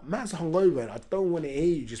what? Man's hungover and I don't want to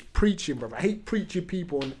hear you just preaching, bro. I hate preaching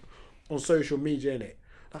people on social media, innit?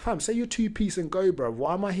 Like, fam, say your 2-piece and go, bro.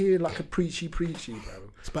 Why am I hearing like a preachy, bro?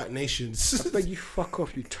 It's back nations. I beg you, fuck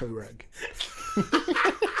off, you toe rag.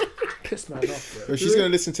 Piss man off, bro. Yo, she's gonna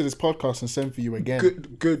listen to this podcast and send for you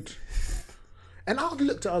again. Good. And I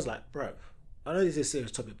looked at her, I was like, bro, I know this is a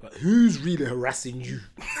serious topic, but who's really harassing you?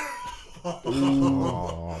 Well,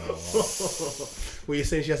 you're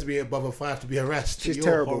saying she has to be above a 5 to be harassed. She's You're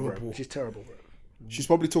terrible, horrible. bro. She's terrible, bro. She's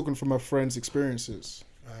probably talking from her friend's experiences.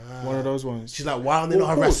 One of those ones. She's like, why are they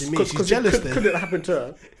not harassing me? She's jealous then. Could it happen to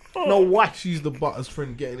her? No, why? She's the butter's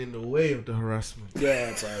friend getting in the way of the harassment.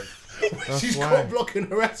 Yeah, bro. She's why. got blocking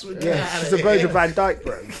harassment. Yeah, she's a Virgil van Dyke,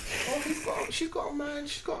 bro. She's got a man.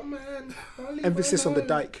 She's got a man. Emphasis on the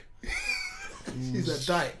dyke. She's a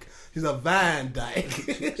dyke. She's a Van Dyke.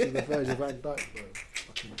 She's a Virgil van Dyke, bro.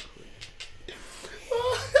 Fucking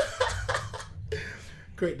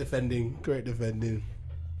Great defending.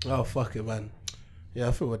 Oh, fuck it, man. Yeah,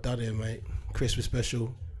 I think we're done here, mate. Christmas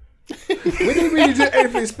special. We didn't really do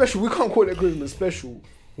anything special. We can't call it Christmas special.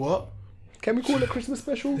 What? Can we call it Christmas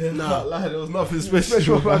special? Nah, There was nothing special.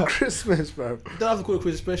 Special about Christmas, bro. we don't have to call it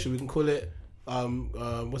Christmas special. We can call it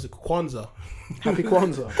what's it? Kwanzaa. Happy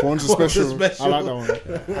Kwanzaa. Kwanzaa special. special. I like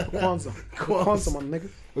that one. Kwanzaa, my nigga.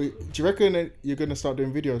 Wait, do you reckon that you're gonna start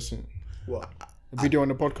doing videos soon? What? A video on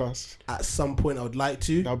the podcast? At some point, I would like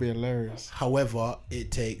to. That'll be hilarious. However,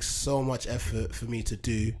 it takes so much effort for me to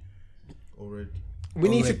do. Already. We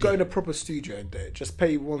need to Already. go in a proper studio and do it. Just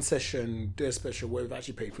pay one session, do a special where we've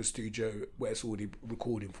actually paid for a studio where it's already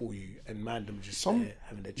recording for you, and man them just there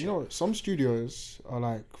having their chat. You know, some studios are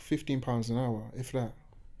like £15 an hour, if that.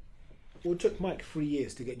 Well, it took Mike 3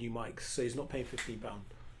 years to get new mics, so he's not paying £15.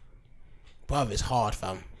 Bruv, it's hard,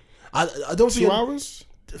 fam. I don't 2 think hours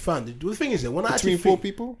fam. The thing is that when I actually between 4 think,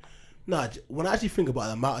 people. when I actually think about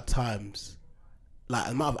the amount of times, like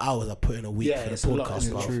the amount of hours I put in a week Yeah, for the it's a lot, podcast,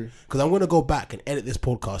 isn't it? bruv. True. Because I'm gonna go back and edit this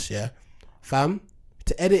podcast, yeah, fam.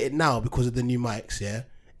 To edit it now because of the new mics, yeah,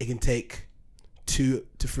 it can take 2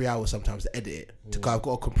 to 3 hours sometimes to edit it. Because I've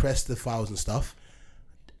got to compress the files and stuff.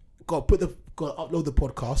 Got to upload the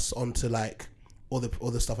podcasts onto like all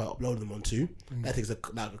the stuff I upload them onto. That takes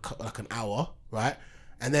like an hour, right?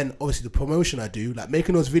 And then obviously the promotion I do, like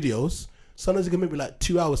making those videos. Sometimes it can make me like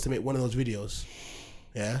 2 hours to make one of those videos.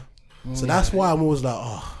 Yeah. So that's why I'm always like,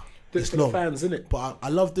 oh, Do it it's for the long. fans, innit? But I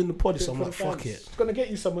love doing the pod, Do it so I'm for like, the fuck fans. it. It's gonna get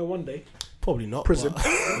you somewhere one day. Probably not. Prison. but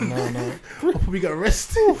No. I'll probably get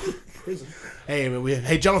arrested. Prison. Hey, man,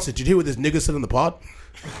 hey Johnson, did you hear what this nigga said in the pod?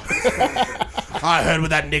 I heard what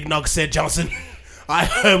that nignog said, Johnson. I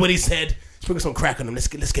heard what he said. Sprinkle some crack on him. Let's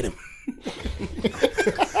get him.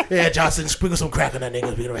 Yeah, Johnson, sprinkle some crack on that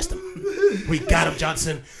nigga. We can arrest him. We got him,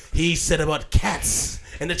 Johnson. He said about cats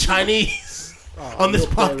and the Chinese on this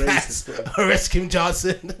you're very podcast. racist, Arrest him,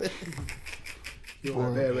 Johnson. You're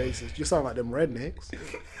very racist. You sound like them rednecks.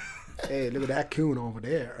 Hey, look at that coon over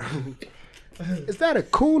there. Is that a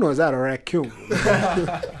coon or is that a raccoon?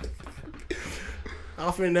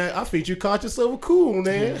 I think you caught yourself a cool,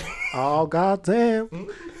 man. Oh, goddamn.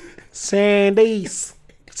 Sandy's.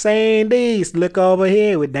 Look over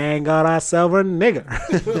here. We dang got ourselves a nigger.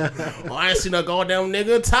 Oh, I ain't seen a goddamn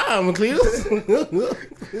nigga in time, Cletus.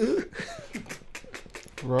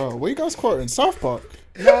 Bro, what you guys quoting? South Park?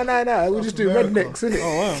 No. We just do rednecks, innit?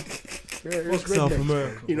 Oh, wow. Yeah, it's South rednecks.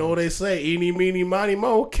 America. You know what they say? Eeny, meeny, miny,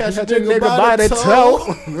 mo. Catch a Catch a nigga nigga by the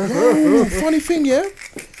toe. Ooh, funny thing, yeah?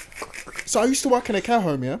 So I used to work in a care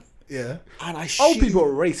home, yeah? Yeah. And I Old people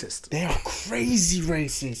are racist. They are crazy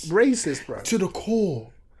racist. Racist, bro. To the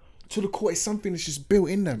core. It's something that's just built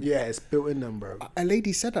in them. Yeah, it's built in them, bro. A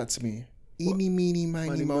lady said that to me. Eeny, meeny,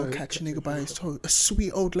 miny, mo, catch a nigga by his toe. A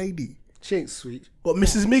sweet old lady. She ain't sweet. What,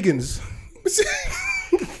 Mrs. Miggins?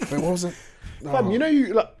 Wait, what was it? Fam, you know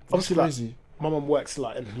you like obviously crazy. like my mum works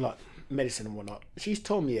like in like medicine and whatnot. She's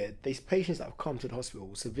told me these patients that have come to the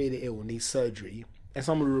hospital severely ill and need surgery, and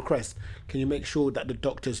someone will request, can you make sure that the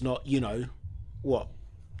doctor's not,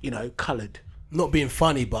 coloured? Not being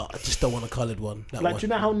funny, but I just don't want a coloured one. That Like, one. do you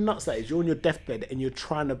know how nuts that is? You're on your deathbed and you're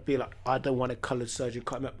trying to be like, I don't want a coloured surgeon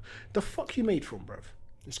cut me up. The fuck you made from, bruv?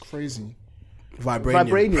 It's crazy.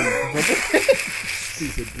 Vibranium.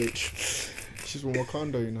 Stupid bitch. She's from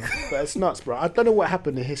Wakanda, you know. But it's nuts, bro. I don't know what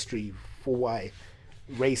happened in history for why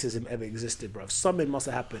racism ever existed, bro. Something must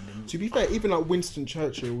have happened. To be fair, even like Winston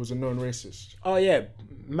Churchill was a known racist. Oh yeah,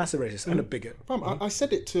 massive racist and a bigot. Fam, I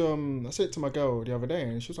said it to my girl the other day,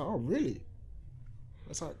 and she was like, "Oh, really?"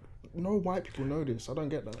 It's like, no white people know this. I don't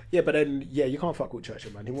get that. Yeah, but then you can't fuck with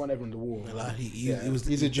Churchill, man. He won everyone the war. Like, he was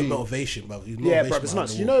He's a G. the motivation, bro. Yeah, bro. It's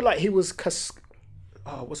nuts. You know, like he was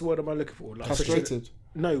what's the word am I looking for? Like, Castrated.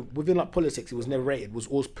 No, within like politics, he was never rated. Was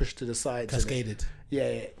always pushed to the side. Cascaded.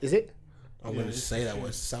 Yeah. Is it? I'm going to just say that word.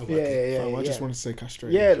 It sounds Yeah, like it. yeah, Fam, yeah. I just yeah. want to say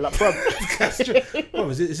castrated. Yeah, like, bro. Bro,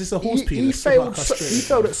 is this a horse he penis? failed. He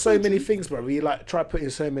failed at so many things, bro. He like tried putting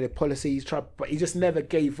so many policies, but he just never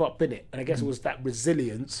gave up in it. And I guess it was that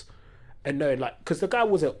resilience, and knowing like, because the guy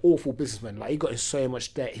was an awful businessman. Like he got in so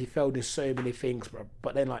much debt. He failed in so many things, bro.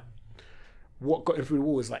 But then like, what got him through the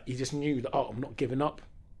war is like he just knew that I'm not giving up,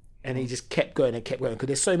 and he just kept going and kept going. Because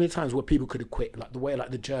there's so many times where people could have quit, like the way like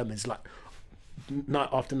the Germans like. Night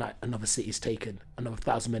after night, another city's taken, another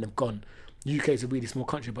 1,000 men have gone. UK is a really small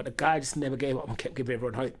country, but the guy just never gave up and kept giving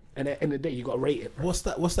everyone hope. And at the end of the day, you got to rate it. Bro. What's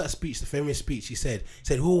that speech? The famous speech he said. He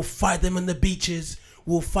said, "We'll fight them on the beaches.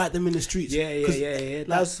 We'll fight them in the streets." Yeah. 'Cause, That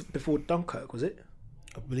was before Dunkirk, was it?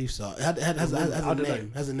 I believe so. It has a don't name. know.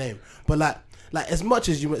 Has a name. But like as much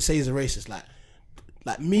as you might say he's a racist,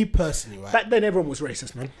 like me personally, right? Back then, everyone was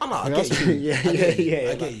racist, man. I know. I get you.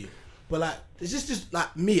 I get you. But like, it's just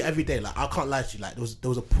like me every day. Like I can't lie to you. Like there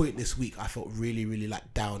was a point this week I felt really, really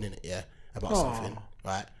like down in it. Yeah, about something.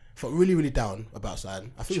 Right. Felt really, really down about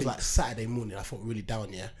something. I think it was like Saturday morning. I felt really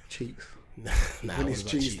down. Yeah. Cheeks. Nah. When it his wasn't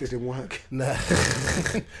about cheeks cheeks. didn't work. Nah.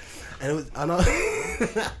 And it was, I know.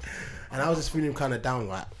 And I was just feeling kind of down.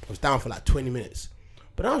 Right. I was down for like 20 minutes,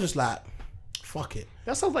 but I was just like, fuck it.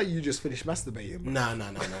 That sounds like you just finished masturbating. Bro. Nah,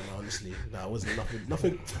 honestly. Nah, it wasn't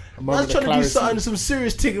nothing. I moment was trying of to do clarity. some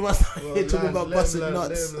serious thing about here talking about busting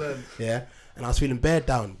nuts. Yeah. And I was feeling bare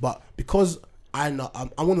down. But because I'm one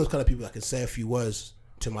of those kind of people that can say a few words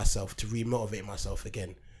to myself to re-motivate myself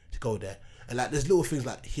again to go there. And like there's little things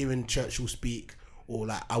like hearing Churchill speak, or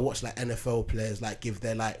like I watch like NFL players like give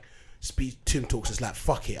their like speech Tim talks. It's like,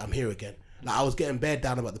 fuck it, I'm here again. Like I was getting bare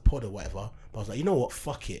down about the pod or whatever, but I was like, you know what,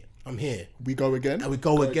 fuck it, I'm here. We go again. And we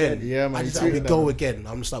go again. Yeah, man. I just you like, we tweeted go that. again.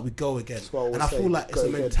 I'm just like, we go again. what I And was I feel saying, like it's go a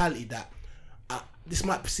again. mentality that this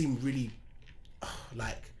might seem really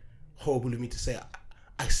like horrible of me to say.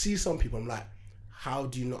 I see some people, I'm like, how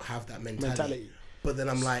do you not have that mentality? But then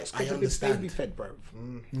I'm like, I Baby understand. fed, bro.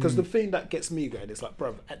 Because the thing that gets me going is like,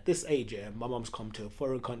 bro, at this age, yeah, my mum's come to a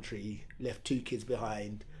foreign country, left 2 kids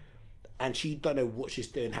behind, and she don't know what she's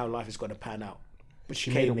doing, how life is going to pan out. But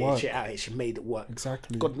she made came it here, work. she out here, she made it work.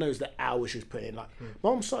 Exactly. God knows the hours she's putting in. Like,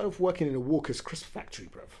 my mum started off working in a Walker's crisp factory,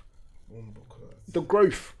 bro. The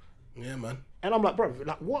growth. Yeah, man. And I'm like, bro,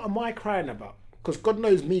 like, what am I crying about? Because God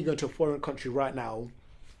knows me going to a foreign country right now,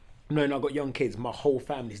 knowing I've got young kids, my whole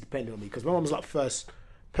family's depending on me. Because my mum's like first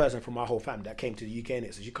person from my whole family that came to the UK,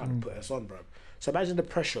 innit? So she can't put us on, bro. So imagine the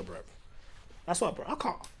pressure, bro. That's why, bro,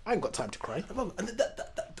 I ain't got time to cry. And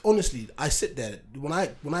honestly, I sit there when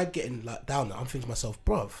I get in like down, I'm thinking to myself,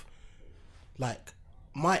 bruv, like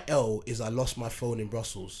my L is I lost my phone in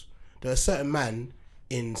Brussels. There are certain man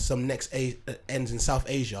in some ends in South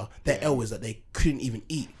Asia. Their L is that they couldn't even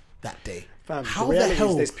eat that day. Fam, How the reality the hell?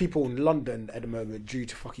 is there's people in London at the moment due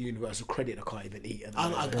to fucking universal credit that can't even eat.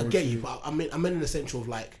 I get you, but I mean in the sense of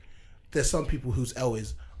like, there's some people whose L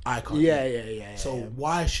is I can't. Yeah. So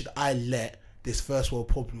why should I let this first world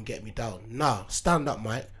problem get me down? Nah, stand up,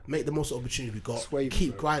 Mike. Make the most of the opportunity we got.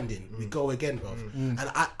 Keep grinding. We go again, bro. And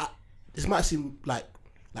I this might seem like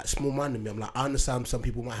small minded to me. I'm like, I understand some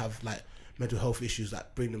people might have like mental health issues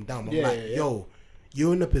that bring them down. But I'm like, yo,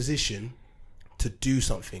 you're in a position to do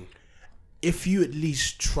something. If you at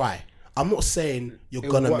least try. I'm not saying you're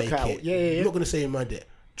gonna make it. I'm not gonna say you made it.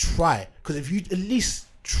 Try, because if you at least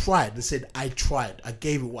tried and said, I tried, I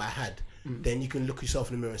gave it what I had, then you can look yourself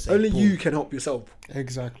in the mirror and say, only boom. you can help yourself.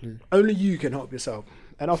 Exactly. Only you can help yourself.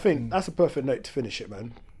 And I think that's a perfect note to finish it,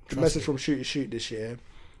 man. The message from Shoot to Shoot this year: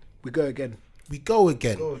 we go again. We go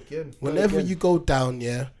again. Whenever you go down,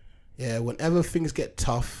 whenever things get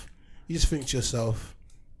tough, you just think to yourself,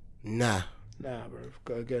 nah, bro,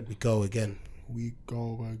 go again. We go again. We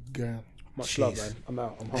go again. Much love, man. I'm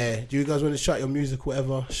out. I'm hungry. Hey, do you guys want to shout your music,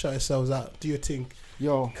 whatever? Shout yourselves out. Do your thing.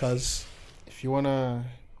 Yo, cuz if you want to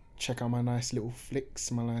check out my nice little flicks,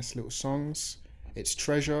 my nice little songs, it's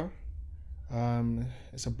Treasure.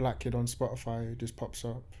 It's a black kid on Spotify who just pops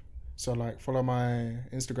up. So like follow my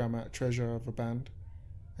Instagram at Treasure of a Band.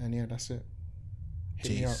 And yeah, that's it.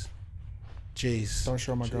 Hit me up. Jeez. Don't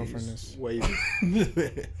show my girlfriend this.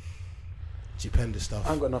 Stupendous stuff.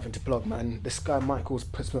 I ain't got nothing to plug, man. This guy Michael's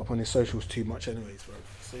puts me up on his socials too much anyways, bro.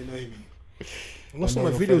 So you know me. I lost all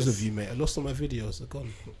my videos of you, mate. I lost all my videos. They're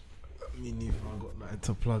gone. Me neither. I got nothing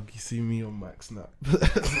to plug. You see me on Max Snap.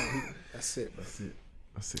 That's it, bro.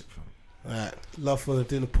 That's it, fam. Alright, love for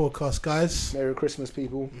doing the podcast, guys. Merry Christmas,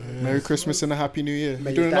 people. Merry Christmas and a Happy New Year.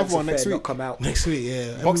 May We're doing your dad's another one next affair week. not come out. Next week,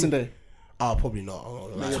 yeah. Boxing Day. Oh, probably not.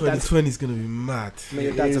 2020 is gonna be mad. May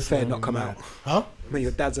your dad's affair not come out. Huh? May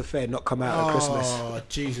your dad's affair not come out at Christmas. Oh,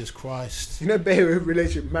 Jesus Christ. You know, bare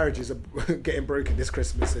relationship marriages are getting broken this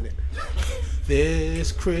Christmas, innit?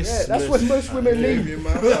 This Christmas. Yeah, that's when most women leave.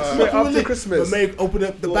 After Christmas. But may open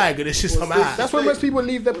up the bag and it's just come out. That's when most people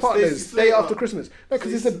leave their partners day after Christmas. No,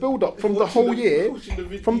 because it's a build up from the whole year.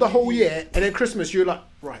 And then Christmas, you're like,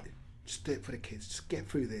 right, just do it for the kids. Just get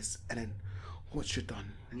through this. And then once you're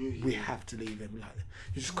done, we have to leave him. Like,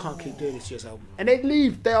 you just can't keep doing this to yourself. And they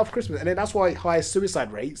leave day after Christmas. And then that's why high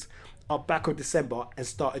suicide rates are back of December and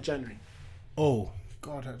start of January. Oh.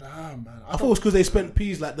 God, man. I thought it was because they spent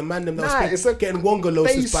peas like the man them that it's was getting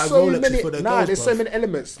Wongoloses by Rolexes for their girls, there's bruv. so many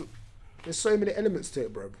elements. There's so many elements to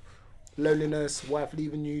it, bro. Loneliness, wife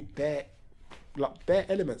leaving you, bare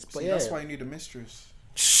elements. But that's why you need a mistress.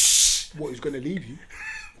 What is going to leave you?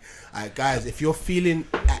 Alright, guys, if you're feeling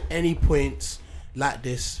at any point like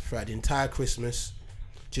this throughout the entire Christmas,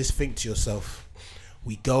 just think to yourself,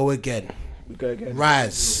 we go again. We go again.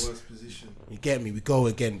 Rise. Worst position. You get me? We go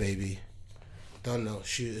again, baby. Don't know.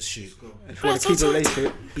 Shoot us, shoot. If you want to keep a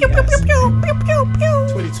relationship, be nice.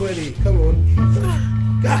 2020, come on.